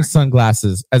stop wearing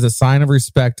sunglasses as a sign of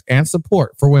respect and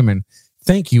support for women.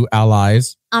 Thank you,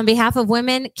 allies. On behalf of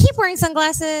women, keep wearing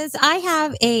sunglasses. I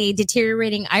have a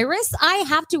deteriorating iris. I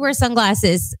have to wear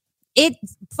sunglasses.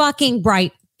 It's fucking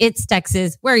bright. It's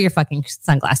Texas. Wear your fucking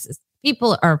sunglasses.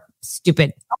 People are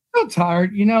stupid. I'm so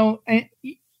tired. You know, I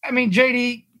mean,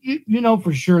 JD, you know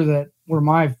for sure that where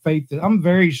my faith is. I'm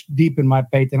very deep in my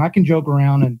faith, and I can joke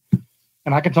around and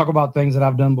I can talk about things that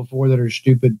I've done before that are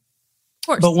stupid. Of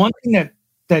course. But one thing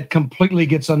that completely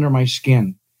gets under my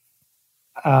skin,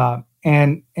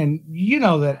 and you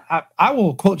know that I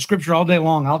will quote scripture all day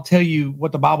long. I'll tell you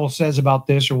what the Bible says about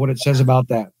this or what it says about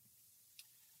that.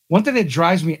 One thing that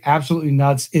drives me absolutely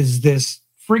nuts is this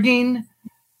frigging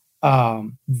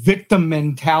victim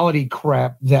mentality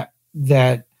crap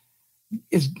that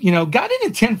is, you know, God didn't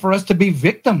intend for us to be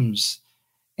victims.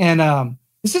 And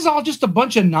this is all just a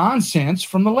bunch of nonsense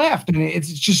from the left, and it's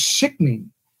just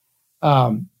sickening.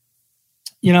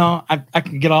 You know, I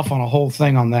can get off on a whole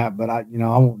thing on that, but I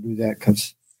won't do that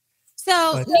because.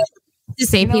 So to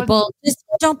say, people, just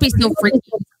don't be so freaking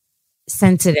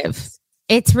sensitive.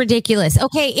 It's ridiculous.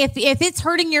 Okay, if it's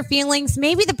hurting your feelings,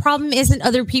 maybe the problem isn't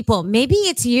other people. Maybe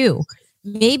it's you.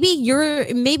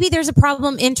 Maybe there's a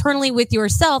problem internally with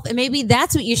yourself, and maybe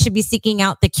that's what you should be seeking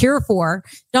out the cure for.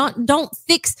 Don't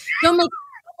make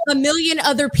a million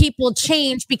other people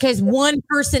change because one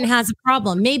person has a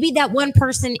problem. Maybe that one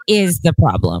person is the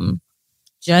problem.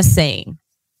 Just saying.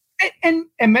 And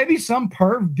maybe some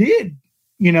perv did,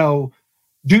 you know,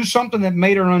 do something that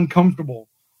made her uncomfortable.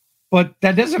 But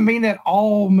that doesn't mean that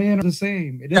all men are the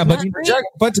same.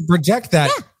 But to project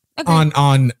that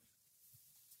on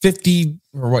 50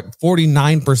 or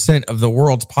 49% of the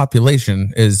world's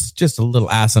population is just a little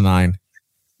asinine.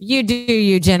 You do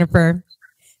you, Jennifer.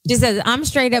 She says, I'm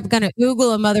straight up going to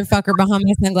Google a motherfucker behind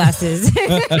my sunglasses.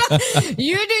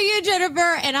 You do you,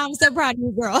 Jennifer, and I'm so proud of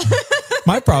you, girl.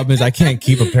 My problem is I can't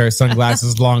keep a pair of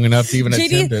sunglasses long enough to even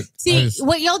attempt it. See,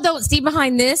 what y'all don't see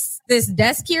behind this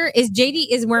desk here is JD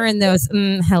is wearing those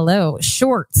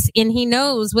shorts, and he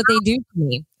knows what they do to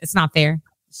me. It's not fair.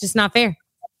 It's just not fair.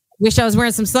 Wish I was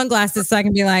wearing some sunglasses so I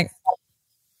can be like,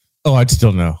 oh, I'd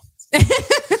still know.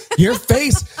 Your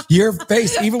face,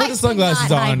 even with the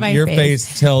sunglasses on, your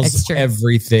face tells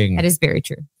everything. That is very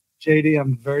true. JD,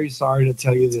 I'm very sorry to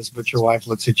tell you this, but your wife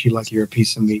looks at you like you're a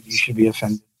piece of meat. You should be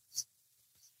offended.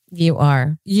 You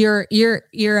are. You're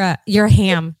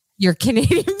ham. You're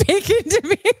Canadian bacon to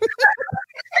me.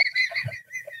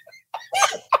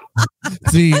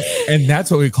 See, and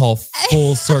that's what we call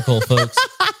full circle, folks.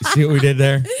 You see what we did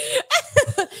there?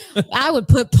 I would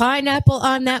put pineapple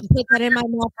on that and put that in my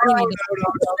mouth.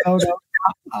 No.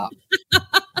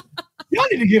 Y'all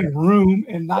need to get a room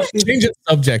and not change the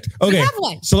subject. Okay,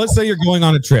 so let's say you're going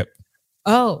on a trip.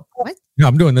 Oh, what? No,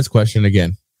 I'm doing this question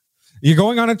again. You're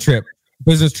going on a trip,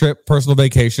 business trip, personal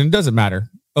vacation, doesn't matter.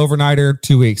 Overnighter,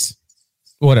 2 weeks,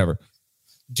 whatever.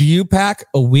 Do you pack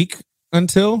a week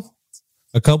until,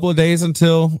 a couple of days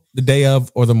until, the day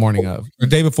of, or the morning of, or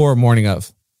day before or morning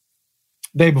of?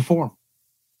 Day before.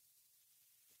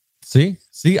 See,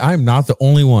 I'm not the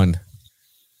only one.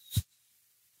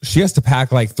 She has to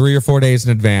pack like 3 or 4 days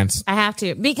in advance. I have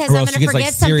to, because I'm going to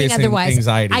forget something otherwise.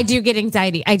 Anxiety. I do get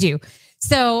anxiety. I do.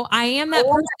 So I am that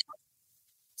person.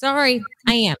 Sorry,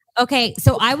 I am. Okay,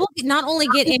 so I will not only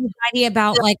get anxiety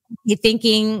about like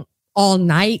thinking all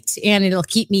night, and it'll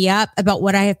keep me up about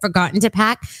what I have forgotten to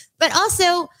pack, but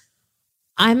also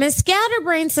I'm a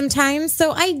scatterbrain sometimes,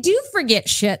 so I do forget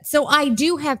shit. So I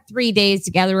do have 3 days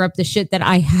to gather up the shit that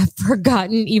I have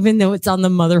forgotten, even though it's on the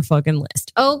motherfucking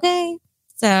list. Okay,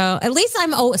 so at least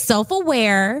I'm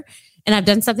self-aware, and I've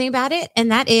done something about it,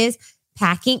 and that is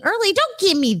packing early. Don't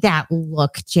give me that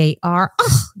look, JR.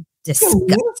 Oh,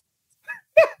 disgust.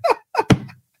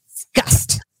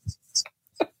 Disgust.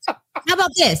 How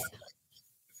about this?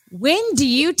 When do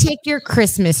you take your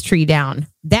Christmas tree down?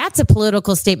 That's a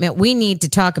political statement we need to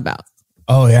talk about.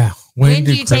 Oh, yeah. When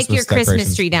do you take your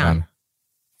Christmas tree down?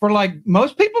 For like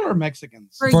most people or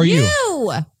Mexicans? For you.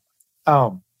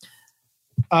 Oh.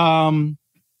 I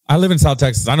live in South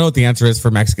Texas. I know what the answer is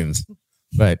for Mexicans,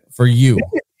 but for you.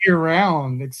 Year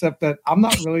round, except that I'm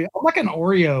like an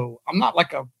Oreo. I'm not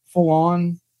like a full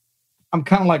on. I'm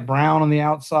kind of like brown on the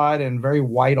outside and very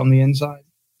white on the inside.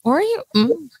 Oreo?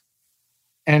 Mm.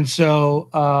 And so,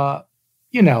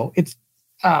 it's,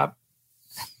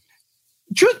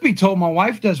 truth be told, my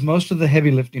wife does most of the heavy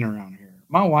lifting around here.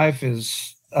 My wife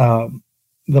is the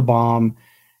bomb.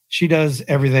 She does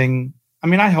everything. I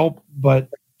mean, I help, but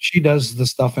she does the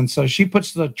stuff. And so she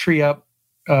puts the tree up.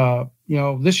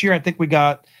 This year, I think we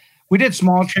got We did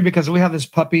small tree because we have this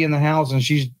puppy in the house and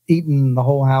she's eating the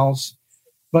whole house.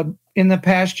 But in the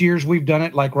past years, we've done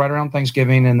it like right around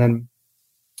Thanksgiving, and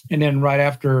then right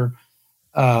after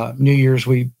New Year's,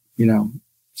 we,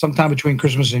 sometime between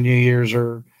Christmas and New Year's,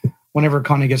 or whenever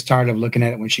Connie gets tired of looking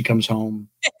at it when she comes home.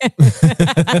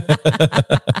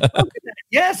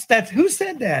 Yes, that's who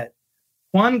said that.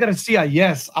 Juan Garcia.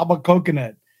 Yes, I'm a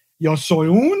coconut. Yo soy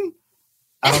un.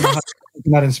 I don't know how to say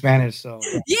coconut in Spanish. So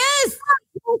Yes,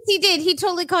 he did. He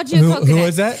totally called you a coconut. Who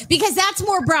was that? Because that's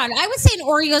more brown. I would say an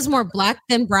Oreo is more black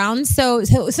than brown. So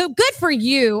good for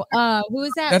you. Who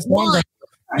is that? That's Juan.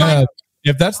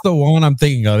 if that's the one I'm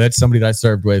thinking of, that's somebody that I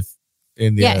served with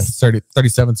in the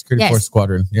 37th Security Force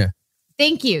Squadron. Yeah.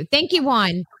 Thank you,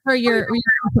 Juan, for your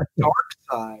dark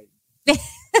side.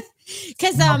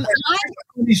 Because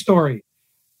funny story.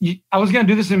 I was going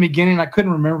to do this in the beginning. I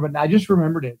couldn't remember, but I just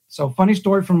remembered it. So funny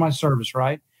story from my service,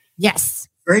 right? Yes.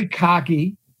 Very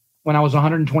cocky when I was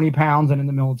 120 pounds and in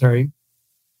the military.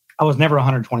 I was never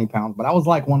 120 pounds, but I was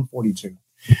like 142.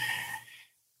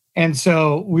 And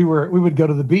so we would go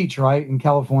to the beach, right? In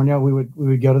California, we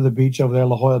would go to the beach over there,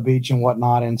 La Jolla Beach and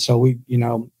whatnot. And so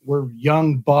we're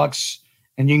young bucks,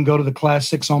 and you can go to the Class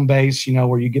 6 on base,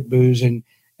 where you get booze, and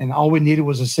all we needed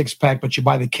was a 6-pack, but you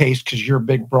buy the case because you're a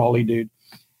big brawly dude.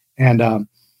 And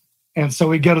so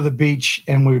we go to the beach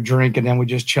and we would drink, and then we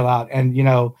just chill out. And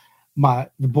the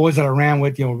boys that I ran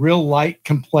with, real light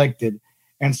complected,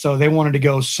 and so they wanted to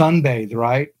go sunbathe,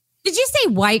 right? Did you say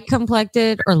white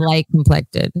complected or light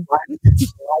complected? Light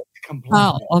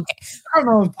complected. Oh, okay. I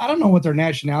don't know what their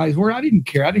nationalities were. I didn't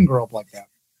care. I didn't grow up like that.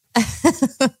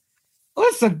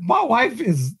 Listen, my wife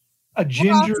is a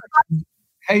ginger,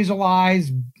 hazel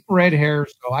eyes, red hair,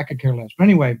 so I could care less. But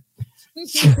anyway,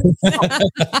 that's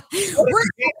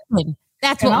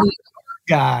what we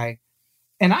guy.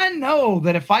 And I know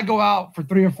that if I go out for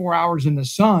 3 or 4 hours in the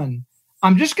sun,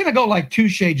 I'm just going to go like 2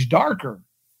 shades darker.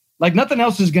 Like nothing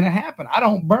else is going to happen. I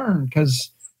don't burn because,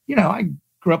 I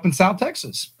grew up in South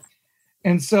Texas.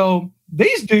 And so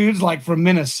these dudes like from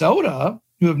Minnesota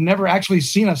who have never actually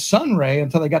seen a sun ray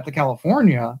until they got to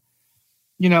California,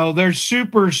 they're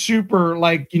super, super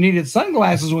like you needed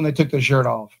sunglasses when they took their shirt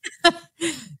off.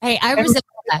 Hey, I resent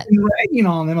that. Ragging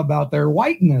on them about their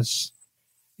whiteness.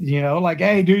 Like,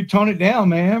 hey, dude, tone it down,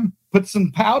 man. Put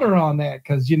some powder on that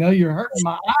because, you're hurting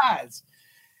my eyes.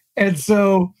 And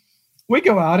so we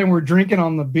go out and we're drinking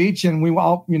on the beach, and we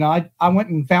all, I went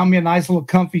and found me a nice little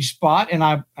comfy spot, and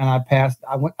I passed.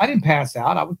 I didn't pass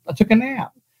out. I took a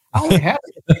nap. I only had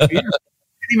a beer. I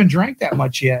didn't even drink that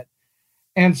much yet.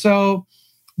 And so,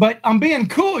 but I'm being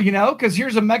cool, because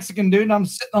here's a Mexican dude, and I'm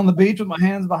sitting on the beach with my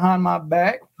hands behind my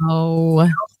back. Oh,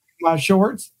 my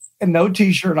shorts and no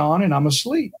t-shirt on, and I'm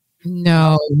asleep.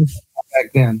 No.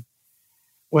 Back then.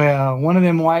 Well, one of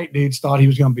them white dudes thought he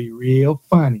was going to be real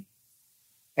funny.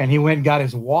 And he went and got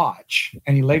his watch,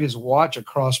 and he laid his watch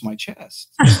across my chest.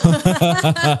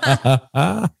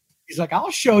 He's like,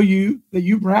 I'll show you that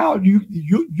you brown,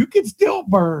 you can still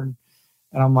burn.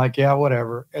 And I'm like, yeah,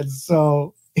 whatever. And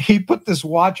so he put this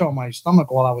watch on my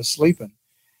stomach while I was sleeping.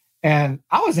 And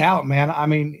I was out, man. I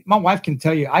mean, my wife can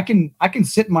tell you, I can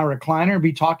sit in my recliner and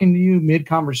be talking to you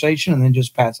mid-conversation and then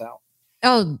just pass out.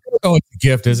 Oh, it's a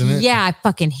gift, isn't it? Yeah, I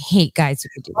fucking hate guys who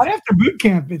could do that. Right after boot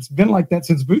camp, it's been like that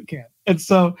since boot camp. And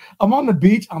so I'm on the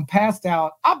beach, I'm passed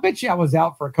out. I bet you I was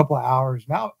out for a couple of hours.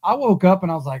 Now I woke up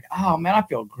and I was like, oh man, I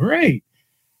feel great.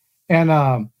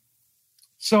 And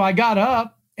so I got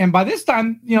up, and by this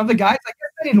time, the guys, I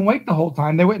guess they didn't wait the whole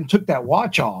time. They went and took that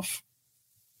watch off.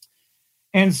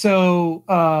 And so,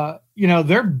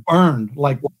 they're burned,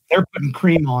 like they're putting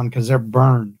cream on because they're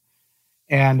burned.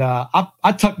 And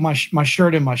I tucked my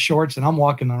shirt in my shorts, and I'm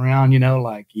walking around,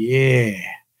 like, yeah.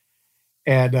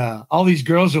 And all these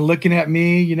girls are looking at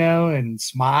me, and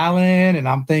smiling, and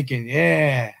I'm thinking,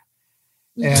 yeah.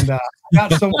 And I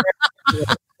got somewhere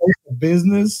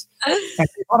business, and I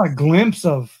got a glimpse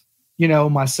of,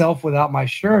 myself without my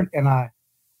shirt, and I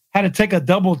had to take a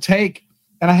double take,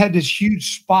 and I had this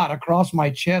huge spot across my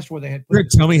chest where they had.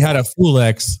 Tell me how to fool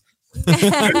X.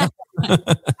 I was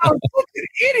an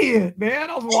idiot,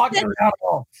 man. I was walking around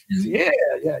all, yeah,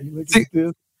 you look at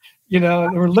this. They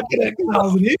were looking at me. I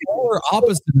was an idiot. The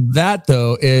opposite of that,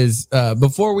 though, is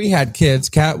before we had kids,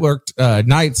 Kat worked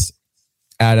nights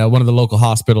at one of the local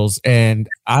hospitals, and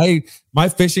my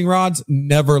fishing rods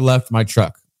never left my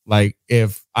truck. Like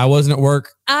if I wasn't at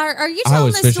work, are you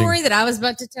telling the story that I was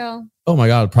about to tell? Oh my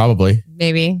God, probably.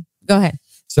 Maybe. Go ahead.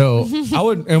 So I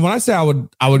would, and when I say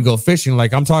I would go fishing,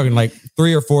 like I'm talking like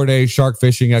 3 or 4 day shark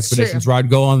fishing expeditions where I'd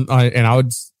go on and I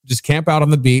would just camp out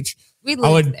on the beach. We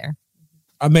lived there.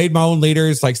 I made my own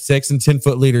leaders, like 6 and 10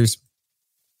 foot leaders.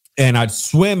 and I'd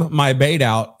swim my bait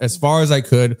out as far as I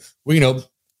could.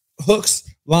 Hooks,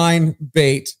 line,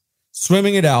 bait,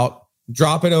 swimming it out,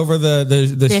 drop it over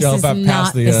the shelf up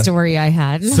past the story I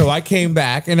had. So I came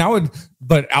back and I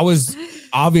was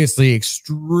obviously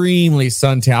extremely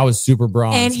suntan. I was super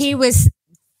bronzed. And he was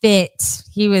fit.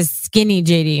 He was skinny,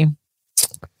 JD.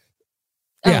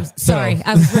 Yeah. Sorry.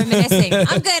 I was reminiscing.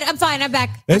 I'm good. I'm fine. I'm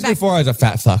back. That's before I was a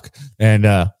fat fuck.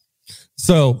 And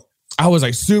so I was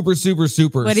like super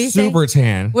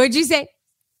tan. What'd you say?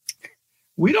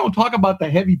 We don't talk about the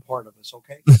heavy part of this,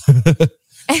 okay?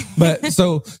 But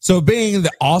so being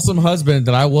the awesome husband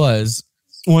that I was,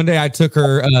 one day I took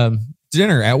her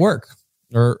dinner at work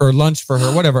or lunch for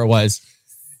her, whatever it was.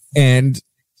 And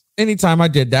anytime I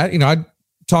did that, I'd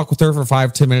talk with her for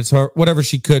 5-10 minutes or whatever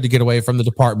she could to get away from the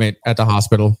department at the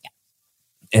hospital.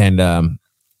 And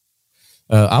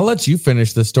I'll let you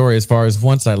finish the story as far as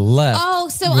once I left. Oh,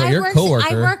 so I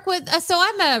work with, so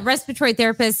I'm a respiratory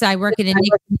therapist. I work in a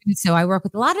NICU, so I work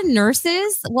with a lot of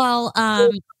nurses. Well, a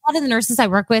lot of the nurses I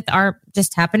work with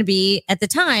just happen to be at the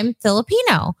time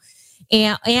Filipino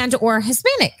and or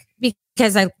Hispanic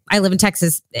because I live in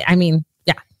Texas. I mean,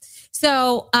 yeah.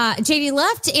 So JD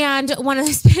left, and one of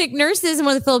the Hispanic nurses and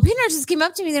one of the Filipino nurses came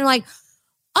up to me. They're like,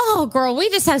 "Oh, girl, we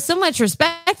just have so much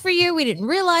respect for you. We didn't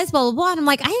realize, blah, blah, blah." And I'm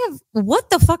like, what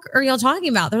the fuck are y'all talking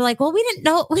about? They're like, "Well, we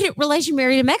didn't realize you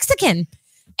married a Mexican."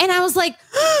 And I was like,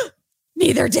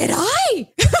 neither did I.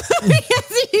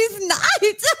 Because he's not.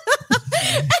 And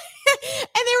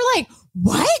they were like,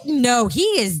 "What? No, he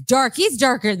is dark. He's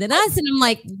darker than us." And I'm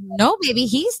like, "No, baby,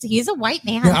 he's a white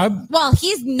man." Yeah,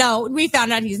 we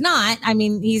found out he's not. I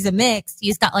mean, he's a mix.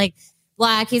 He's got like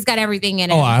black. He's got everything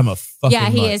in it. Oh, I'm a fucking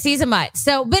he mutt. is. He's a mutt.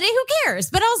 So, but who cares?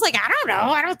 But I was like, I don't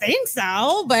know. I don't think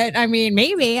so. But I mean,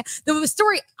 maybe. The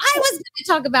story I was going to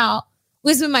talk about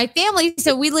was with my family.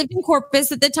 So we lived in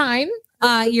Corpus at the time,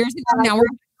 years ago. Now we're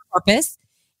in Corpus.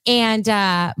 And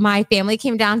my family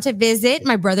came down to visit.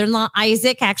 My brother-in-law,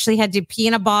 Isaac, actually had to pee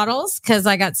in a bottles because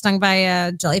I got stung by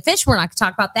a jellyfish. We're not going to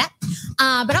talk about that.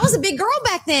 But I was a big girl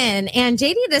back then. And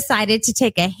JD decided to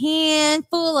take a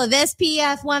handful of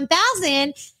SPF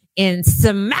 1000 and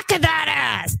smack that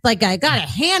ass. Like I got a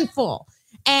handful.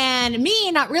 And me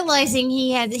not realizing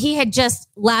he had just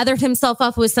lathered himself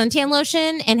up with suntan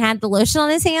lotion and had the lotion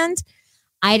on his hand.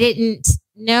 I didn't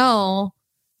know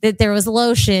that there was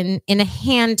lotion in a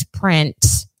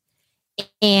handprint.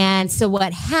 And so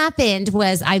what happened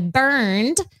was I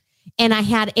burned and I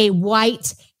had a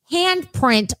white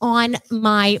handprint on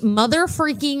my mother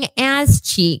freaking ass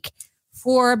cheek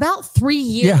for about 3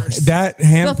 years. Yeah, that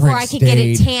handprint before I could get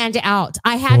it tanned out.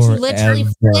 I had to literally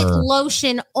flick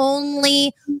lotion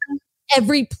only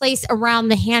every place around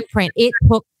the handprint. It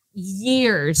took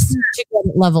years to get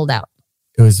it leveled out.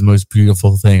 It was the most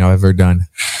beautiful thing I've ever done.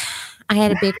 I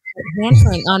had a big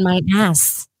handprint on my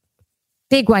ass.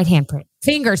 Big white handprint.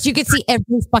 Fingers. You could see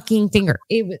every fucking finger.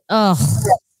 It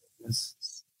was,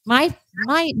 My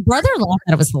brother-in-law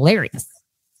thought it was hilarious.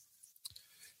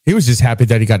 He was just happy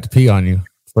that he got to pee on you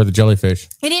for the jellyfish.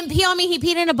 He didn't pee on me. He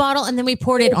peed in a bottle and then we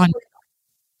poured it on him.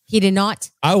 He did not.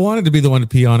 I wanted to be the one to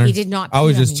pee on her. He did not. I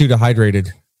was just too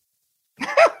dehydrated.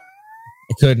 I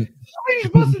couldn't.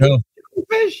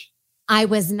 I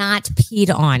was not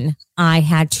peed on. I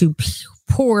had to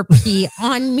pour pee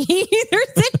on me. There's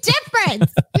a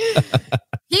difference.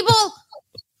 People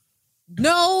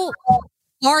know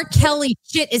R. Kelly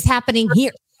shit is happening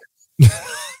here.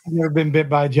 I've never been bit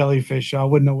by a jellyfish, so I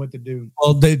wouldn't know what to do.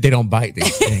 Well, they don't bite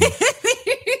these things.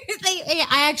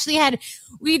 I actually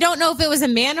we don't know if it was a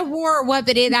man of war or what,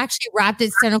 but it actually wrapped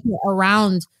its tentacle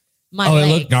around my leg.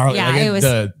 It looked gnarly. Yeah, like it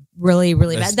was really,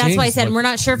 really bad. That's why I said we're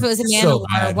not sure if it was a man of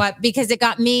war or what, because it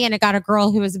got me and it got a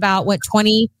girl who was about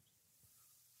 20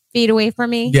 feet away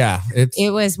from me. Yeah.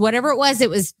 It was whatever it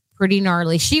was pretty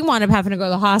gnarly. She wound up having to go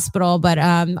to the hospital, but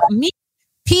me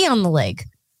pee on the leg.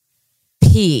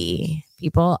 Pee.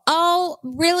 People. Oh,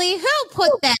 really? Who put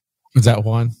that? Was that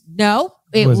one? No,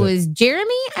 it was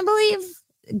Jeremy, I believe.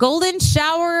 Golden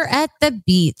shower at the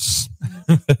beach.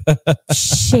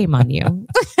 Shame on you.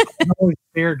 I was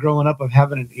scared growing up of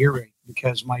having an earring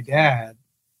because my dad,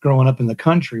 growing up in the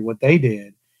country, what they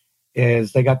did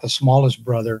is they got the smallest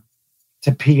brother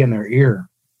to pee in their ear.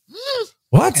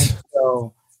 What? And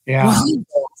so, yeah,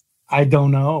 I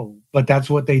don't know, but that's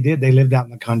what they did. They lived out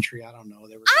in the country. I don't know.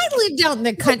 I lived out in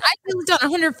the country. I lived on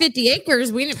 150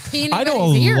 acres. We didn't pee in I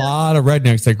know a lot of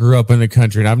rednecks that grew up in the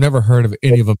country, and I've never heard of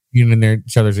any of them peeing in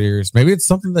each other's ears. Maybe it's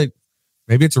something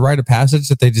maybe it's a rite of passage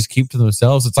that they just keep to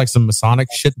themselves. It's like some Masonic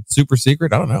shit that's super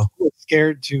secret. I don't know. I was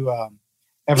scared to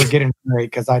ever get in married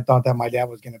because I thought that my dad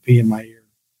was going to pee in my ear.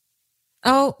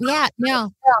 Oh, yeah.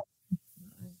 No.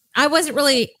 I wasn't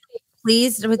really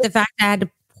pleased with the fact that I had to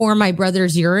pour my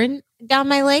brother's urine down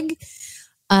my leg.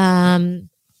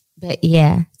 But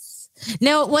yeah.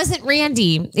 No, it wasn't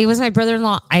Randy. It was my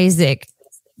brother-in-law, Isaac.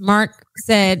 Mark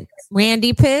said,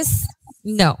 Randy piss?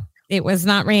 No, it was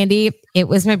not Randy. It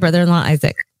was my brother-in-law,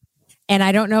 Isaac. And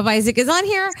I don't know if Isaac is on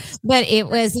here, but it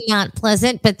was not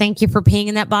pleasant. But thank you for peeing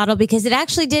in that bottle because it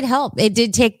actually did help. It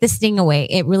did take the sting away.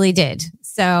 It really did.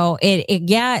 So it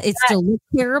still looked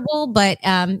terrible, but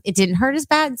it didn't hurt as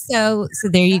bad. So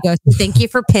there you go. So thank you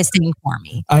for pissing for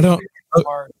me. I don't.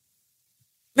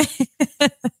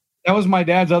 That was my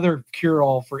dad's other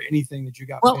cure-all for anything that you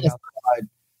got outside.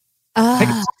 Take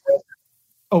a cigarette,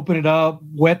 open it up,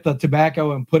 wet the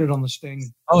tobacco, and put it on the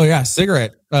sting. Oh yeah,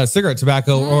 cigarette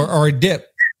tobacco or a dip.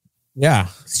 Yeah,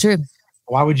 it's true.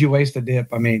 Why would you waste a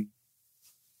dip? I mean,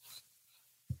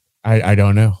 I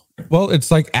don't know. Well, it's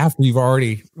like after you've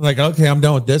already okay, I'm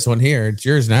done with this one here. It's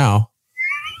yours now.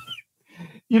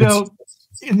 You know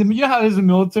how it is in the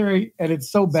military, and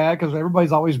it's so bad because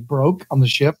everybody's always broke on the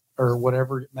ship or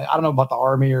whatever. I don't know about the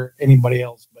Army or anybody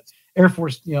else, but Air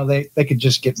Force, they could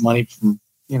just get money from,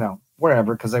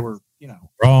 wherever because they were,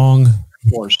 wrong.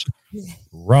 Forced.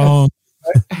 Wrong.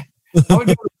 I would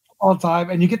do it all the time,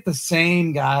 and you get the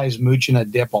same guys mooching a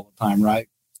dip all the time, right?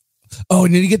 Oh,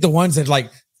 and then you get the ones that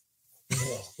like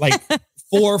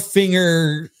 4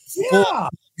 finger,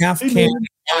 half can.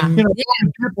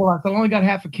 Triple. I only got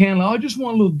half a can. I just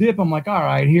want a little dip. I'm like, all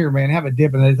right, here, man, have a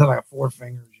dip, and they tell like 4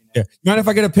 fingers. Yeah. Mind if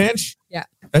I get a pinch? Yeah.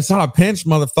 That's not a pinch,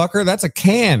 motherfucker. That's a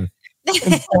can.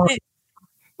 So,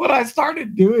 what I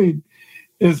started doing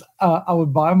is I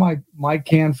would buy my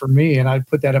can for me, and I'd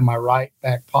put that in my right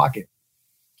back pocket,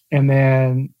 and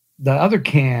then the other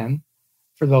can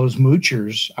for those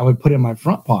moochers I would put in my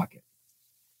front pocket.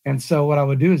 And so what I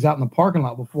would do is out in the parking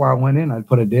lot before I went in, I'd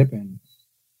put a dip in,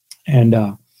 and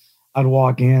I'd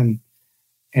walk in,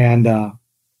 and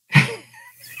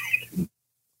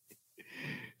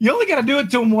you only got to do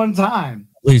it to them one time.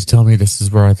 Please tell me this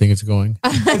is where I think it's going.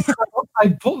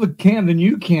 I'd pull the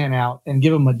new can out and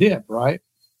give them a dip, right?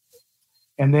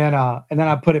 And then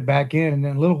I put it back in, and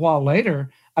then a little while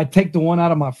later, I'd take the one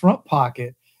out of my front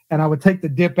pocket, and I would take the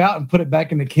dip out and put it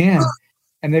back in the can,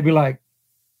 and they'd be like,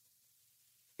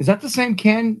 "Is that the same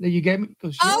can that you gave me?"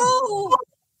 Goes, yeah. Oh.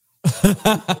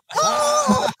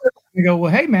 I go,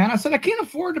 "Well, hey, man," I said, "I can't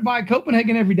afford to buy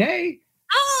Copenhagen every day."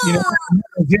 Oh.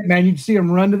 Man, you'd see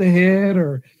them run to the head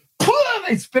or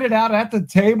they spit it out at the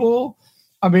table.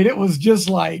 I mean, it was just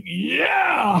like,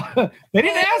 yeah, they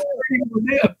didn't ask for any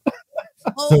dip.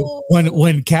 So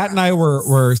when Kat and I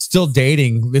were still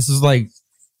dating, this is like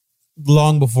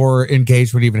long before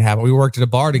engagement even happened. We worked at a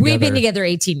bar together. We've been together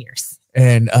 18 years.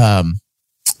 And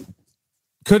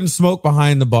couldn't smoke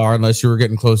behind the bar unless you were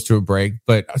getting close to a break.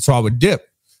 But so I would dip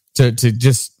to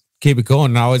just keep it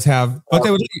going. And I always have, but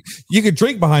you could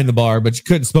drink behind the bar, but you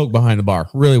couldn't smoke behind the bar.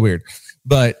 Really weird.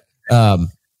 But I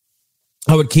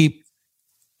would keep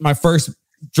my first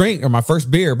drink or my first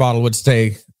beer bottle would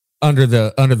stay under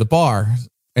the bar,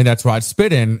 and that's why I'd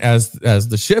spit in as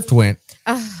the shift went.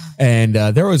 And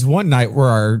there was one night where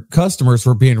our customers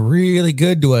were being really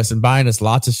good to us and buying us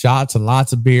lots of shots and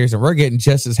lots of beers, and we're getting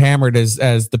just as hammered as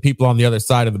the people on the other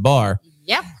side of the bar.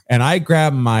 Yep. And I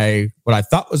grabbed what I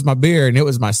thought was my beer, and it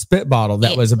was my spit bottle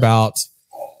that was about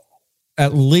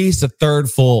at least a third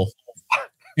full,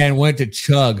 and went to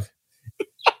chug,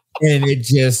 and it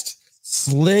just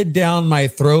slid down my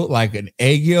throat like an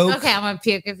egg yolk. Okay, I'm gonna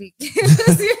puke if you.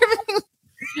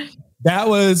 That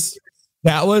was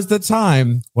the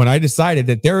time when I decided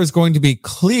that there is going to be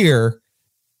clear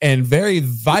and very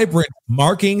vibrant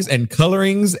markings and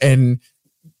colorings and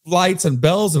lights and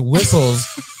bells and whistles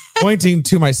pointing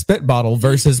to my spit bottle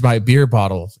versus my beer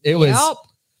bottle.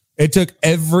 It took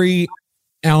every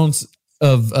ounce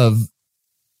of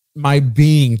my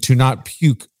being to not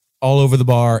puke all over the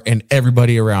bar and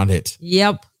everybody around it.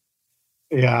 Yep.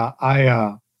 Yeah.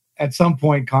 I, at some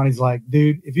point, Connie's like,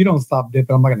 dude, if you don't stop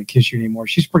dipping, I'm not going to kiss you anymore.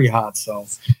 She's pretty hot. So,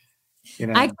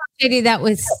 I thought Eddie that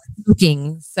was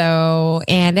smoking. So,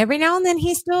 and every now and then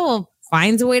he still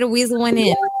finds a way to weasel one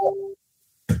in.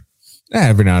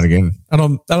 Every now and again. I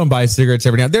don't buy cigarettes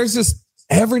every now. There's just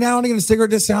every now and again a cigarette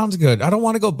just sounds good. I don't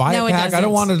want to go buy a pack. I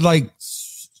don't want to like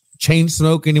chain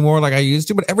smoke anymore like I used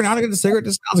to, but every now and again a cigarette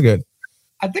just sounds good.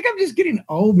 I think I'm just getting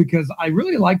old because I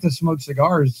really like to smoke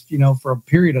cigars, for a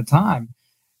period of time.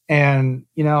 And,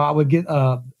 I would get,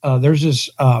 there's this,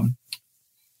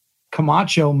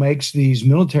 Camacho makes these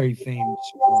military themed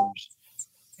cigars.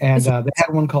 And they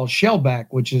had one called Shellback,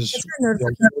 which is what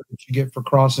you get for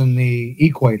crossing the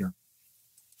equator.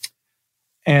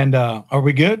 And are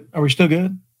we good? Are we still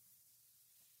good?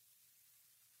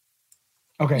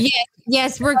 Okay.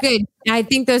 Yes, we're good. I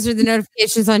think those are the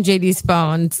notifications on JD's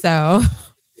phone. So,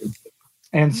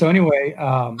 And so anyway,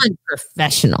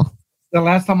 unprofessional. the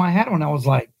last time I had one, I was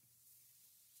like,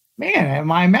 man,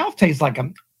 my mouth tastes like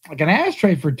an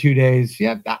ashtray for 2 days.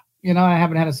 Yeah, I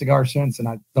haven't had a cigar since, and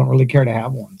I don't really care to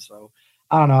have one. So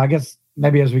I don't know. I guess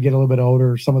maybe as we get a little bit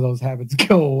older, some of those habits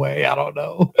go away. I don't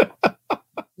know.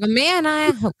 Man,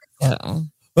 I hope so.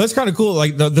 Well, that's kind of cool.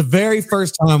 Like the very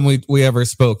first time we ever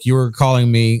spoke, you were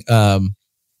calling me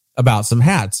about some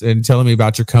hats and telling me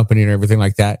about your company and everything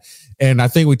like that. And I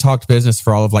think we talked business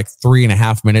for all of like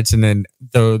 3.5 minutes. And then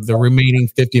the remaining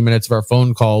 50 minutes of our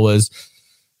phone call was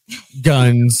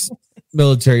guns,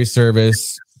 military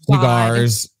service,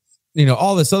 cigars,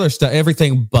 all this other stuff,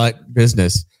 everything but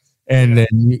business. And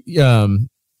then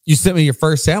you sent me your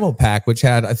first sample pack, which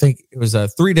had, I think it was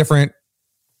 3 different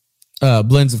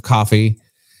blends of coffee.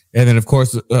 And then, of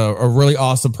course, a really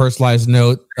awesome personalized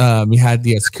note. You had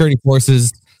the security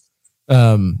forces,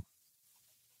 our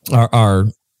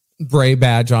Bray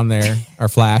badge on there, our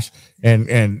flash,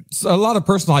 and so a lot of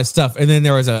personalized stuff. And then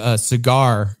there was a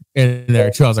cigar in there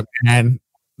too. I was like, man,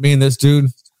 me and this dude,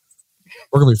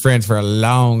 we're gonna be friends for a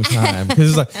long time.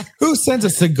 Because it's like, who sends a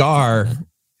cigar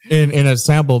in a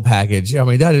sample package? I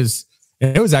mean,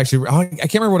 it was actually, I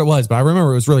can't remember what it was, but I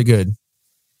remember it was really good.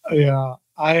 Yeah,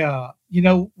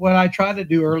 what I tried to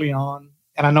do early on,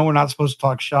 and I know we're not supposed to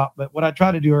talk shop, but what I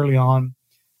tried to do early on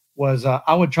was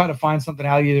I would try to find something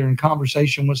out either in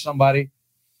conversation with somebody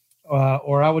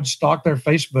or I would stalk their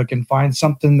Facebook and find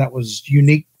something that was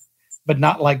unique, but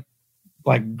not like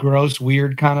gross,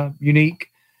 weird kind of unique.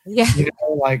 Yeah.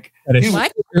 Like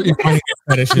what?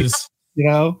 Fetishes.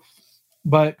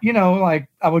 But like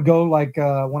I would go like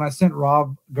when I sent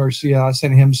Rob Garcia, I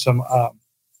sent him some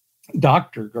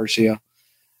Dr. Garcia.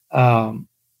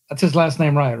 That's his last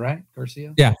name, right?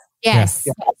 Garcia? Yeah. Yes.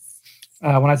 Yeah.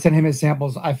 When I sent him his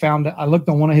samples, I looked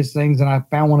on one of his things and I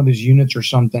found one of his units or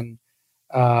something.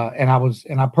 And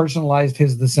I personalized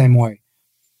his the same way.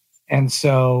 And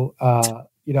so,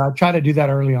 I try to do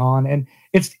that early on, and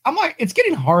it's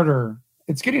getting harder.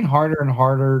 It's getting harder and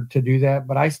harder to do that.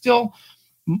 But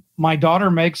my daughter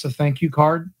makes a thank you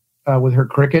card with her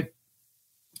Cricut.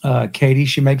 Katie,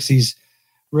 she makes these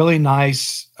really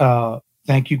nice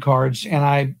thank you cards,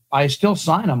 and I still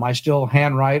sign them. I still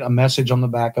handwrite a message on the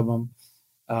back of them.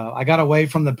 I got away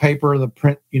from the paper, the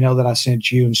print, that I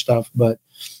sent you and stuff, but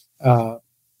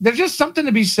there's just something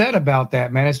to be said about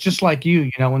that, man. It's just like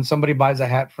when somebody buys a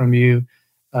hat from you,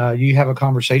 you have a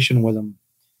conversation with them,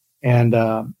 and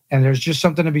there's just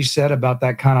something to be said about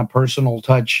that kind of personal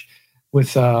touch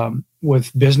with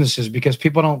businesses, because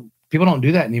people don't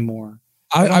do that anymore.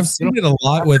 I've seen it a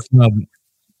lot with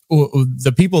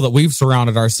the people that we've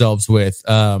surrounded ourselves with.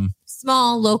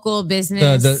 Small local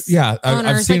business I've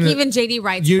owners, seen like it. even JD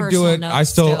writes. You do it. I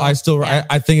still. I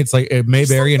think it's like it may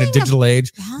vary in a digital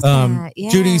age.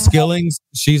 Judy Skillings,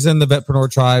 she's in the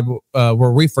Vetpreneur Tribe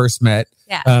where we first met.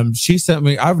 Yeah. She sent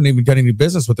me. I haven't even done any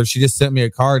business with her. She just sent me a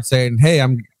card saying, "Hey,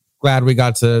 I'm glad we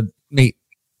got to meet,"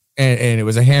 and it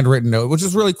was a handwritten note, which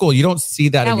is really cool. You don't see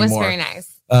that anymore. That was very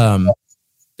nice.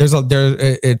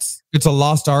 It's a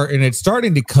lost art, and it's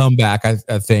starting to come back. I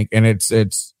think, and it's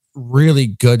really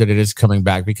good that it is coming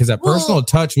back, because that personal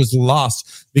touch was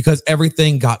lost because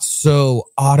everything got so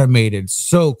automated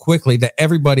so quickly that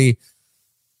everybody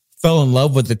fell in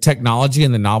love with the technology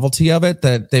and the novelty of it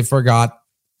that they forgot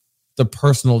the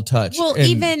personal touch. Well,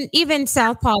 even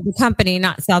Southpaw, the company,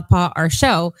 not Southpaw, our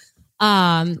show,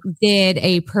 did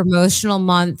a promotional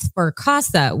month for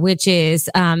CASA, which is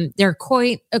they're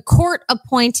court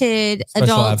appointed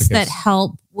adults that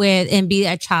help with and be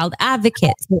a child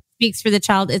advocate. So it speaks for the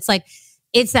child. It's that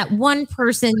one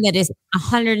person that is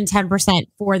 110%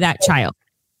 for that child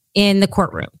in the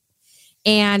courtroom.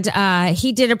 And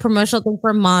he did a promotional thing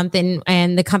for a month,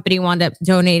 and the company wound up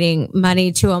donating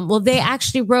money to him. Well, they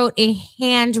actually wrote a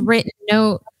handwritten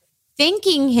note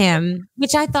thanking him,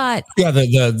 which I thought,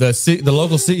 the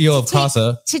local CEO of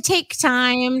CASA to take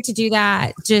time to do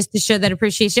that, just to show that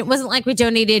appreciation. It wasn't like we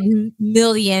donated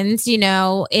millions,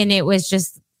 and it was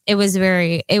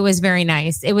very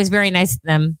nice. It was very nice of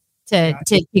them to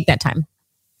take that time.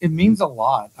 It means a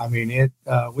lot. I mean,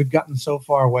 we've gotten so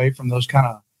far away from those kind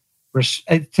of.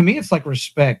 To me, it's like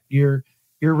respect. You're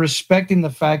respecting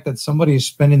the fact that somebody is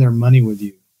spending their money with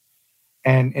you.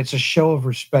 And it's a show of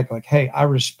respect. Like, hey, I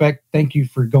respect. Thank you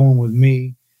for going with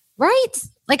me. Right.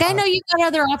 Like, I know you've got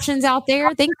other options out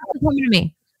there. Thank you for coming to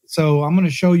me. So I'm going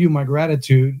to show you my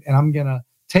gratitude, and I'm going to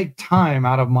take time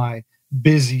out of my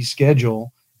busy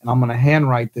schedule, and I'm going to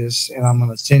handwrite this, and I'm going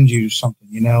to send you something,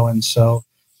 And so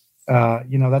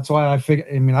That's why I figure.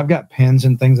 I mean, I've got pens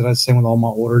and things that I send with all my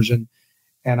orders, and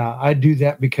I do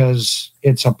that because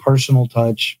it's a personal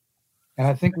touch, and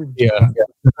I think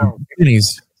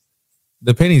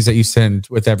the pennies that you send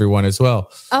with everyone as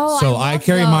well. Oh, so I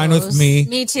carry mine with me.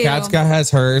 Me too. Katska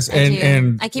has hers,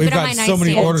 and I keep we've it on got my so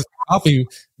many nightstand. orders of coffee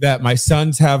that my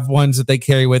sons have ones that they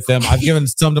carry with them. I've given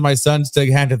some to my sons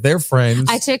to hand to their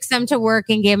friends. I took some to work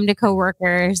and gave them to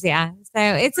coworkers. Yeah, so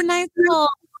it's a nice little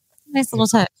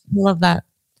touch. I love that.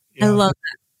 Yeah. I love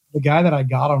that. The guy that I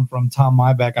got them from, Tom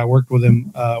Mybeck, I worked with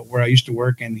him where I used to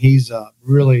work, and he's a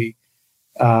really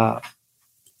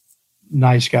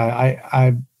nice guy.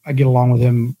 I get along with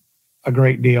him a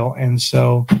great deal, and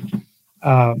so he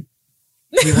went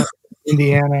to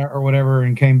Indiana or whatever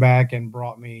and came back and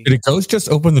brought me. Did a ghost just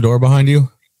open the door behind you?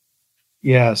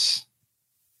 Yes.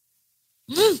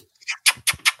 Come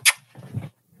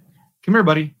here,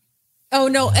 buddy. Oh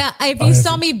no! If you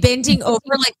saw me bending over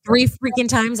like 3 freaking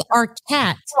times, our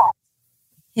cat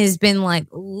has been like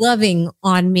loving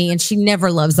on me, and she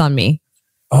never loves on me.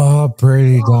 Oh,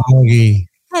 pretty doggy.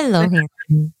 Hello,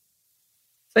 Hanson.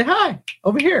 Say hi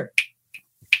over here.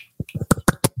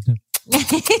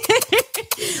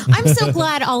 I'm so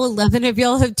glad all 11 of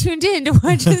y'all have tuned in to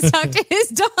watch us talk to his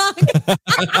dog.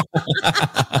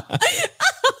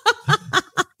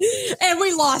 And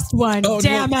we lost one. Oh,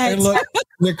 Damn it. And look,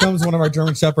 here comes one of our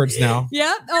German Shepherds now.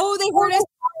 Yep. Oh, they heard us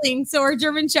calling. So our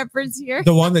German Shepherd's here.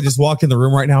 The one that just walked in the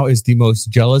room right now is the most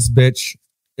jealous bitch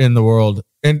in the world.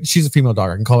 And she's a female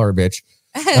dog. I can call her a bitch.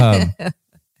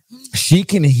 She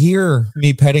can hear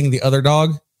me petting the other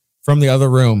dog from the other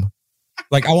room.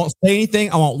 Like, I won't say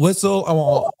anything. I won't whistle. I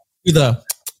won't do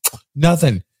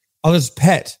nothing. I'll just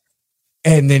pet.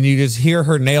 And then you just hear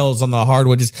her nails on the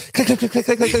hardwood just click, click, click, click,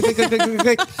 click, click, click, click, click,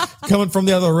 click, click, coming from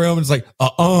the other room. It's like,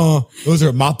 those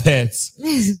are my pets.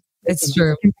 It's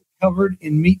true. Covered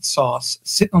in meat sauce,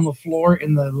 sitting on the floor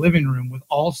in the living room with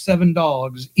all 7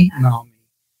 dogs eating on me.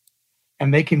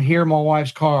 And they can hear my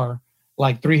wife's car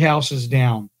like 3 houses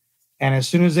down. And as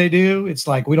soon as they do, it's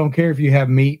like, we don't care if you have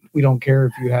meat. We don't care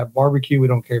if you have barbecue. We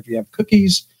don't care if you have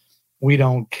cookies. We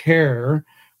don't care.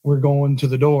 We're going to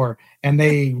the door. And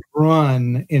they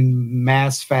run in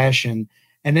mass fashion.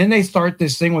 And then they start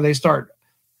this thing where they start,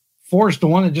 Forrest, the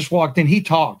one that just walked in, he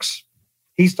talks.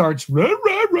 He starts, rah,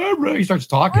 rah, rah, rah. He starts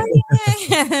talking.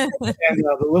 And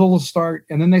the little start,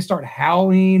 and then they start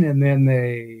howling, and then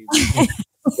they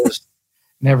just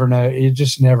never know. It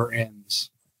just never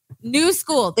ends. New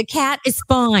school. The cat is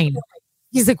fine.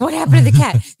 He's like, what happened to the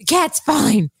cat? The cat's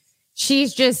fine. She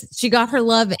got her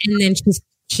love, and then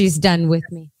she's done with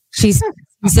me. She's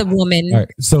a woman. All right.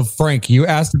 So Frank, you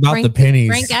asked about the pennies.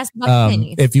 Frank asked about the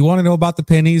pennies. If you want to know about the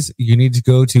pennies, you need to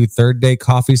go to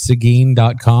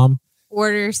thirddaycoffeeseguin.com.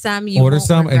 Order some.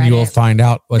 And you will find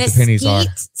out what the pennies are.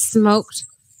 Smoked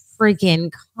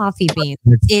freaking coffee beans.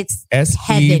 It's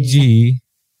SEGUIN.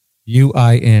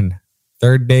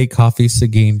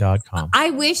 Thirddaycoffeeseguin.com. I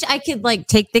wish I could like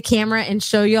take the camera and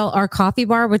show y'all our coffee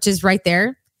bar, which is right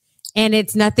there. And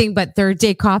it's nothing but Third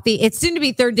Day Coffee. It's soon to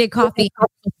be Third Day Coffee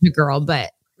girl,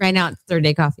 but right now it's Third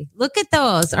Day Coffee. Look at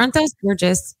those. Aren't those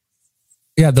gorgeous?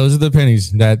 Yeah, those are the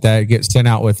pennies that get sent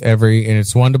out with and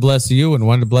it's one to bless you and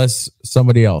one to bless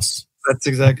somebody else. That's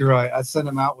exactly right. I sent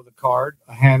them out with a card,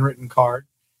 a handwritten card.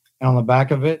 And on the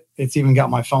back of it, it's even got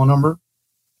my phone number.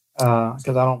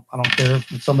 Because I don't care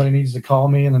if somebody needs to call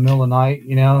me in the middle of the night,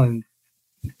 and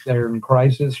they're in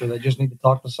crisis or they just need to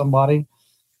talk to somebody.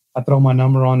 I throw my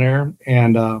number on there,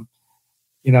 and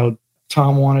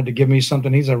Tom wanted to give me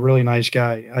something. He's a really nice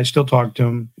guy. I still talk to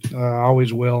him. I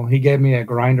always will. He gave me a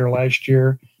grinder last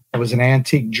year. It was an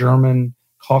antique German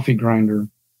coffee grinder,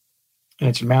 and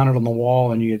it's mounted on the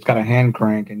wall, and it's got a hand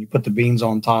crank, and you put the beans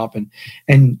on top,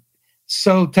 and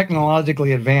so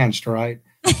technologically advanced, right?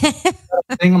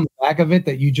 A thing on the back of it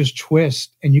that you just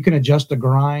twist, and you can adjust the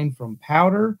grind from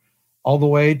powder all the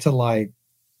way to like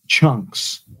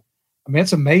chunks. I mean,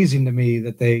 it's amazing to me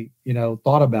that they,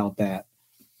 thought about that.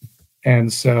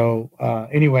 And so,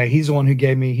 anyway, he's the one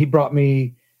who brought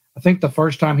me, I think the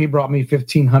first time he brought me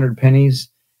 1,500 pennies.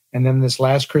 And then this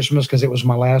last Christmas, because it was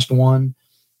my last one,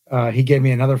 he gave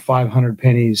me another 500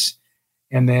 pennies.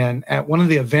 And then at one of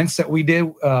the events that we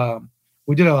did a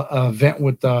event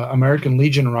with the American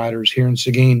Legion riders here in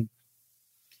Seguin.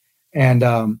 And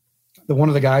one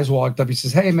of the guys walked up, he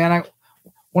says, "Hey man,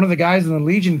 one of the guys in the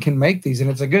Legion can make these." And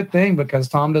it's a good thing because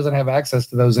Tom doesn't have access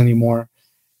to those anymore.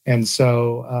 And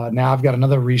so now I've got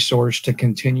another resource to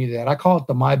continue that. I call it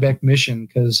the Mybeck mission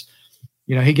because,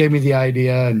 he gave me the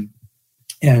idea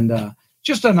and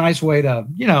just a nice way to,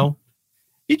 you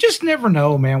just never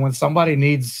know, man, when somebody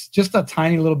needs just a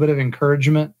tiny little bit of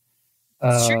encouragement.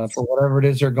 for whatever it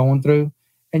is they're going through.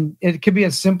 And it could be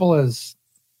as simple as,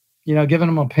 giving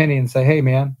them a penny and say, hey,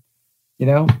 man,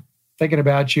 thinking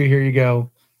about you, here you go.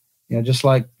 Just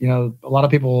like, a lot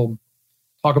of people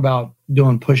talk about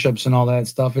doing push-ups and all that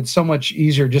stuff. It's so much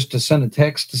easier just to send a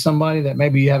text to somebody that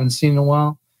maybe you haven't seen in a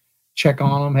while. Check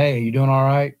on them. Hey, you doing all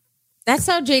right? That's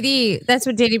what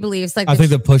JD believes. Like, I think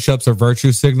the push-ups are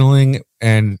virtue signaling,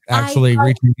 and actually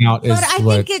reaching out is. But I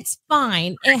think it's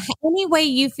fine. Any way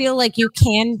you feel like you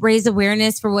can raise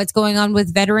awareness for what's going on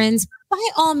with veterans, by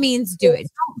all means, do it.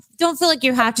 Don't feel like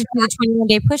you have to do the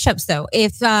 21-day push-ups, though.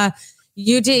 If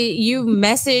you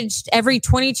messaged every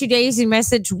 22 days, you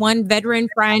message one veteran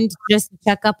friend just to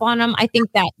check up on them, I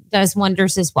think that does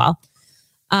wonders as well.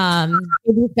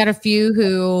 We've got a few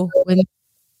who,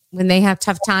 when they have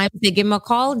tough times, they give him a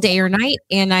call day or night.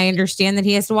 And I understand that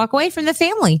he has to walk away from the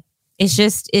family. It's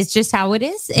just how it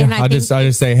is. And I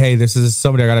just say, hey, this is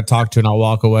somebody I got to talk to, and I'll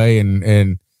walk away. And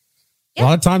a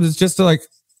lot of times it's just like,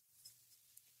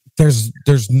 there's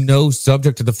no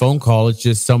subject to the phone call. It's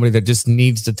just somebody that just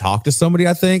needs to talk to somebody,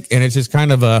 I think. And it's just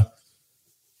kind of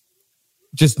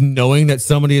just knowing that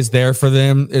somebody is there for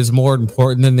them is more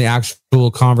important than the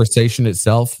actual conversation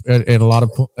itself. And a lot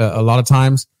of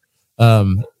times,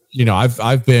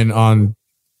 I've been on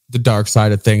the dark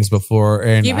side of things before,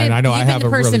 and I know I have the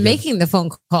person making the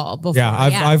phone call before. Yeah,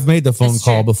 I've made the phone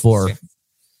call before,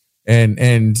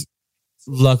 and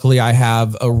luckily I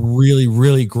have a really,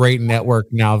 really great network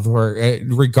now where,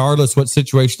 regardless what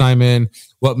situation I'm in,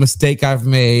 what mistake I've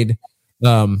made,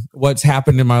 what's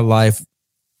happened in my life,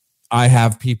 I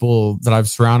have people that I've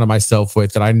surrounded myself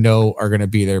with that I know are going to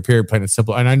be there, period, plain and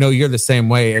simple. And I know you're the same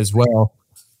way as well,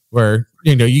 where,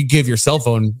 you give your cell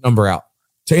phone number out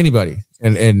to anybody.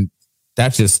 And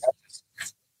that's just,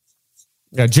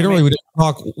 generally we don't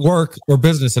talk work or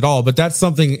business at all, but that's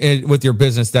something with your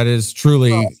business that is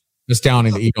truly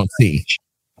astounding that you don't see.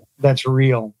 That's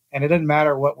real. And it doesn't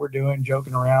matter what we're doing,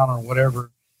 joking around or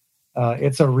whatever.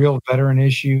 It's a real veteran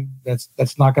issue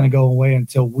that's not going to go away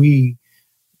until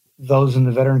those in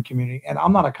the veteran community. And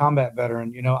I'm not a combat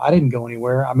veteran. I didn't go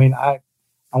anywhere. I mean, I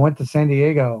went to San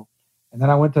Diego, and then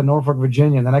I went to Norfolk,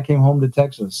 Virginia, and then I came home to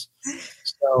Texas.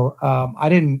 So I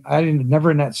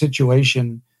never in that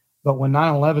situation. But when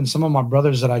 9/11, some of my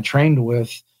brothers that I trained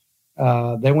with,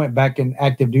 they went back in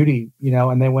active duty,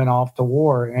 and they went off to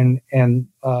war. And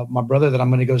my brother that I'm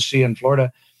going to go see in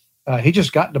Florida, he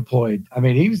just got deployed. I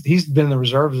mean, he's been in the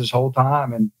reserves this whole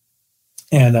time,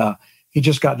 and he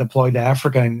just got deployed to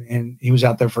Africa, and he was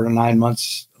out there for 9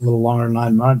 months, a little longer than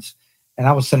 9 months. And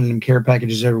I was sending him care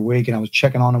packages every week, and I was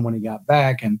checking on him when he got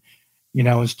back, and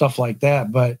and stuff like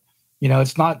that. But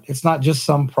it's not just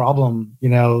some problem,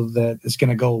 that is going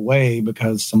to go away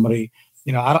because somebody,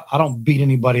 I don't beat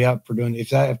anybody up for doing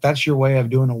it. If that's your way of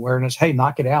doing awareness, hey,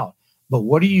 knock it out. But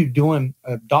what are you doing?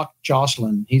 Doc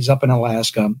Jocelyn, he's up in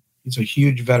Alaska. He's a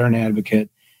huge veteran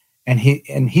advocate, and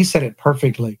he said it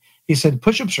perfectly. He said,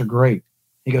 push-ups are great.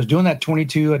 He goes, doing that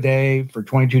 22 a day for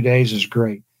 22 days is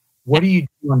great. What do you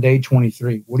do on day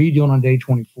 23? What are you doing on day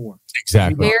 24?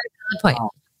 Exactly. Very good point.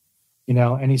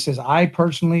 And he says, I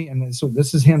personally, and so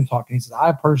this is him talking. He says,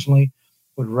 I personally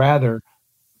would rather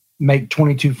make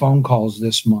 22 phone calls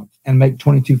this month and make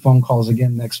 22 phone calls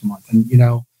again next month. And,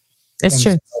 that's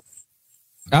true.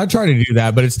 I try to do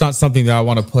that, but it's not something that I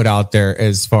want to put out there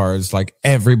as far as like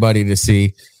everybody to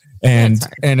see. And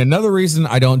another reason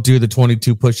I don't do the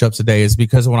 22 push-ups a day is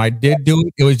because when I did do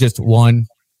it, it was just one.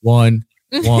 And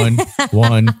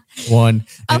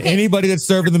anybody that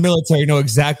served in the military know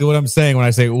exactly what I'm saying when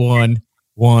I say one.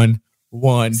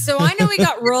 So I know we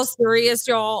got real serious,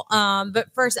 y'all. But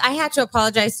first, I had to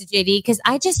apologize to JD because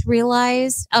I just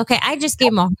realized, I just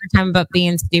gave him a hard time about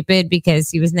being stupid because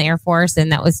he was in the Air Force,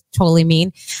 and that was totally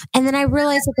mean. And then I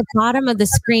realized at the bottom of the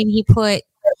screen, he put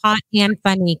hot and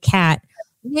funny cat.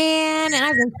 Man, and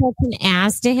I've been such an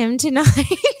ass to him tonight.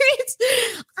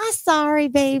 I'm sorry,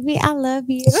 baby. I love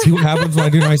you. See what happens when I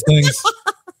do nice things?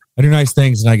 I do nice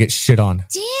things and I get shit on.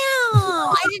 Damn.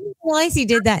 I didn't realize he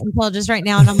did that until just right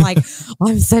now. And I'm like,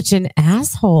 I'm such an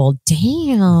asshole.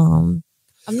 Damn.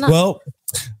 I'm not. Well,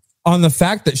 on the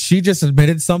fact that she just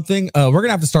admitted something, we're going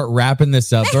to have to start wrapping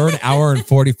this up. We're an hour and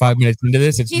 45 minutes into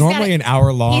this. It's normally an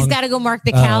hour long. He's got to go mark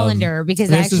the calendar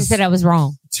because I actually said I was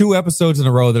wrong. 2 episodes in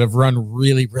a row that have run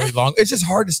really, really long. It's just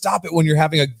hard to stop it when you're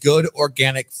having a good,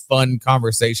 organic, fun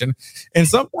conversation. And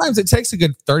sometimes it takes a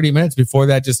good 30 minutes before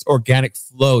that just organic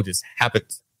flow just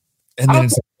happens. And then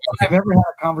I've ever had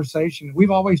a conversation.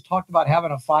 We've always talked about having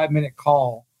a 5-minute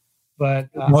call, but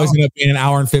always end up being an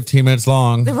hour and 15 minutes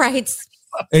long. Right.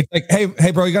 It's like,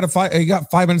 hey, bro, you got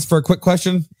 5 minutes for a quick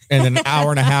question? And then an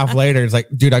hour and a half later, it's like,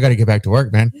 dude, I got to get back to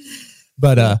work, man.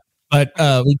 But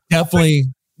we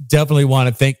definitely want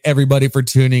to thank everybody for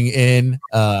tuning in.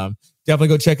 Definitely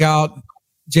go check out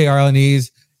JR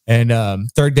Alaniz and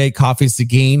Third Day Coffee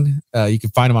Seguin. You can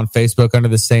find him on Facebook under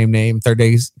the same name,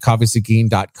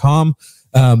 thirddayscoffeeseguin.com.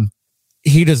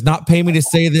 He does not pay me to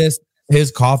say this.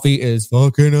 His coffee is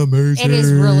fucking amazing. It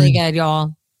is really good,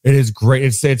 y'all. It is great.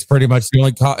 It's pretty much the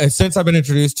only since I've been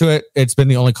introduced to it. It's been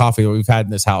the only coffee that we've had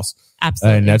in this house.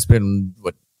 Absolutely, and that's been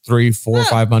 3, 4,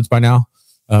 5 months by now,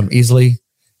 easily.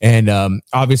 And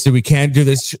obviously, we can't do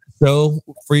this show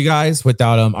for you guys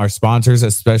without our sponsors,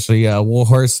 especially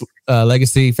Warhorse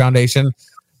Legacy Foundation.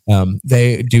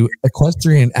 They do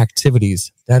equestrian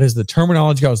activities. That is the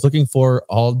terminology I was looking for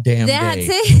all damn day. That's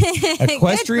it.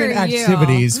 Equestrian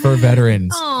activities for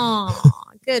veterans. Oh,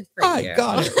 good for you. I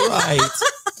got it right.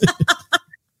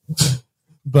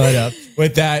 But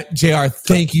with that, JR,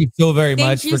 thank you so very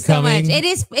much for coming. It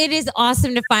is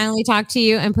awesome to finally talk to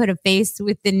you and put a face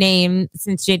with the name,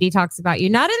 since JD talks about you,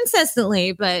 not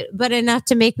incessantly, but enough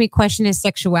to make me question his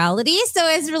sexuality. So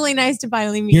it's really nice to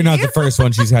finally meet you. You're not the first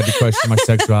one she's had to question my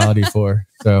sexuality for.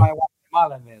 So I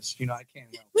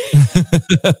can't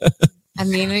help. I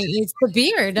mean, it's the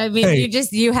beard. I mean, Hey,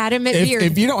 you had him at beard.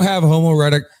 If you don't have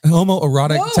homoerotic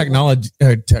technology,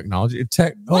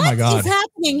 oh my God, what is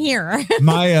happening here?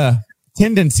 My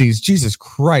tendencies, Jesus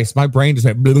Christ, my brain just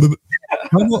went blah, blah, blah.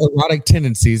 Homoerotic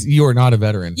tendencies. You are not a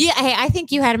veteran. Yeah, hey, I think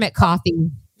you had him at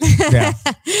coffee. Yeah.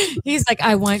 He's like,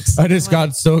 I just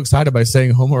got so excited by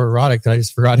saying homoerotic that I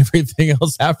just forgot everything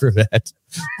else after that.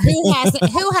 Who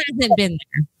hasn't been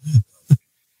there?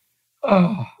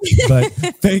 Oh. But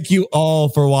thank you all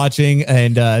for watching,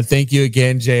 and thank you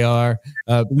again, JR. You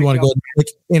want to go click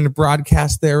in the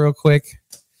broadcast there real quick?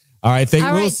 All right,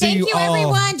 we'll see you all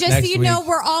everyone. Just so you know,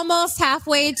 we're almost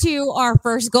halfway to our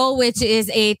first goal, which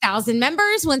is 1,000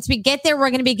 members. Once we get there,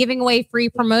 we're going to be giving away free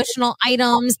promotional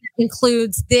items. That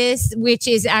includes this, which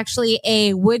is actually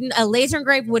a laser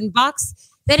engraved wooden box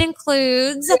that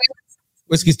includes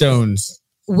Whiskey Stones.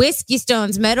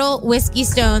 Metal whiskey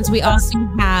stones. We also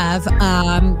have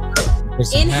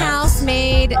in-house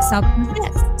made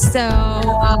self-confessed. So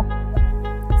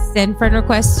send friend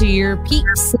requests to your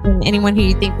peeps and anyone who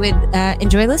you think would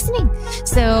enjoy listening.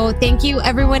 So thank you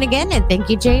everyone again, and thank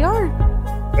you, JR.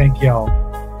 Thank y'all.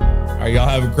 All right, y'all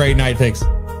have a great night. Thanks.